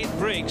and hit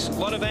Briggs. A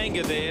lot of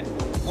anger there.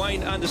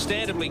 Wayne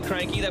understandably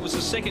cranky. That was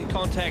the second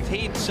contact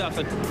he'd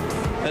suffered.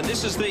 And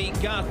this is the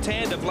Garth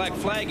Tander black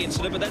flag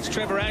incident, but that's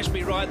Trevor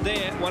Ashby right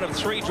there, one of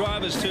 3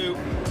 drivers to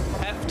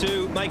have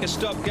to make a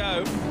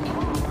stop-go.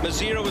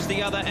 Mazira was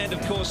the other, and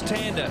of course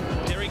Tander.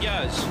 There he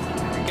goes.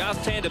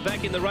 Garth Tander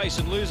back in the race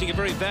and losing a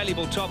very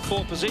valuable top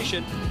 4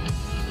 position.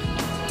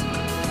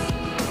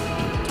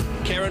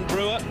 Karen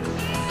Brewer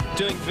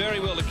doing very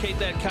well to keep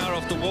that car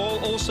off the wall.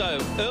 Also,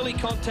 early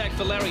contact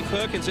for Larry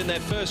Perkins in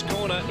that first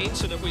corner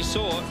incident we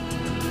saw,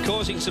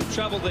 causing some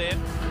trouble there.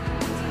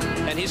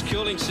 And his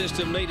cooling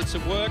system needed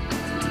some work.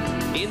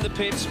 In the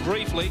pits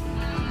briefly.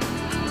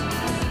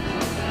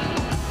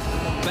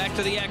 Back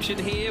to the action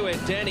here where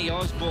Danny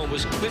Osborne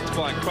was clipped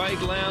by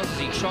Craig Lowndes as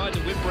he tried to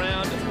whip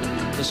round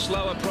the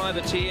slower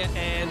privateer,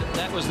 and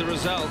that was the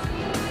result.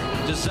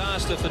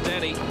 Disaster for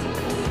Danny.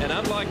 And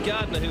unlike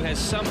Gardner, who has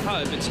some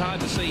hope, it's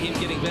hard to see him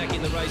getting back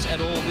in the race at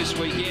all this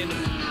weekend.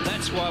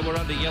 That's why we're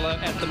under yellow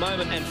at the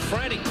moment, and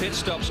frantic pit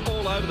stops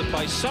all over the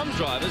place. Some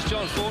drivers,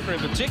 John Faulkner in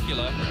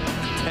particular,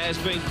 has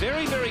been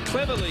very, very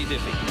cleverly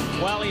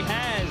diffy. Well, he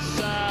has.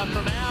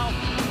 From our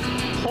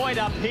point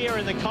up here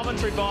in the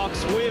commentary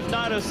box, we've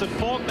noticed that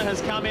Faulkner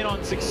has come in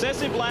on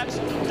successive laps,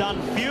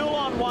 done fuel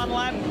on one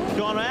lap,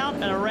 gone out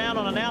and around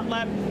on an out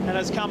lap, and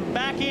has come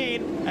back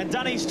in and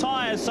done his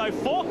tyres. So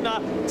Faulkner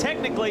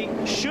technically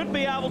should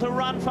be able to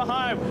run for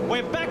home.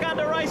 We're back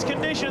under race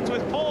conditions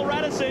with Paul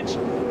Radicic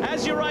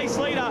as your race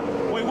leader.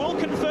 We will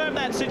confirm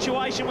that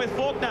situation with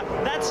Faulkner.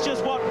 That's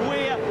just what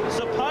we're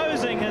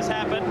supposing has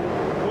happened.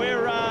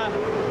 We're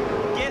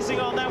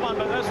guessing on that one,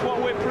 but that's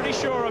what we're pretty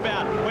sure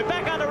about. We're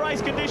back under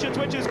race conditions,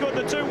 which is good.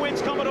 The 2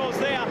 wins Commodores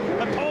there,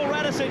 and Paul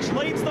Radicic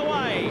leads the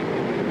way.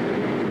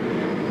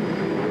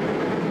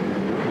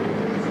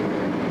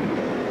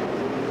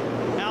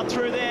 Out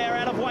through there,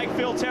 out of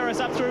Wakefield Terrace,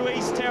 up through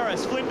East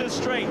Terrace, Flinders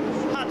Street,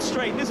 Hutt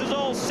Street. This is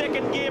all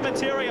second gear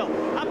material.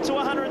 Up to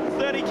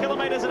 130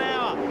 kilometres an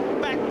hour.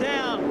 Back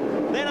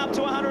down, then up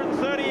to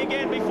 130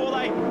 again before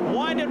they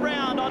wind it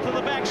round onto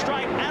the back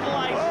straight.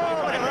 Adelaide.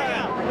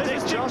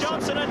 This is Jim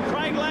Johnson and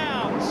Craig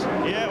Lowndes.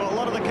 Yeah, well, a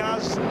lot of the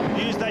cars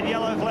used that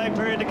yellow flag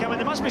period to come in.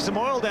 There must be some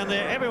oil down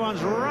there.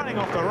 Everyone's running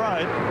off the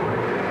road.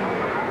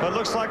 But it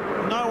looks like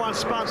no one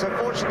spun, so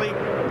fortunately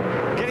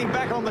getting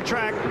back on the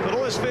track. But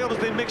all this field has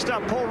been mixed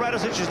up. Paul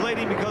Radicic is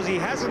leading because he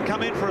hasn't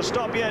come in for a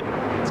stop yet.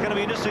 It's going to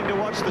be interesting to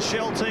watch the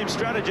Shell team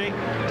strategy.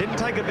 Didn't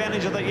take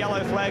advantage of that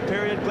yellow flag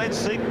period. Glenn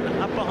Seaton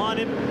up behind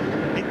him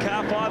in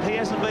car 5. He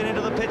hasn't been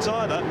into the pits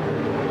either.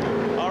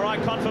 All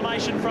right,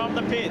 confirmation from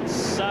the pits.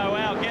 So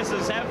our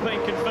guesses have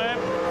been confirmed.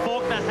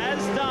 Faulkner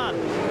has done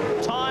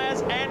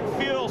tyres and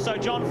fuel. So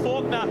John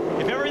Faulkner,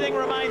 if everything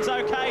remains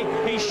okay,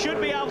 he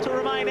should be able to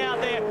remain out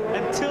there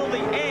until the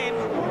end.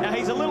 Now,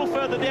 he's a little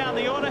further down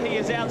the order. He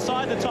is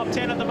outside the top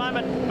 10 at the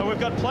moment, but we've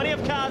got plenty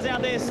of cars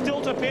out there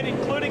still to pit,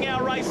 including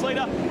our race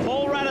leader,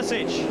 Paul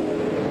Radicic.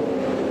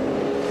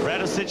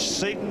 Radicic,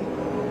 Seaton,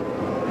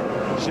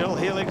 Shell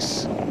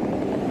Helix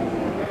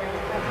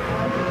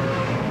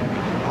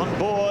on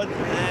board,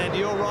 and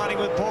you're riding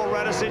with Paul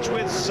Radicic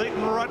with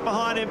Seaton right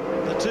behind him.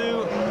 The 2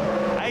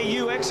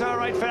 AU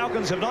XR8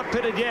 Falcons have not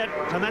pitted yet,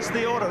 and that's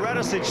the order.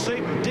 Radicic,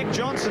 Seaton, Dick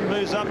Johnson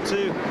moves up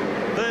to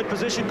 3rd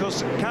position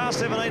because car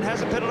 17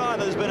 hasn't pitted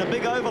either. There's been a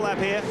big overlap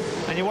here,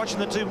 and you're watching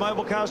the 2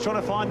 mobile cars trying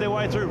to find their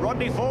way through.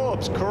 Rodney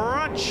Forbes,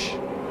 crunch.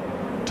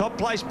 Top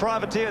place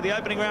privateer, the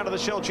opening round of the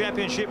Shell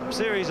Championship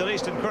Series at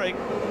Eastern Creek,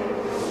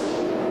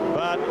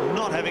 but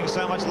not having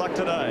so much luck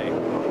today.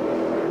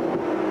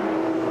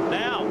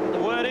 Now, the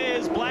word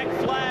is black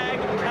flag,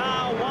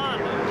 car 1.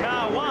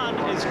 Car 1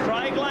 is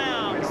Craig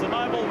Lowndes, the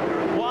Mobile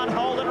 1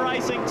 Holden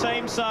Racing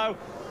team, so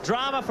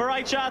drama for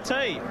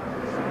HRT.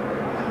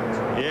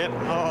 Yep,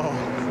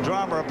 oh,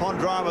 drama upon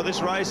drama.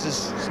 This race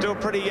is still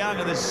pretty young,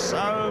 and there's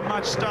so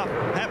much stuff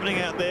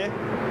happening out there.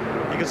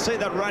 You can see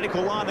that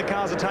radical line the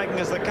cars are taking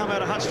as they come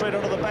out of Hutt Street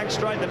onto the back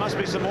straight. There must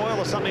be some oil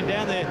or something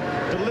down there,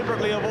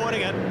 deliberately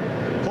avoiding it.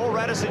 Paul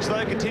Radicic,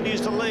 though,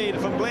 continues to lead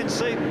from Glenn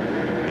Seaton.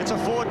 It's a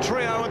Ford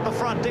trio at the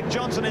front. Dick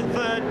Johnson in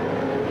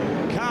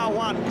 3rd. Car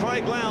 1,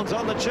 Craig Lowndes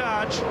on the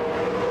charge.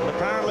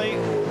 Apparently,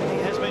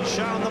 he has been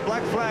shown the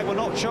black flag. We're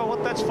not sure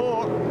what that's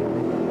for.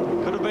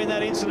 Could have been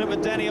that incident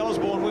with Danny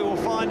Osborne. We will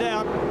find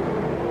out.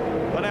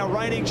 But our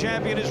reigning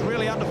champion is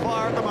really under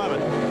fire at the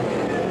moment.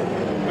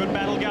 Good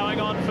battle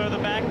going on further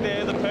back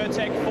there. The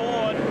Pertec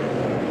Ford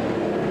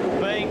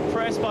being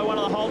pressed by one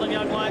of the Holden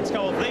Young Lions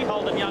car, or the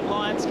Holden Young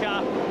Lions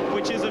car,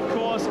 which is, of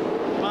course,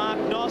 Mark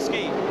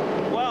Noske.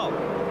 Well,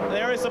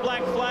 there is the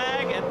black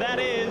flag, and that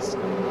is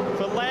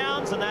for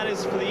Lowndes, and that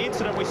is for the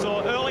incident we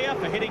saw earlier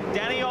for hitting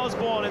Danny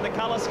Osborne in the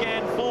colour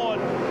scan Ford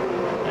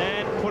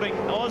and putting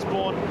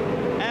Osborne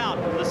out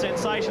of the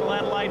Sensational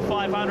Adelaide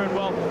 500.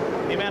 Well,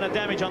 the amount of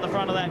damage on the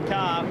front of that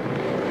car,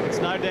 it's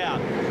no doubt.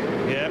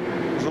 Yeah,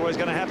 it's always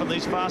going to happen.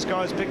 These fast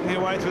guys picking their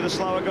way through the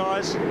slower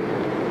guys.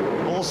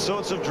 All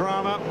sorts of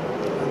drama.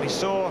 We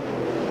saw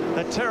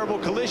that terrible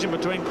collision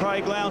between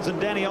Craig Lowndes and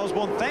Danny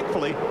Osborne.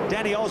 Thankfully,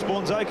 Danny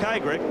Osborne's okay,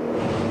 Greg.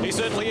 He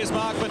certainly is,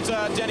 Mark, but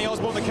Danny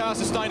Osborne, the car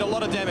sustained a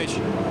lot of damage.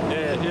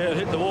 Yeah, it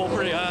hit the wall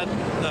pretty hard.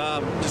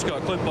 Just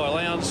got clipped by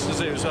Lowndes as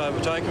he was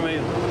overtaking me.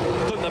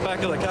 Clipped the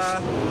back of the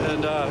car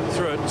and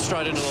threw it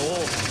straight into the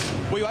wall.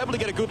 Were you able to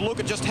get a good look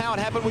at just how it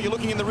happened? Were you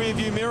looking in the rear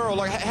view mirror, or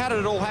like how did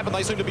it all happen?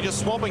 They seem to be just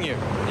swamping you.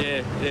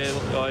 Yeah.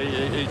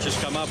 He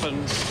just come up and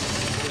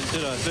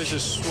did a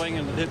vicious swing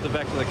and hit the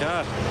back of the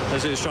car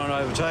as he was trying to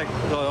overtake.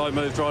 I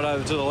moved right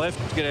over to the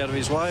left to get out of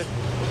his way.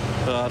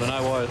 But I don't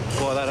know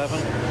why that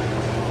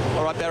happened.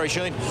 All right, Barry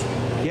Sheen.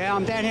 Yeah,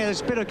 I'm down here.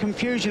 There's a bit of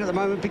confusion at the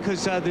moment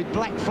because the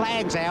black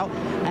flag's out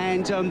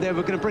and they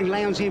were going to bring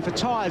Lowndes in for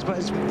tyres.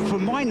 But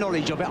from my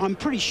knowledge of it, I'm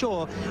pretty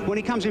sure when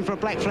he comes in for a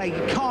black flag,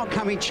 he can't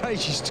come in,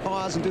 change his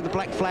tyres and do the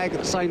black flag at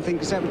the same thing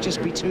because that would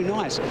just be too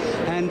nice.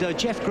 And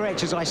Jeff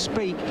Gretsch, as I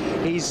speak,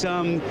 he's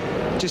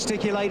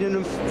gesticulating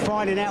and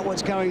finding out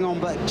what's going on.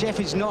 But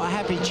Jeff is not a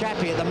happy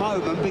chappy at the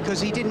moment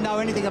because he didn't know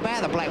anything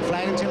about the black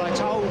flag until I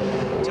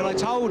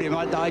told him.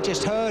 I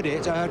just heard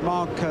it. I heard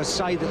Mark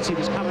say that he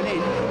was coming in.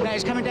 Now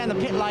he's coming down the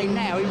pit lane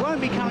now. He won't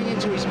be coming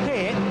into his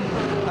pit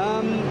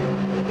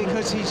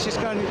because he's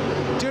just going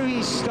to do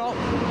his stop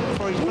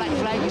for his black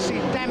flag. You see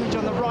damage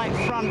on the right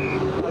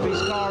front of his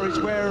car is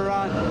where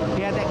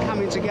he had that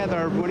coming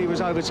together when he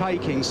was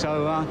overtaking.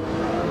 So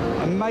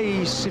I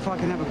may see if I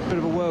can have a bit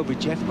of a word with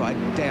Jeff, but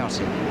I doubt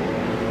it.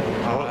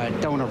 I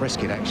don't want to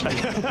risk it, actually.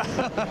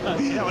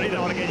 You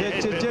don't want to get your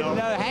head bitten off.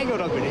 No, hang on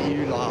a minute,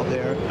 you lot up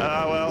there.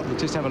 Well,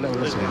 just have a little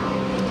listen.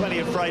 Plenty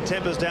of frayed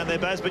tempers down there,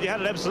 Baz, but you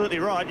had it absolutely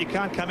right. You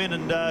can't come in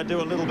and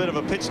do a little bit of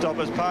a pit stop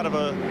as part of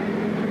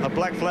a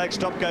black flag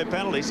stop-go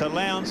penalty. So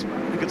Lowndes,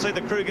 you can see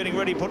the crew getting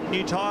ready, putting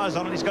new tyres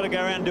on it. He's got to go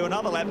around and do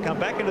another lap, come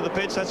back into the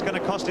pits. That's going to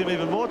cost him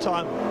even more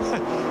time.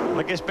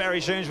 I guess Barry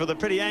Sheen's with a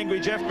pretty angry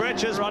Jeff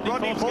Gretsch.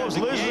 Rodney Forbes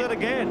loses it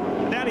again.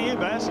 Now to you,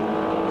 Baz.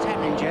 What's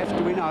happening, Jeff?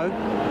 Do we know?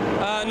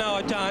 No,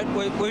 I don't.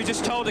 We were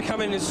just told to come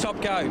in and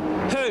stop go.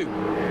 Who?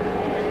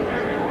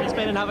 There's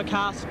been another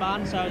car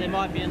spun, so there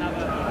might be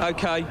another...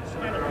 Okay.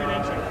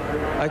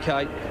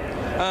 Okay.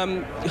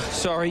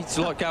 Sorry, it's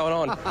a lot going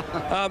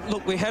on.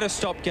 Look, we had a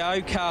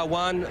stop-go, car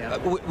one.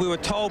 We were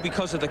told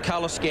because of the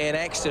colour scan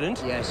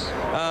accident. Yes.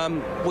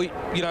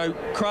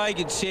 Craig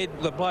had said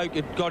the bloke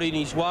had got in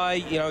his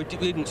way,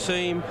 didn't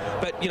see him.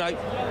 But,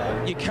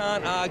 you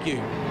can't argue.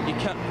 You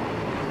can't...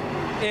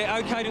 Yeah,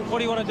 OK, what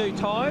do you want to do,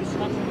 tyres?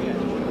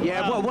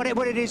 Yeah,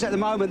 what it is at the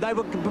moment, they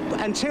were,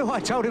 until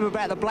I told him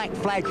about the black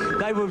flag,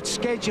 they were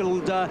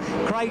scheduled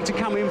Craig to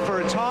come in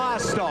for a tyre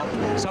stop.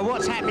 So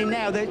what's happening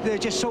now, they're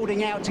just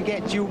sorting out to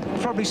get, you'll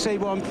probably see,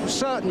 well, I'm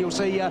certain you'll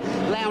see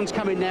Lowndes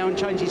come in now and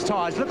change his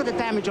tyres. Look at the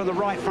damage on the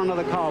right front of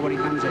the car when he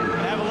comes in.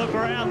 Have a look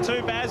around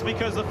too, Baz,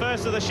 because the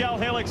first of the Shell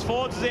Helix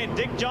Fords is in.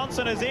 Dick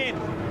Johnson is in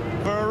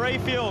for a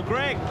refuel.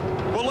 Greg?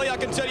 Well, Lee, I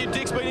can tell you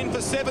Dick's been in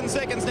for 7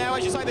 seconds now.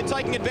 As you say, they're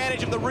taking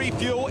advantage of the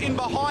refuel. In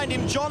behind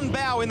him, John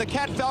Bow in the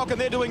Cat Falcon.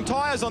 They're doing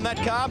tyres on that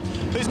car.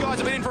 These guys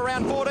have been in for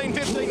around 14,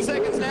 15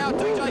 seconds now.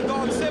 DJ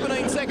gone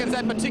 17 seconds,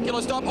 that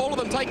particular stop. All of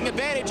them taking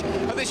advantage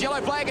of this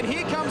yellow flag. And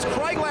here comes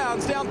Craig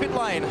Lowndes down pit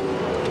lane.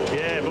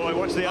 Yeah, boy,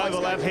 watch the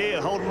overlap here.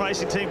 Holden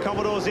Racing Team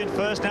Commodore's in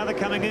first. Now they're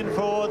coming in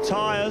for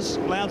tyres.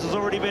 Lowndes has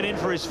already been in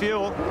for his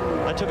fuel.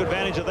 They took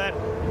advantage of that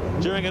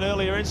during an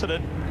earlier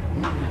incident.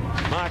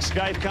 Mark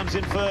Skaife comes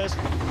in first.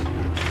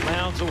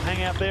 Lowndes will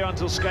hang out there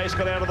until Skaife's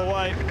got out of the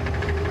way.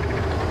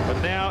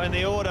 But now in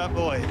the order,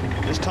 boy,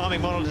 this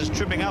timing monitor is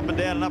tripping up and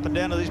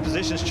down as these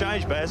positions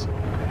change, Baz.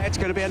 It's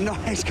going to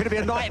be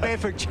a nightmare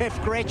for Jeff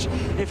Gretsch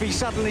if he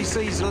suddenly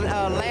sees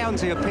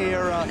Lowndes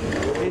appear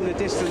in the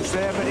distance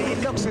there. But it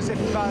looks as if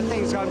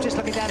things. I'm just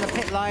looking down the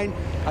pit lane.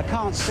 I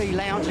can't see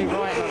Lowndes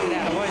right looking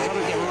out the way. He's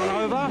going to get run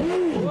over.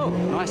 Oh,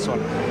 nice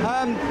one.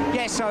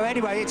 Yeah. So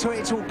anyway, it's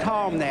all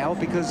calm now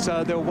because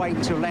they'll wait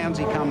until Lowndes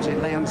comes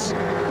in. Lowndes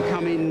will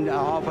come in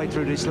halfway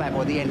through this lap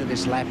or at the end of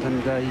this lap,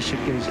 and he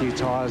should get his new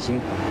tyres and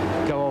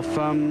go off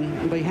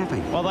and be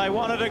happy. Well, they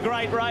wanted a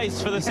great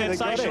race for the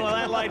Sensational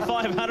Adelaide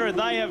 500.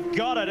 They have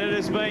got it. It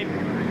has been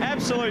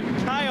absolute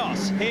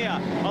chaos here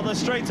on the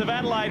streets of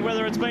Adelaide,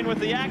 whether it's been with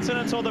the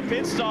accidents or the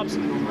pit stops.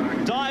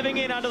 Diving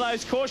in under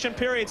those caution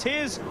periods.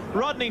 Here's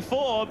Rodney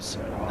Forbes.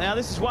 Now,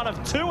 this is one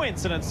of 2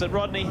 incidents that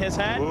Rodney has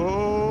had.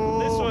 Ooh.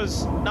 This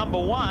was number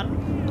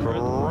 1.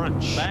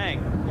 Crunch. Bang.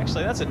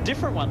 Actually, that's a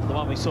different one to the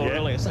one we saw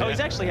earlier. So he's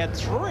actually had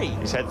 3.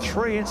 He's had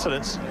 3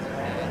 incidents.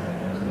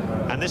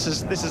 And this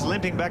is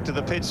limping back to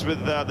the pits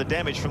with the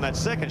damage from that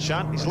second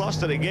shunt. He's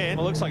lost it again.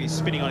 Well, it looks like he's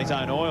spinning on his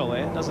own oil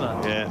there, doesn't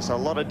it? Yeah, so a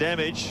lot of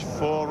damage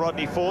for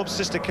Rodney Forbes,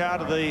 sister car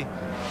to the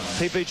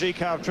PPG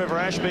car of Trevor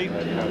Ashby.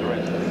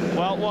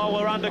 Well, while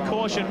we're under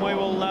caution, we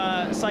will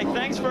say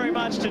thanks very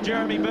much to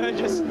Jeremy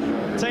Burgess,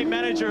 team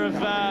manager of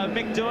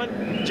Mick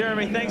Doohan.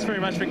 Jeremy, thanks very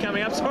much for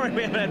coming up. Sorry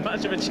we haven't had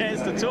much of a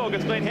chance to talk.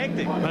 It's been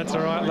hectic. That's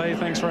all right, Lee.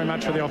 Thanks very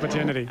much for the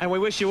opportunity. And we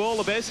wish you all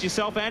the best,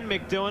 yourself and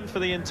Mick Doohan, for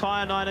the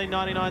entire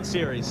 1999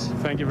 series.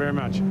 Thank you very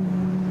much.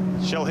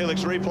 Shell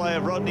Helix replay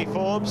of Rodney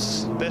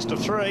Forbes, best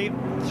of 3.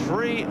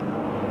 3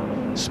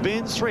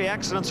 spins, 3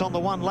 accidents on the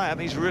 1 lap.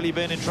 He's really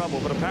been in trouble,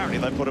 but apparently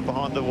they put it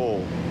behind the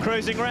wall.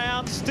 Cruising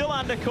round, still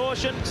under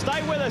caution.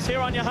 Stay with us here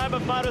on your home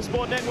of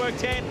Motorsport Network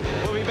 10.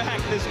 We'll be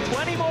back. There's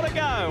 20 more to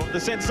go. The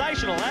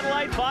sensational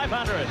Adelaide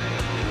 500.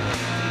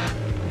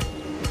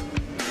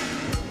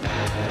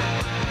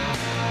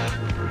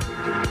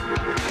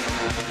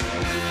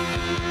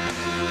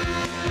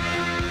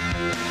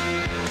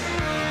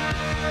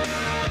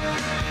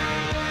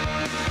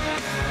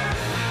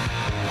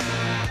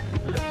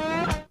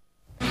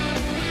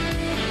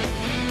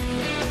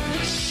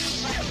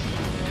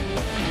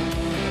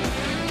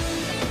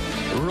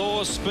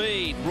 Raw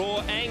speed, raw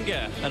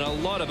anger, and a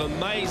lot of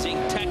amazing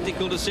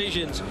tactical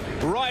decisions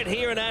right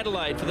here in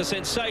Adelaide for the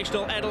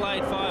sensational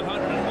Adelaide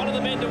 500. And one of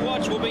the men to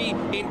watch will be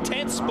in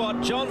 10th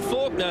spot, John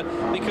Faulkner,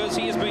 because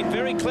he has been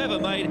very clever,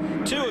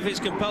 made 2 of his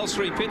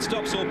compulsory pit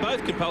stops, or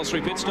both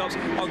compulsory pit stops,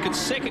 on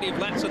consecutive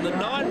laps, and the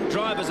 9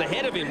 drivers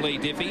ahead of him, Lee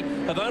Diffie,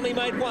 have only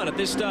made 1 at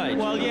this stage.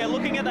 Well, yeah,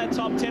 looking at that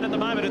top 10 at the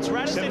moment, it's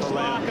Radisich,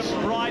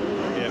 Larkham, Bright,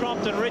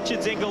 Crompton,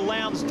 Richards, Ingle,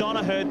 Lowndes,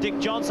 Donaher, Dick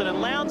Johnson,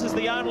 and Lowndes is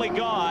the only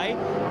guy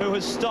who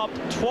has stopped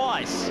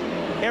twice.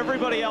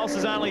 Everybody else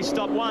has only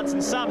stopped once,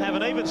 and some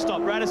haven't even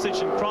stopped.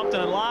 Radisich and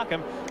Crompton and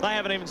Larkham, they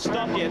haven't even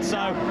stopped yet.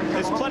 So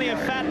there's plenty of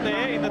fat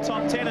there in the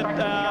top 10, and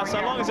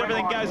so long as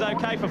everything goes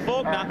okay for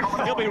Faulkner,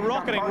 he'll be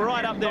rocketing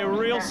right up there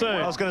real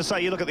soon. I was going to say,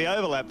 you look at the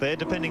overlap there,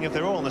 depending if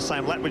they're all on the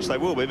same lap, which they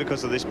will be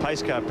because of this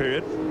pace car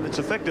period. It's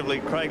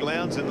effectively Craig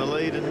Lowndes in the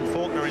lead and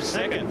Faulkner in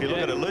second, if you look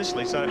at it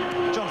loosely. So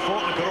John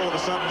Faulkner could all of a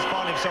sudden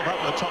find himself up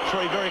in the top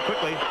 3 very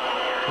quickly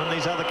when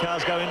these other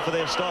cars go in for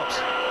their stops.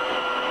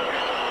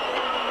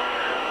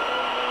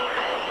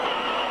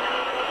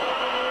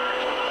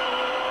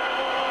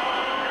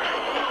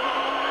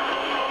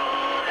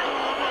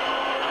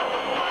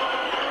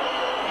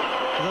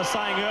 As I was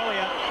saying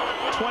earlier,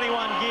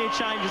 21 gear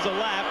changes a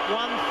lap,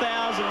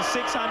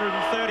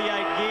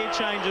 1,638 gear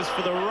changes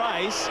for the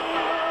race.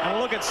 And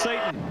look at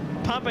Seaton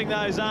pumping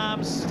those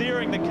arms,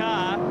 steering the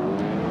car.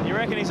 You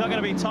reckon he's not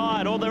going to be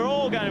tired, or they're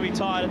all going to be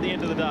tired at the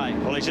end of the day?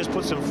 Well, he's just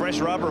put some fresh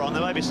rubber on.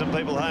 There may be some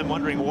people home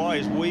wondering why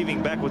he's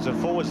weaving backwards and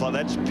forwards like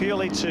that. It's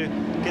purely to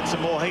get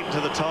some more heat into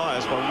the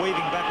tyres. By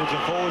weaving backwards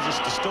and forwards, it's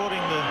distorting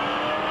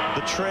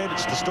the tread,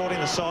 it's distorting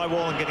the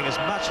sidewall and getting as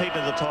much heat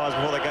into the tyres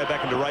before they go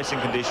back into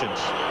racing conditions.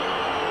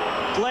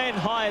 Glenn,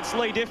 hi, it's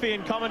Lee Diffie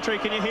in commentary.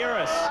 Can you hear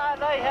us? Hi,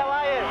 Lee, how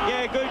are you?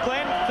 Yeah, good,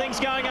 Glenn. Things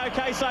going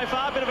okay so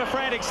far. Bit of a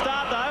frantic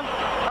start, though.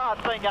 Oh,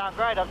 it's been going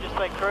great. I've just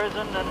been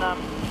cruising, and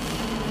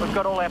we've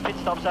got all our pit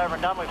stops over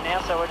and done with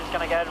now, so we're just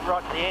going to go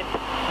right to the end.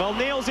 Well,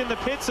 Neil's in the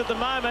pits at the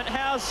moment.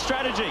 How's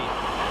strategy?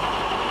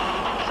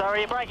 Sorry,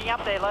 you're breaking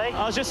up there, Lee.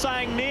 I was just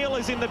saying Neil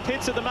is in the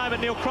pits at the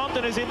moment. Neil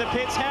Crompton is in the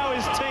pits. How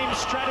is team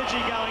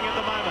strategy going at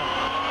the moment?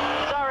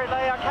 Sorry,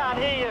 Lee, I can't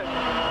hear you.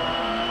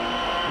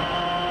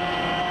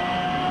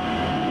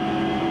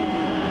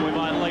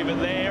 Leave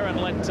it there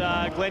and let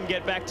Glenn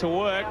get back to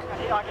work.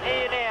 I can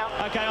hear you now.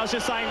 Okay, I was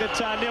just saying that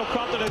Neil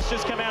Crompton has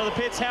just come out of the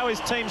pits. How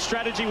is team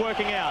strategy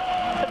working out?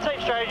 The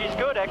team strategy is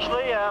good,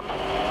 actually.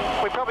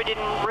 We probably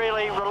didn't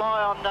really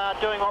rely on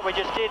doing what we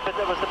just did, but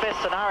it was the best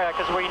scenario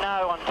because we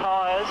know on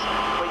tyres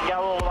we can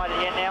go all the way to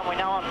the end now, and we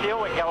know on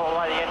fuel we can go all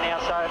the way to the end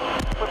now. So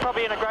we're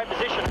probably in a great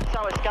position.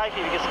 So is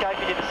Scapey, because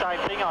Scapey did the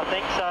same thing, I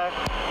think. So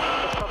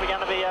it's probably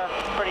going to be a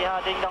pretty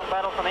hard ding-dong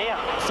battle from here.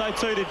 So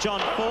too did John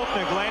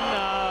Faulkner, Glenn.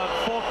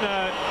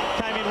 Faulkner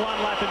came in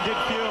 1 lap and did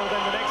fuel, then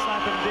the next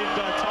lap and did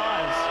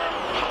tyres.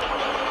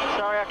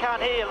 Sorry, I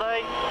can't hear you,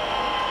 Lee.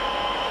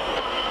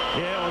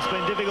 Yeah, well, it's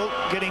been difficult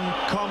getting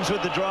comms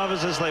with the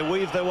drivers as they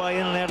weave their way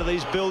in and out of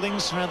these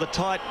buildings around the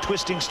tight,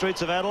 twisting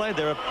streets of Adelaide.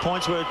 There are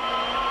points where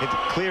it's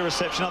clear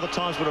reception, other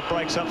times where it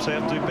breaks up, so you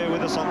have to bear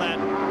with us on that.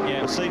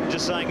 Yeah. But Seaton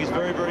just saying he's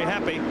very, very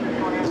happy.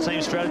 The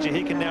team strategy,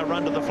 he can now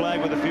run to the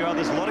flag with a few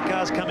others. A lot of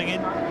cars coming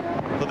in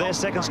for their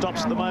second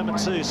stops at the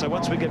moment too. So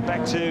once we get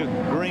back to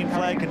green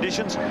flag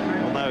conditions,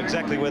 we'll know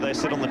exactly where they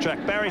sit on the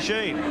track. Barry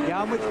Sheen.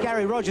 Yeah, I'm with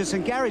Gary Rogers,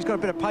 and Gary's got a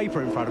bit of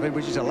paper in front of him,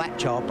 which is a lap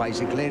chart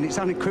basically, and it's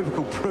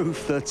unequivocal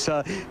proof that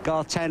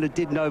Garth Tander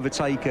didn't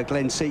overtake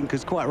Glenn Seaton,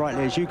 because quite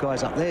rightly, as you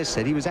guys up there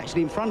said, he was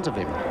actually in front of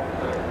him.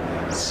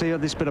 See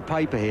this bit of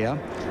paper here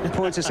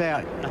points us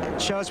out.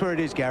 Show us where it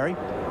is, Gary.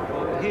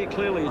 Here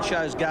clearly it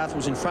shows Garth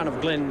was in front of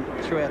Glenn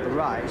throughout the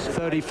race.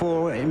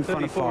 34 in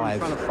front of 5. In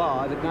front of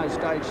 5. At no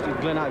stage did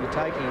Glenn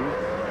overtake him.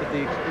 But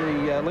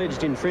the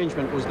alleged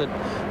infringement was that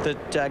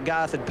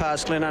Garth had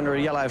passed Glenn under a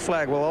yellow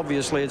flag. Well,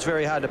 obviously it's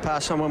very hard to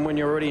pass someone when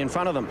you're already in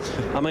front of them.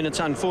 I mean, it's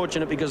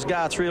unfortunate because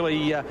Garth's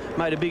really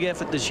made a big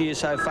effort this year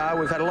so far.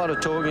 We've had a lot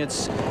of talking.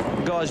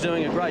 The guy's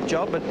doing a great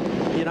job, but,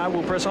 you know,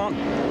 we'll press on.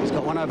 He's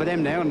got one over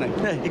them now, hasn't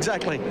he? Yeah,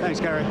 exactly. Thanks,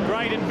 Gary.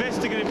 Great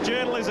investigative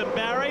journalism,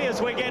 Barry,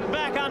 as we get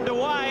back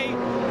underway.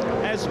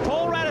 as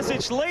Paul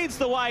Radicic leads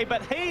the way,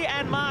 but he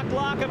and Mark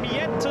Larkham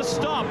yet to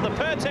stop. The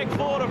Pertec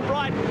Ford of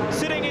Bright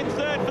sitting in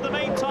third for the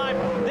meantime.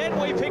 Then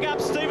we pick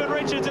up Stephen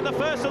Richards in the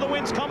first of the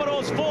wins,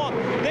 Commodores fourth.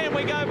 Then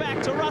we go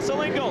back to Russell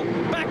Ingall,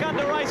 back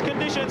under race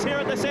conditions here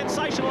at the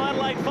Sensational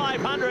Adelaide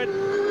 500.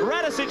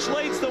 Radicic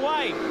leads the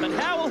way, but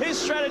how will his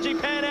strategy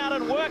pan out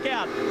and work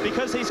out?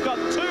 Because he's got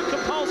 2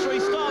 compulsory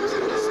stops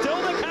still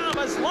to come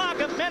as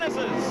Larkham menaces.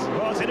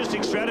 Well, it's an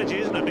interesting strategy,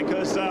 isn't it?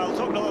 Because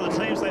talking to a lot of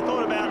the teams, they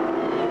thought about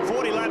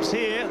 40 laps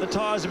here. The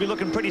tyres would be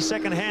looking pretty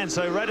second-hand.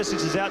 So Radicic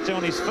is out there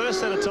on his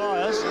first set of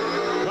tyres,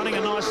 running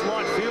a nice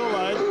light fuel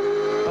load,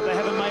 but they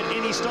haven't made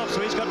any stops,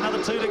 so he's got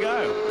another 2 to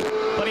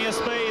go. Plenty of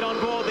speed on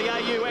board the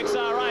AU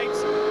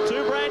XR8s.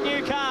 2 brand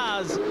new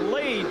cars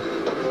lead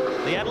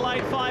the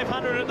Adelaide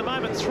 500 at the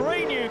moment.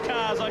 3 new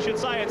cars, I should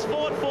say. It's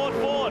Ford, Ford,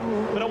 Ford.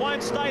 But it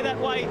won't stay that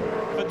way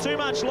for too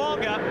much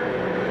longer,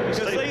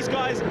 because these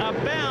guys are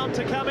bound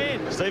to come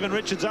in. Stephen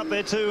Richards up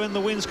there too in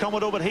the wins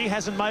Commodore, but he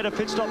hasn't made a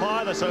pit stop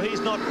either, so he's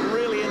not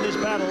really in this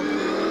battle.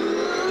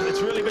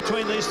 It's really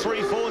between these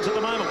 3 Fords at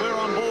the moment. We're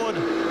on board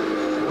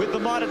with the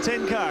Mitre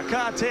 10 car.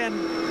 Car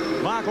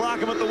 10, Mark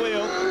Larkham at the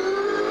wheel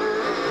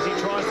as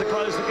he tries to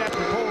close the gap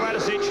with Paul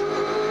Radicic.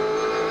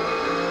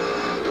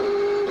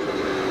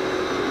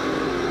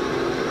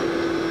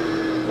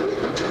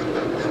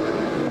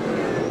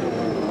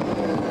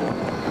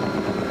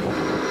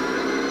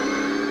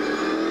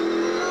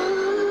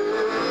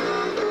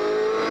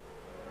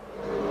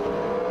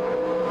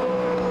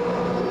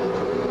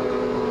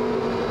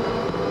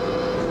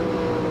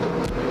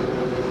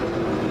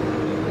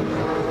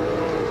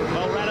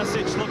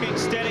 Looking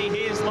steady.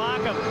 Here's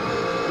Larkham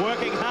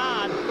working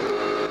hard,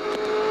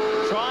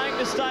 trying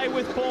to stay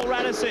with Paul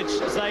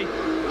Radicic as they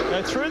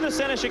go through the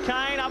centre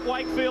chicane up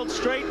Wakefield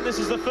Street. And this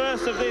is the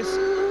first of this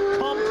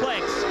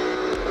complex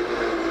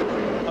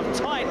of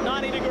tight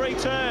 90-degree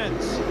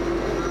turns.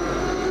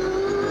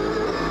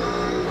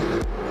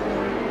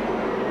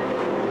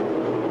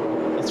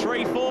 The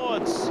 3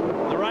 Fords,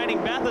 the reigning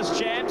Bathurst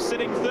champs,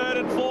 sitting 3rd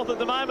and 4th at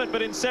the moment,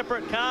 but in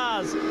separate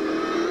cars.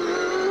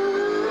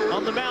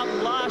 On the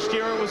mountain last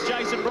year, it was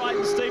Jason Bright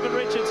and Stephen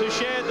Richards who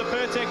shared the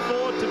Pertec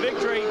Ford to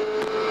victory.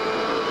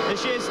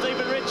 This year,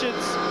 Stephen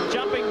Richards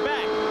jumping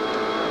back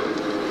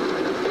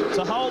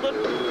to Holden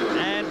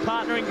and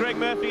partnering Greg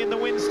Murphy in the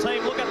wins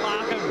team. Look at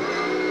Larkham.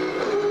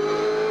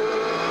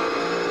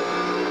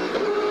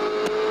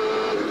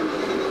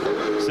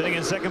 Sitting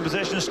in second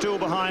position, still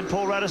behind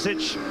Paul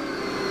Radicic.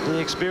 The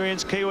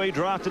experienced Kiwi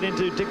drafted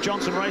into Dick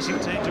Johnson Racing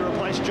Team to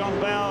replace John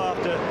Bowe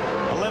after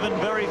 11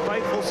 very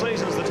faithful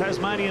seasons. The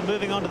Tasmanian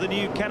moving on to the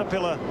new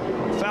Caterpillar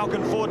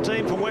Falcon Ford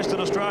team from Western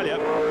Australia.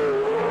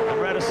 And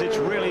Radicic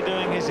really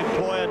doing his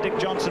employer Dick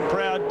Johnson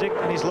proud. Dick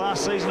in his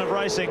last season of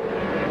racing.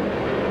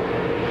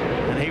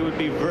 And he would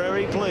be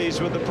very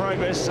pleased with the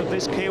progress of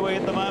this Kiwi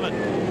at the moment.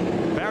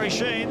 Barry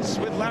Sheens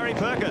with Larry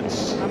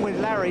Perkins. I'm with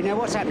Larry. Now,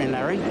 what's happening,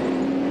 Larry?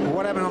 Well,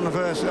 what happened on the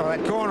first,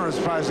 that corner, I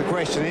suppose the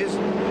question is?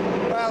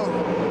 Well,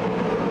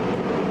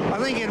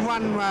 I think in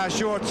one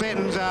short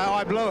sentence,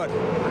 I blew it.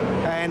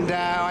 And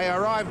I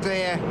arrived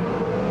there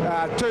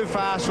too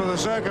fast for the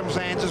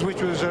circumstances,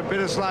 which was a bit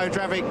of slow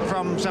traffic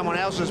from someone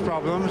else's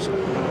problems,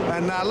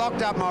 and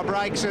locked up my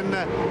brakes, and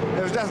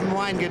there was nothing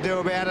Wayne could do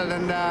about it,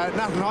 and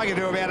nothing I could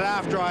do about it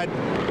after I'd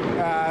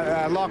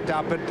locked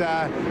up. But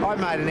I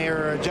made an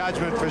error of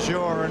judgment for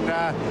sure,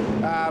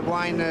 and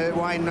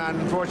Wayne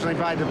unfortunately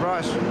paid the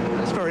price.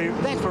 That's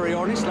very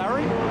honest,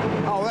 Larry.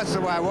 Oh, that's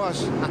the way it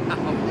was.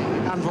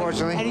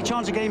 Unfortunately. Any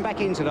chance of getting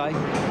back in today?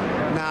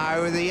 No,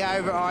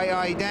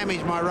 I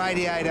damaged my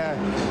radiator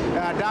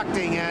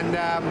ducting, and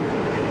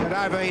it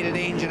overheated the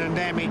engine and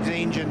damaged the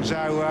engine,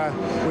 so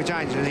we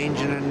changed the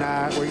engine,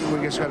 and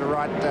we just got to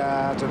write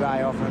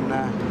today off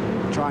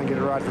and try and get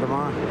it right for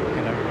tomorrow.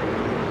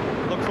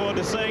 Look forward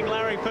to seeing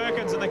Larry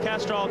Perkins and the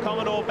Castrol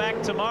Commodore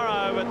back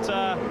tomorrow, but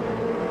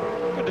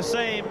good to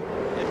see him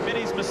admit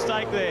his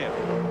mistake there.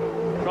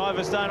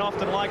 Drivers don't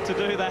often like to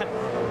do that.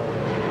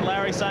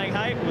 Larry saying,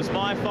 hey, it was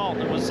my fault.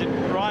 It was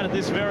right at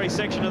this very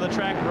section of the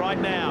track right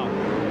now,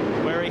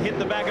 where he hit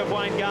the back of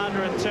Wayne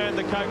Gardner and turned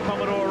the Coke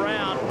Commodore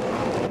around.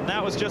 And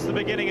that was just the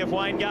beginning of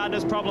Wayne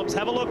Gardner's problems.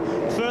 Have a look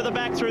further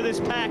back through this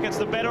pack. It's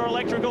the better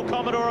electrical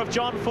Commodore of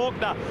John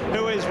Faulkner,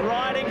 who is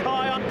riding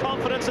high on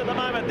confidence at the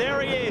moment.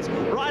 There he is,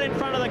 right in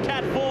front of the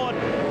Cat Ford.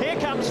 Here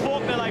comes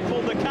Faulkner. They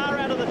pulled the car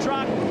out of the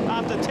truck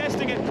after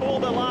testing it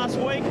Calder last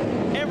week.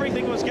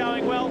 Everything was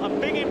going well. A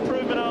big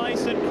improvement on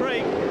Eastern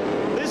Creek.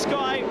 This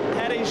guy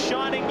had his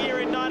shining year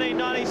in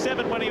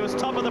 1997 when he was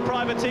top of the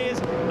privateers.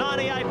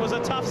 98 was a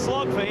tough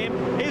slog for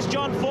him. Here's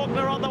John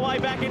Faulkner on the way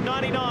back in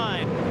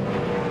 99.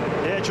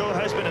 Yeah, it sure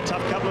has been a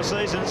tough couple of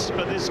seasons,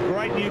 but this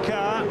great new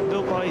car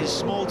built by his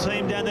small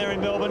team down there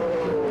in Melbourne,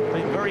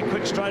 been very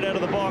quick straight out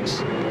of the box.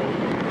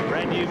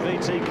 Brand new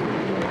VT.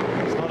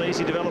 It's not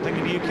easy developing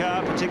a new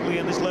car, particularly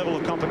in this level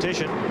of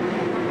competition.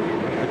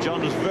 But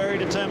John was very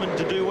determined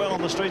to do well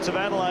on the streets of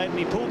Adelaide, and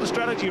he pulled the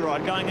strategy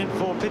right, going in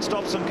for pit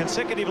stops and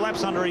consecutive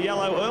laps under a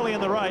yellow early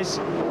in the race.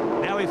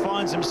 Now he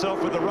finds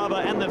himself with the rubber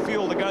and the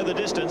fuel to go the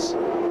distance.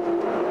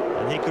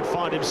 And he could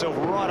find himself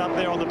right up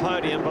there on the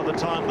podium by the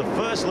time the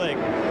first leg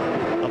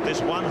of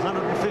this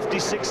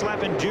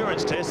 156-lap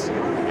endurance test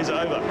is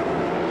over.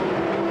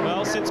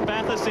 Well, since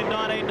Bathurst in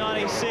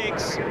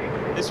 1996,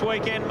 this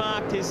weekend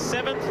marked his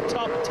 7th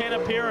top 10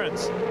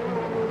 appearance.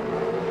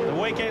 The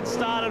weekend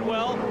started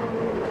well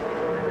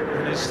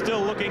and is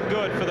still looking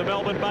good for the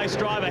Melbourne-based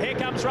driver. Here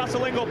comes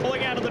Russell Ingall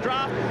pulling out of the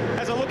draft.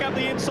 Has a look up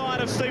the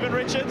inside of Stephen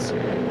Richards.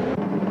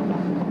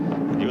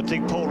 You would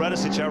think Paul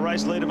Radicic, our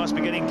race leader, must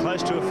be getting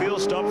close to a fuel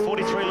stop.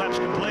 43 laps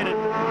completed.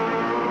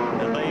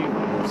 And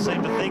they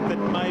seem to think that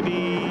maybe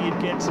you'd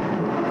get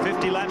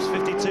 50 laps,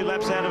 52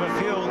 laps out of a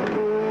fuel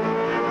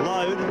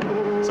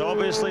load. So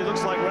obviously it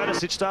looks like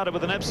Radicic started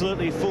with an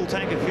absolutely full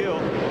tank of fuel.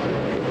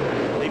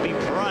 He'd be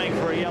praying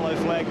for a yellow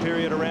flag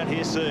period around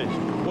here soon.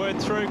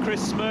 Word through,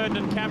 Chris Smurden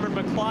and Cameron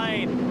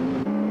McLean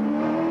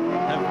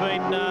have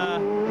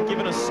been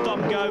given a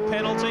stop-go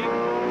penalty.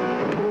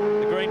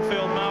 The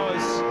Greenfield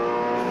Mowers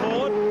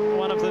Ford,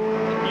 one of the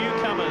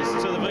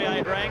newcomers to the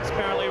V8 ranks,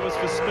 apparently was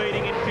for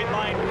speeding in pit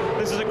lane.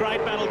 This is a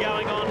great battle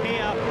going on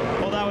here,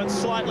 although it's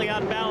slightly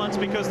unbalanced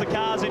because the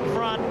cars in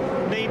front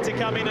need to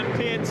come in and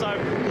pit, so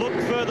look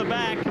further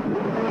back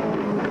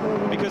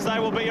because they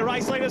will be a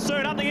race leader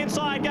soon. Up the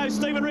inside goes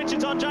Stephen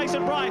Richards on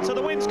Jason Bright, so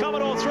the wins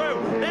Commodore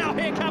through. Now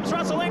here comes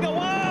Russell Ingall.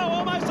 Whoa,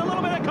 almost a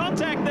little bit of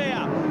contact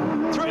there.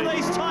 Through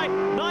these tight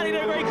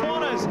 90-degree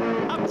corners,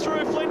 up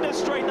through Flinders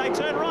Street. They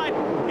turn right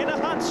into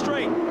Hunt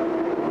Street,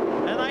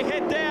 and they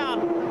head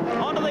down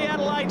onto the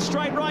Adelaide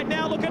straight right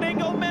now. Look at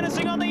Ingall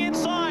menacing on the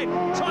inside,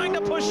 trying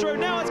to push through.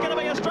 Now it's going to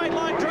be a straight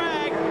line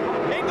drag.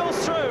 Ingall's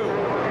through,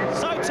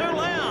 so too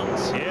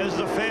Lowndes. Here's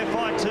the fair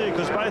fight too,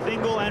 because both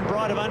Ingall and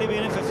Bright have only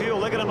been in for fuel.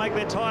 They're going to make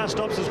their tyre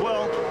stops as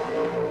well.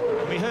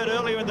 We heard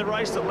earlier in the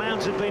race that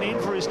Lowndes had been in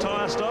for his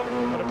tyre stop,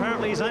 but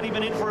apparently he's only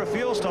been in for a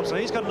fuel stop, so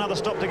he's got another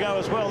stop to go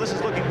as well. This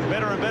is looking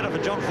better and better for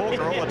John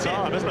Faulkner all the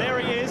time, isn't it? There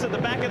he is at the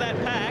back of that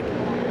pack.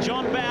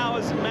 John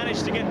Bowers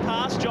managed to get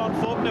past John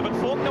Faulkner, but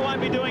Faulkner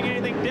won't be doing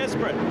anything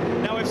desperate.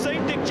 Now, we've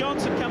seen Dick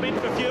Johnson come in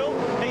for fuel.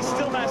 He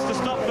still has to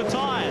stop for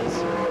tyres.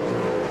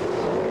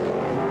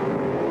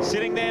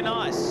 Sitting there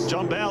nice.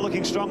 John Bower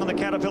looking strong on the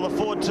Caterpillar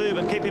Ford too,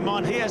 but keep in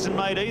mind he hasn't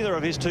made either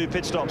of his 2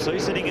 pit stops. So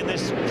he's sitting in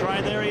this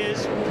train. There he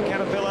is, the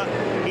Caterpillar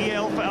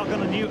EL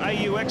Falcon, a new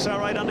AU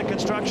XR8 under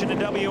construction in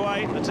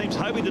WA. The team's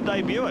hoping to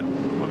debut it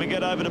when we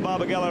get over to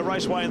Barbagallo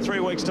Raceway in 3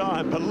 weeks'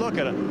 time. But look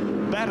at it.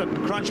 Battered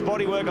crunch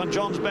bodywork on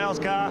John Bower's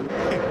car.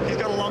 He's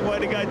got a long way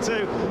to go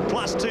too.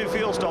 Plus 2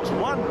 fuel stops.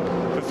 1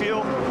 for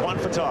fuel, 1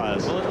 for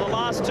tyres. Well, in the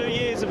last 2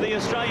 years of the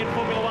Australian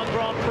Formula 1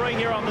 Grand Prix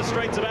here on the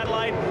streets of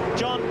Adelaide,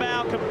 John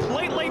Bower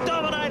completely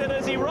dominated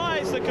as he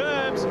rides the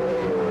curbs.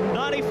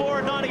 94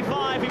 and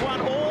 95, he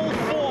won all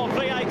 4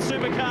 V8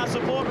 Supercar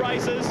support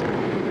races.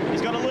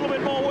 He's got a little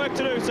bit more work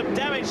to do, some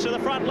damage to the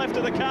front left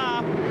of the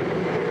car.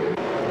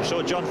 I'm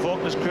sure John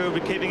Faulkner's crew will be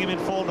keeping him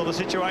informed of the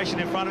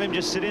situation in front of him.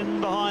 Just sit in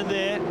behind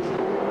there,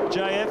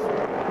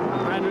 JF.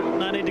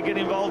 No need to get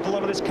involved. A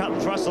lot of this cut and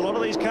thrust. A lot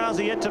of these cars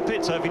are yet to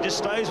pit, so if he just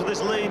stays with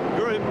this lead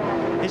group,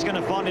 he's going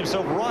to find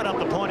himself right up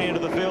the pointy end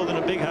of the field in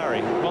a big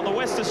hurry. Well, the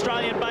West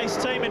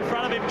Australian-based team in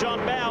front of him, John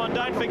Bower, and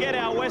don't forget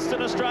our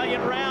Western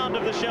Australian round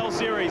of the Shell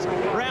Series.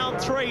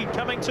 Round 3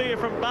 coming to you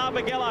from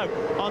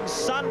Barbagallo on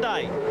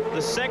Sunday,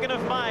 the 2nd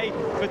of May,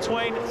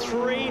 between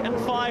 3 and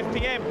 5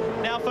 p.m.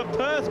 Now, for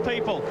Perth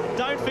people,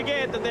 don't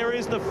forget that there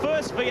is the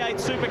first V8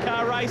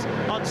 Supercar race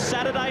on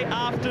Saturday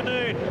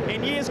afternoon.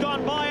 In years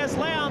gone by, as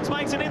Lowndes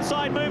makes an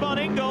inside move on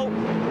Ingall.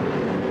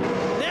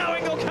 Now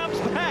Ingall comes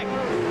back.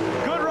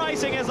 Good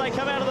racing as they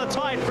come out of the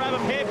tight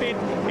Brabham hairpin.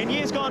 In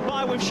years gone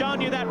by, we've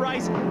shown you that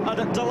race.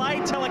 A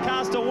delayed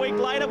telecast a week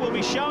later, we'll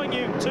be showing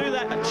you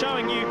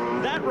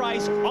that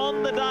race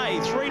on the day,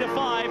 3 to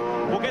 5.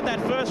 We'll get that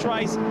first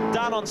race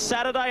done on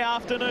Saturday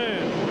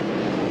afternoon.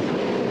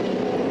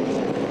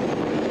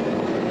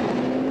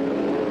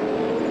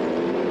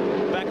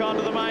 Back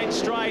onto the main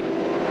straight.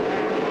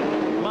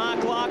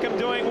 Mark Larkham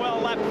doing well,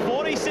 lap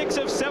 46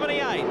 of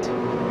 78.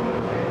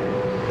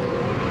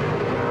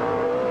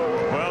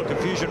 Well,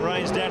 confusion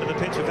reigns down to the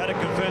pits. We've had it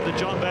confirmed that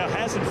John Bower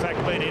has in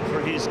fact been in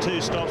for his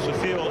 2 stops for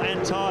fuel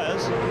and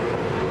tyres.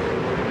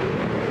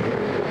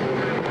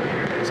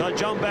 So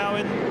John Bower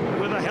in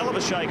with a hell of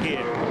a shake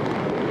here.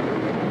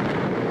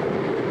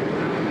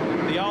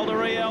 The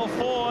older EL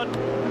Ford.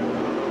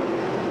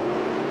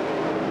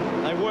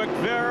 They worked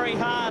very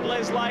hard.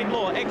 Les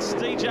Laidlaw,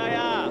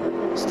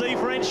 ex-DJR,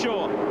 Steve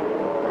Renshaw,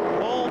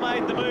 all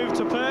made the move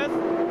to Perth.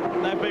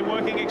 They've been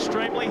working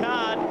extremely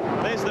hard.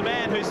 There's the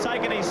man who's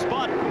taken his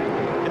spot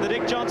in the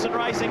Dick Johnson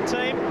racing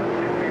team.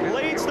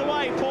 Leads the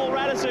way, Paul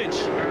Radicic.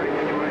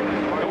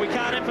 But we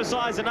can't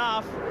emphasise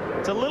enough,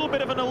 it's a little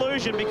bit of an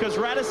illusion because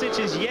Radicic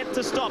is yet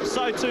to stop.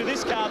 So too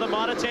this car, the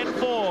Mitre 10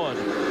 Ford.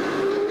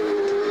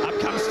 Up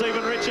comes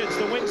Stephen Richards,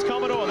 the Wins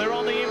Commodore. They're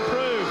on the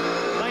improve.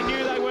 They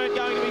knew they weren't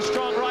going to be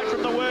strong right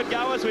from the word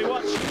go as we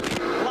watch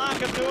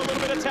Larkham do a little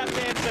bit of tap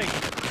dancing.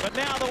 But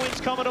now the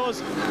Wins Commodores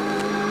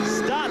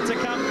start to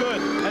come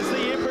good as the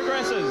year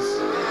progresses.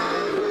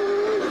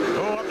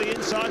 Oh, up the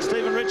inside,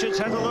 Stephen Richards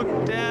has a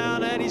look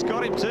down, and he's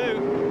got him too.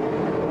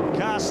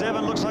 Car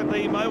 7 looks like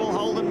the Mobile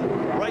Holden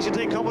Racing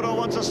Team Commodore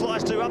wants a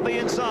slice to up the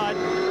inside.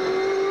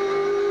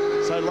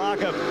 So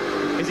Larkham,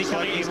 is he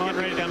coming? He's getting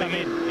ready to come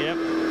in. Yep.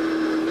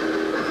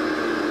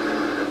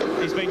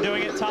 He's been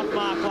doing it tough,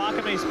 Mark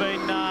Larkham. He's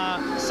been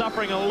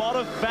suffering a lot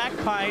of back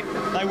pain.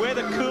 They wear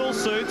the cool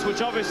suits,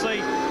 which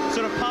obviously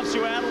sort of puffs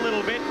you out a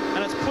little bit,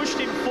 and it's pushed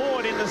him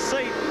forward in the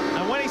seat.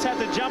 And when he's had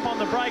to jump on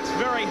the brakes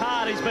very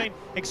hard, he's been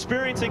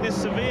experiencing this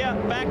severe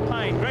back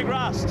pain. Greg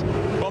Rust.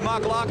 Well,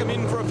 Mark Larkham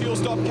in for a fuel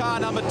stop, car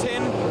number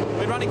 10.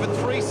 Been running for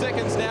 3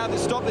 seconds now.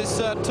 This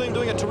team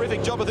doing a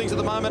terrific job of things at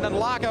the moment, and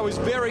Larko is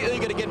very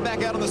eager to get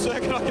back out on the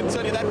circuit. I can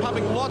tell you that,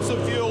 pumping lots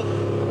of fuel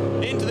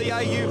into the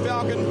AU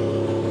Falcon.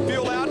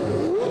 Fuel out.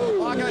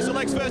 Larko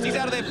selects first. He's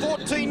out of there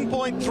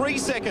 14.3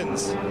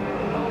 seconds.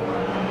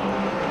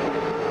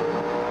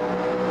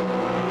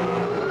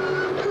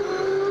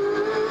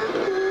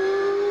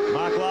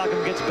 Mark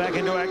Larkham gets back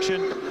into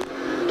action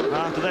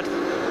after that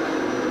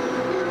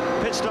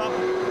pit stop.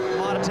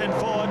 Line of 10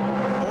 forward.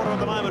 Order at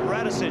the moment: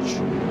 Radicic,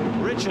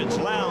 Richards,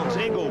 Lowndes,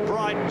 Ingle,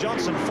 Bright,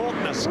 Johnson,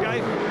 Faulkner,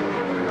 Scaife,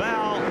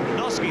 Bow,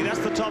 Noski. That's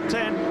the top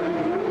 10.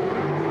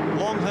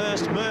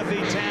 Longhurst, Murphy,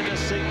 Tander,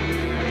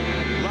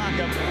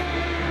 Larkham.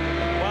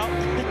 Well,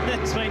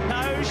 there's been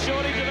no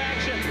shortage of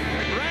action.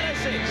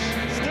 Radicic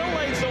still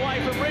leads the way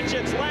from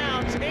Richards,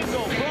 Lowndes,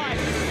 Ingle, Bright,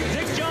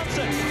 Dick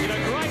Johnson in a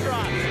great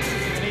run.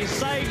 And he's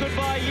saying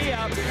goodbye here.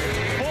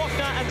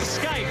 Faulkner and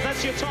Scaife,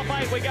 that's your top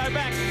 8. We go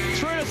back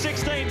through to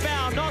 16,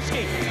 Bow,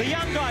 Noski, the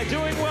young guy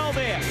doing well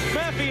there.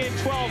 Murphy in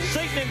 12,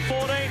 Seaton in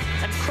 14,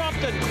 and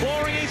Crompton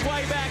clawing his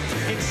way back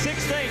in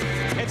 16.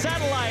 It's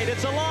Adelaide,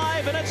 it's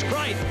alive, and it's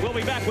great. We'll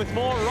be back with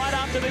more right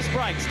after this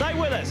break. Stay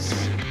with us.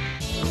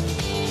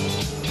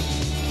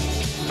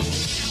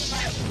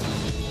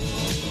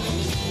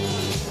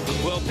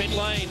 Well, pit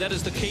lane, that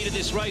is the key to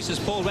this race as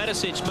Paul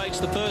Radicic makes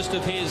the first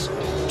of his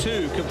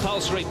 2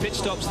 compulsory pit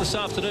stops this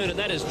afternoon, and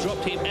that has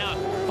dropped him out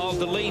of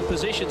the lead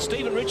position.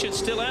 Stephen Richards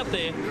still out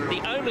there, the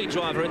only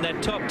driver in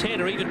that top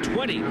 10 or even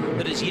 20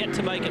 that is yet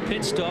to make a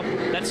pit stop.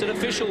 That's an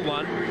official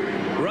one.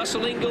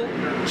 Russell Ingle,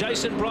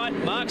 Jason Bright,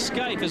 Mark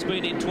Scaife has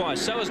been in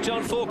twice. So has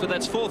John Faulkner.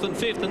 That's 4th and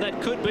 5th, and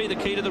that could be the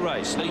key to the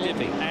race. Lee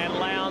Diffie. And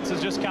Lowndes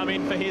has just come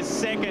in for his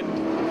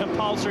 2nd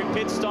compulsory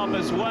pit stop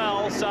as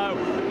well. So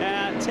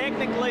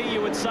technically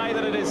you would say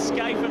that it is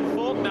Scaife and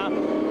Faulkner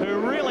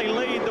who really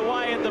lead the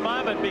way at the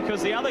moment,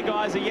 because the other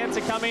guys are yet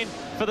to come in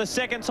for the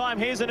 2nd time.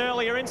 Here's an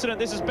earlier incident.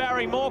 This is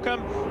Barry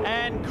Morecambe,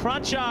 and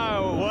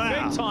Cruncho,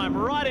 big time,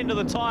 right into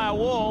the tyre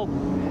wall,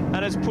 and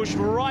has pushed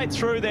right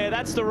through there.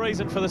 That's the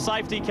reason for the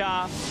safety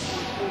car.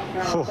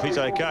 Oh, he's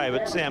okay,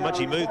 but see how much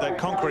he moved that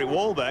concrete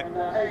wall back.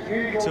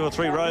 2 or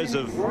 3 rows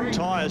of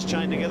tyres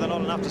chained together,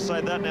 not enough to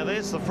save that. Now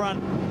there's the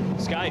front.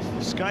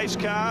 Scaife's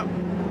car,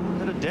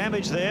 bit of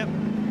damage there,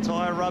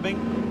 tyre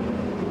rubbing.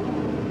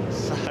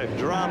 So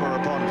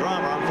drama upon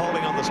drama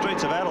unfolding on the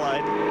streets of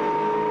Adelaide.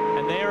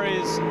 And there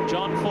is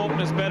John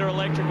Faulkner's better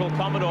electrical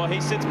Commodore.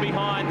 He sits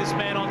behind this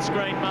man on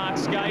screen, Mark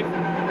Scaife,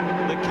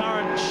 the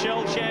current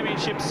Shell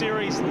Championship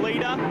Series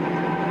leader,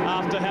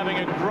 after having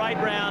a great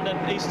round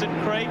at Eastern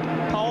Creek.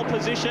 Pole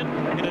position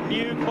in a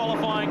new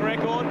qualifying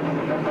record.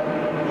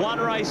 1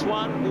 race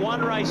 1,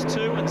 1 race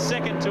 2, and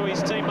 2nd to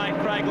his teammate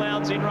Craig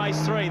Lowndes in race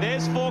 3.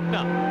 There's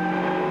Faulkner.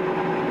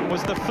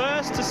 Was the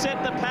first to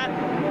set the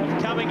pattern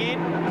of coming in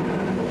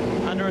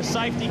under a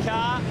safety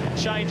car,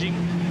 changing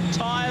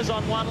tyres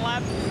on 1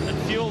 lap and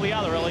fuel the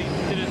other. Well, he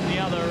did it in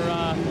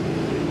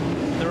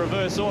the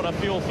reverse order.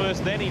 Fuel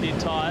first, then he did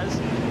tyres.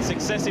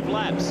 Successive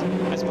laps.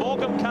 As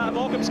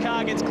Morecambe's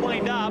car gets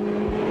cleaned up,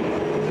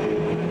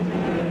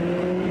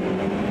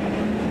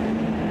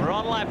 we're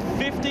on lap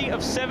 50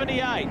 of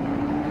 78.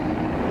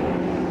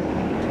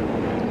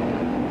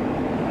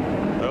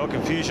 Well,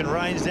 confusion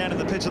reigns down in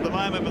the pits at the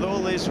moment with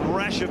all this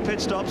rash of pit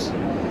stops.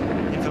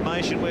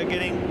 Information, we're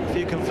getting a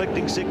few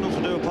conflicting signals.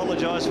 We do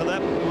apologise for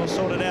that. We'll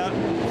sort it out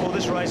before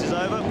this race is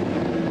over.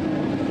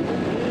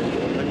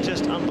 But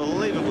just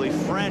unbelievably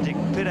frantic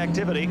pit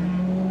activity.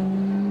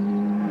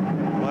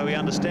 The way we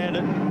understand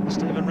it,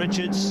 Stephen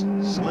Richards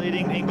is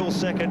leading, Ingle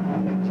 2nd.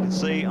 You can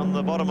see on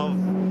the bottom of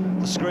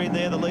the screen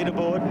there, the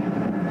leaderboard.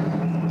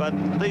 But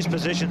these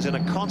positions in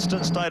a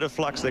constant state of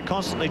flux. They're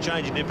constantly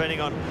changing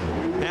depending on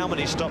how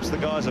many stops the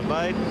guys have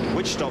made,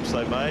 which stops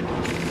they've made.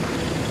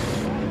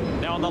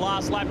 Now on the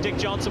last lap, Dick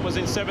Johnson was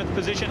in 7th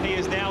position. He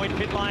is now in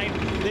pit lane.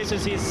 This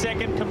is his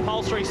 2nd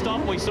compulsory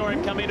stop. We saw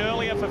him come in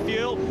earlier for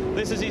fuel.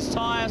 This is his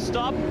tyre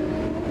stop.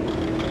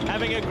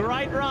 Having a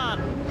great run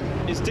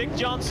is Dick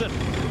Johnson,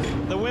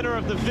 the winner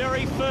of the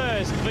very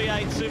first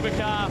V8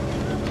 Supercar,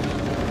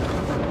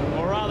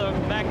 or rather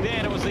back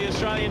then it was the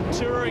Australian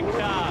Touring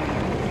Car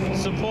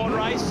support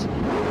race,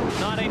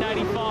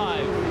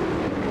 1985.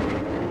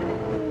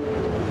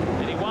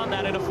 And he won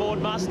that in a Ford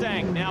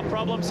Mustang. Now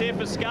problems here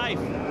for Scaife.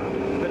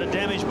 Bit of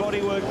damaged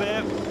bodywork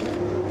there.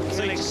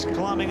 Seats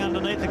climbing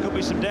underneath. There could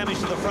be some damage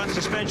to the front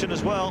suspension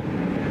as well.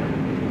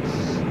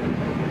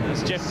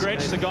 As Jeff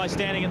Gretsch, the guy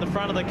standing at the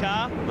front of the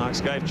car. Mark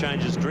Scaife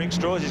changes drink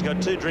straws. He's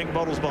got 2 drink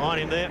bottles behind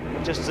him there.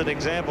 Just as an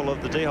example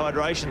of the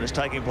dehydration that's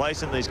taking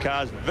place in these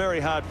cars. Very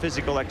hard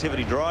physical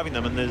activity driving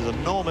them, and there's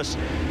enormous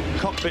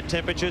cockpit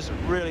temperatures. It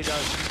really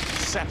does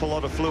sap a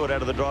lot of fluid out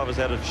of the drivers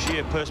out of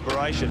sheer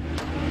perspiration.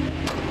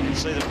 You can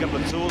see they've got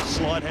the tools,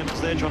 slide hammers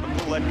there, trying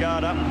to pull that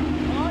guard up.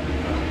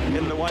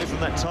 Get it away from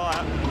that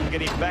tyre,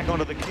 get him back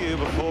onto the queue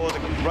before the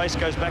race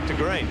goes back to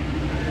green.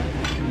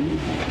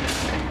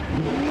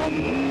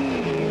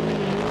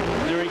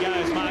 There he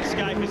goes, Mark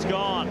Scaife is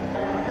gone.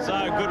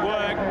 So, good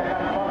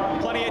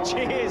work. Plenty of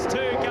cheers,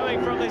 too,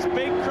 coming from this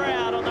big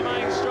crowd on the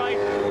main straight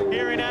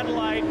here in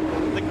Adelaide.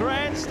 The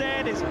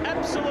grandstand is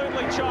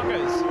absolutely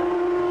chockers.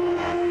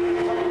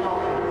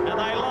 And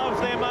they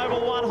love their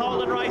Mobil 1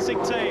 Holden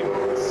Racing team.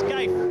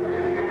 Scaife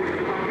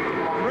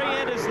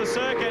re-enters the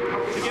circuit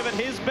to give it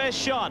his best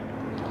shot.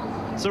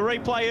 It's a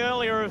replay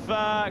earlier of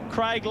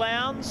Craig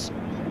Lowndes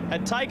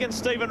had taken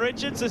Stephen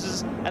Richards. This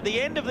is at the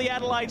end of the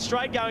Adelaide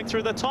straight, going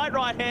through the tight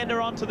right-hander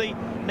onto the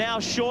now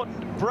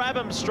shortened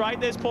Brabham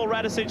straight. There's Paul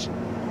Radicic,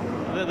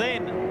 the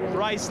then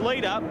race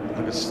leader.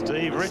 Look at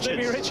Steve Richards.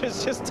 Stevie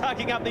Richards just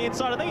tucking up the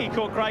inside. I think he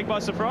caught Craig by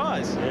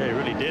surprise. Yeah, he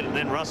really did. And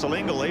then Russell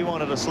Ingall, he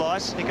wanted a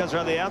slice. He comes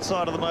around the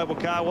outside of the Mobil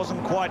car,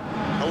 wasn't quite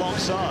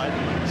alongside.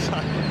 So,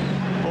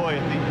 boy,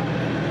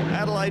 the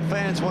Adelaide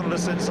fans wanted a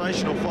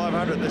sensational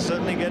 500. They're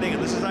certainly getting it.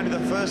 This is only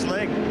the first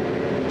leg.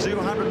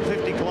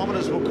 250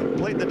 kilometres will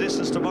complete the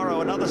distance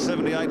tomorrow. Another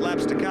 78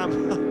 laps to come.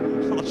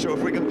 I'm not sure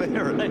if we can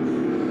bear it.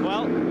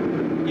 Well,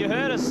 you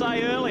heard us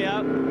say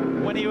earlier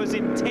when he was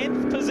in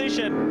 10th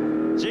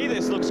position, gee,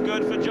 this looks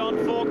good for John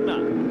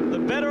Faulkner. The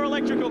better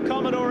electrical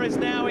Commodore is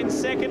now in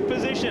 2nd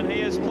position.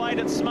 He has played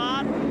it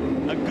smart.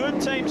 A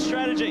good team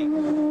strategy.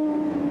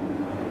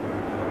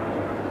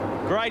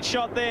 Great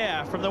shot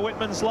there from the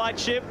Whitman's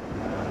Lightship.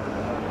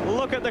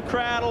 Look at the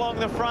crowd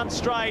along the front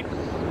straight.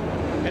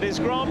 It is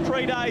Grand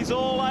Prix days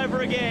all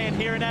over again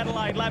here in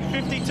Adelaide. Lap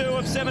 52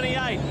 of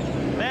 78.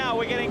 Now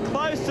we're getting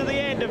close to the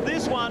end of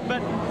this one,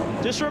 but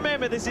just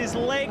remember, this is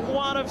leg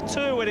 1 of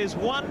 2. It is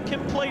one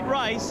complete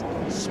race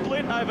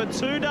split over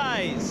 2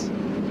 days.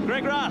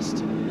 Greg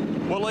Rust.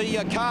 Well,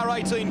 the car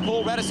 18,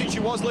 Paul Radicic,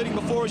 who was leading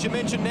before, as you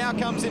mentioned, now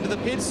comes into the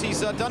pits.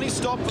 He's done his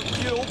stop for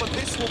fuel, but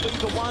this will be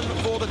the one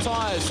for the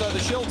tyres. So the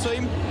Shell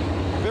team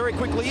very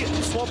quickly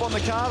swap on the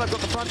car. They've got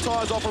the front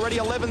tyres off already.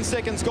 11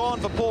 seconds gone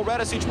for Paul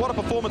Radicic. What a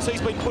performance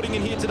he's been putting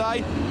in here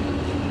today.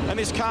 And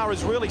this car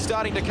is really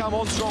starting to come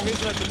on strong,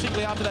 isn't it?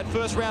 Particularly after that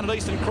first round at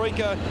Eastern Creek,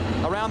 a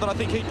round that I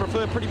think he'd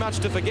prefer pretty much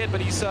to forget, but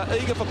he's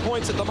eager for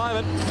points at the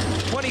moment.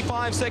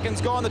 25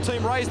 seconds gone. The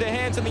team raise their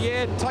hands in the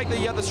air, take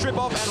the strip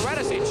off, and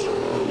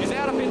Radicic is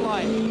out of pit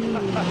lane.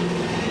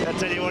 I'll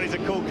tell you what, he's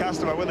a cool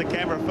customer. When the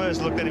camera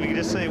first looked at him, you could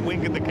just see him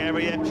wink at the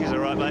camera. Yeah, she's all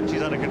right, mate.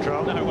 She's under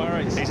control. No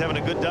worries. He's having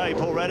a good day.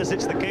 Paul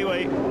Radicic, the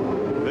Kiwi,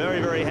 very,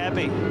 very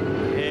happy.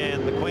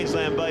 And the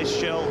Queensland-based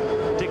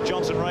Shell Dick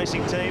Johnson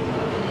Racing team.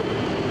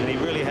 And he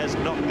really has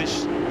knocked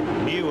this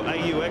new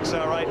AU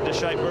XR8 into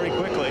shape very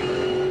quickly.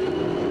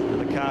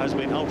 And the car has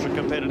been ultra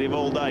competitive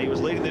all day. He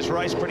was leading this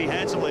race pretty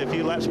handsomely a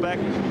few laps back.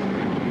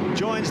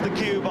 Joins the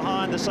queue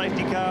behind the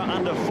safety car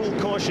under full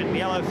caution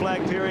yellow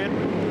flag period.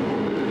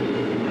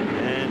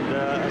 And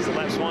as the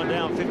laps wind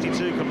down,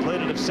 52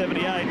 completed of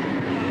 78.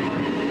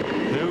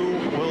 Who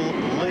will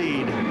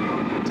lead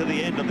to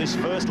the end of this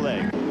first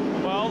leg?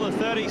 Well, the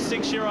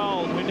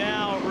 36-year-old who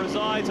now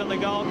resides on the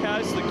Gold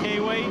Coast, the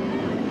Kiwi.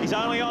 He's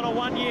only on a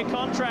 1-year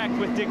contract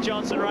with Dick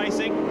Johnson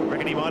Racing.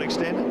 Reckon he might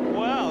extend it?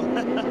 Well,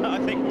 I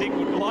think Dick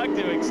would like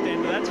to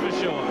extend it, that's for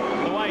sure.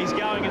 The way he's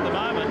going at the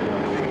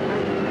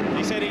moment.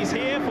 He said he's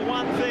here for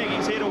one thing.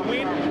 He's here to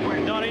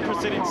win, not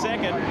interested in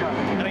second.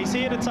 And he's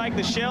here to take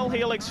the Shell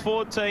Helix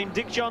Ford team,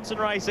 Dick Johnson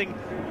Racing,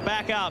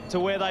 back up to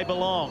where they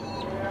belong.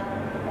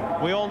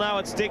 We all know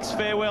it's Dick's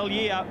farewell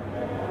year,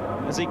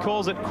 as he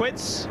calls it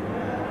quits.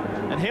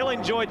 And he'll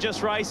enjoy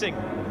just racing.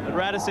 But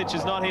Radicic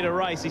is not here to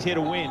race, he's here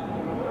to win.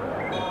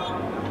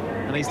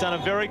 And he's done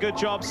a very good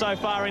job so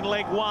far in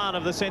leg 1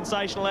 of the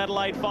Sensational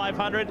Adelaide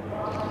 500.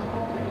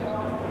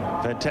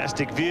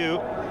 Fantastic view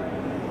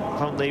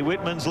from the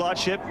Whitman's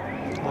Lightship,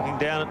 looking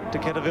down at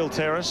Decaturville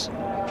Terrace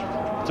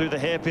through the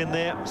hairpin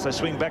there. So they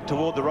swing back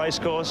toward the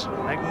racecourse.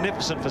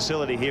 Magnificent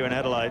facility here in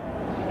Adelaide.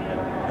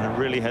 And it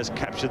really has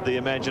captured the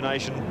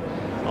imagination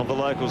of the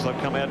locals. They've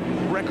come out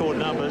in record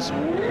numbers.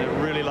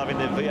 They're really loving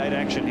their V8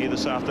 action here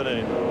this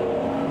afternoon.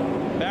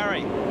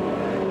 Barry.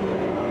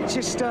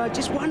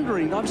 Just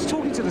wondering, I was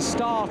talking to the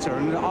starter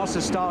and asked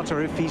the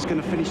starter if he's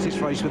going to finish this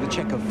race with a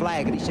checker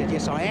flag, and he said,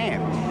 yes, I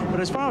am.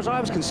 But as far as I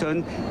was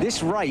concerned,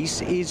 this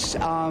race is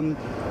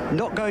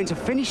not going to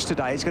finish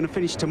today. It's going to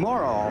finish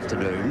tomorrow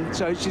afternoon,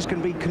 so it's just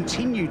going to be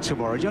continued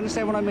tomorrow. Do you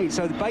understand what I mean?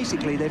 So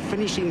basically, they're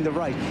finishing the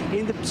race.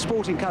 In the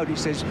sporting code, it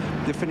says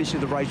the finish of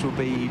the race will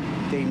be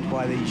deemed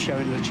by the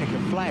showing of the checker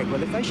flag.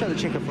 Well, if they show the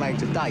checker flag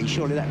today,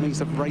 surely that means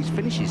the race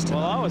finishes today.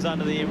 Well, I was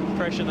under the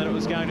impression that it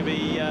was going to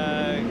be,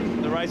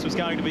 the race was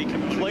going to to be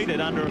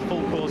completed under a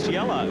full course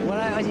yellow.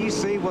 Well, you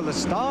see, well, the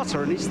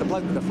starter, and he's the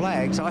bloke with the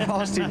flags. I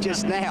asked him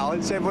just now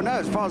and said, well, no,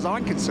 as far as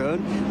I'm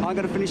concerned, I'm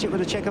going to finish it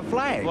with a checkered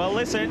flag. Well,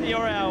 listen,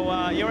 you're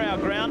our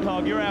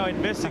groundhog, you're our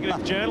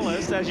investigative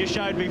journalist, as you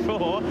showed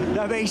before.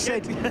 No, but he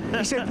said,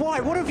 why?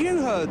 What have you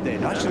heard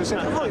then? I should have said,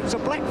 oh, it was a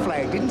black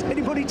flag. Didn't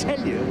anybody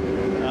tell you?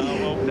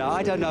 Well. No,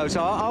 I don't know.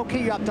 So I'll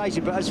keep you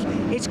updated. But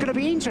it's going to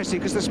be interesting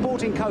because the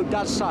sporting code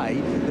does say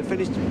the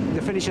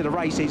finish of the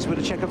race is with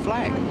a checkered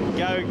flag.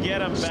 Go get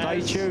them, Baz.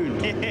 Stay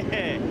tuned.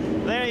 Yeah.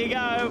 There you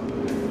go.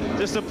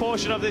 Just a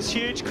portion of this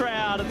huge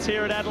crowd that's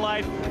here at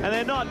Adelaide. And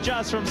they're not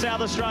just from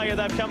South Australia.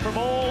 They've come from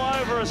all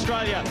over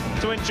Australia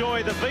to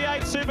enjoy the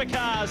V8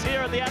 Supercars here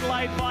at the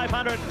Adelaide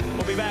 500.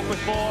 We'll be back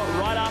with more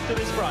right after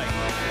this break.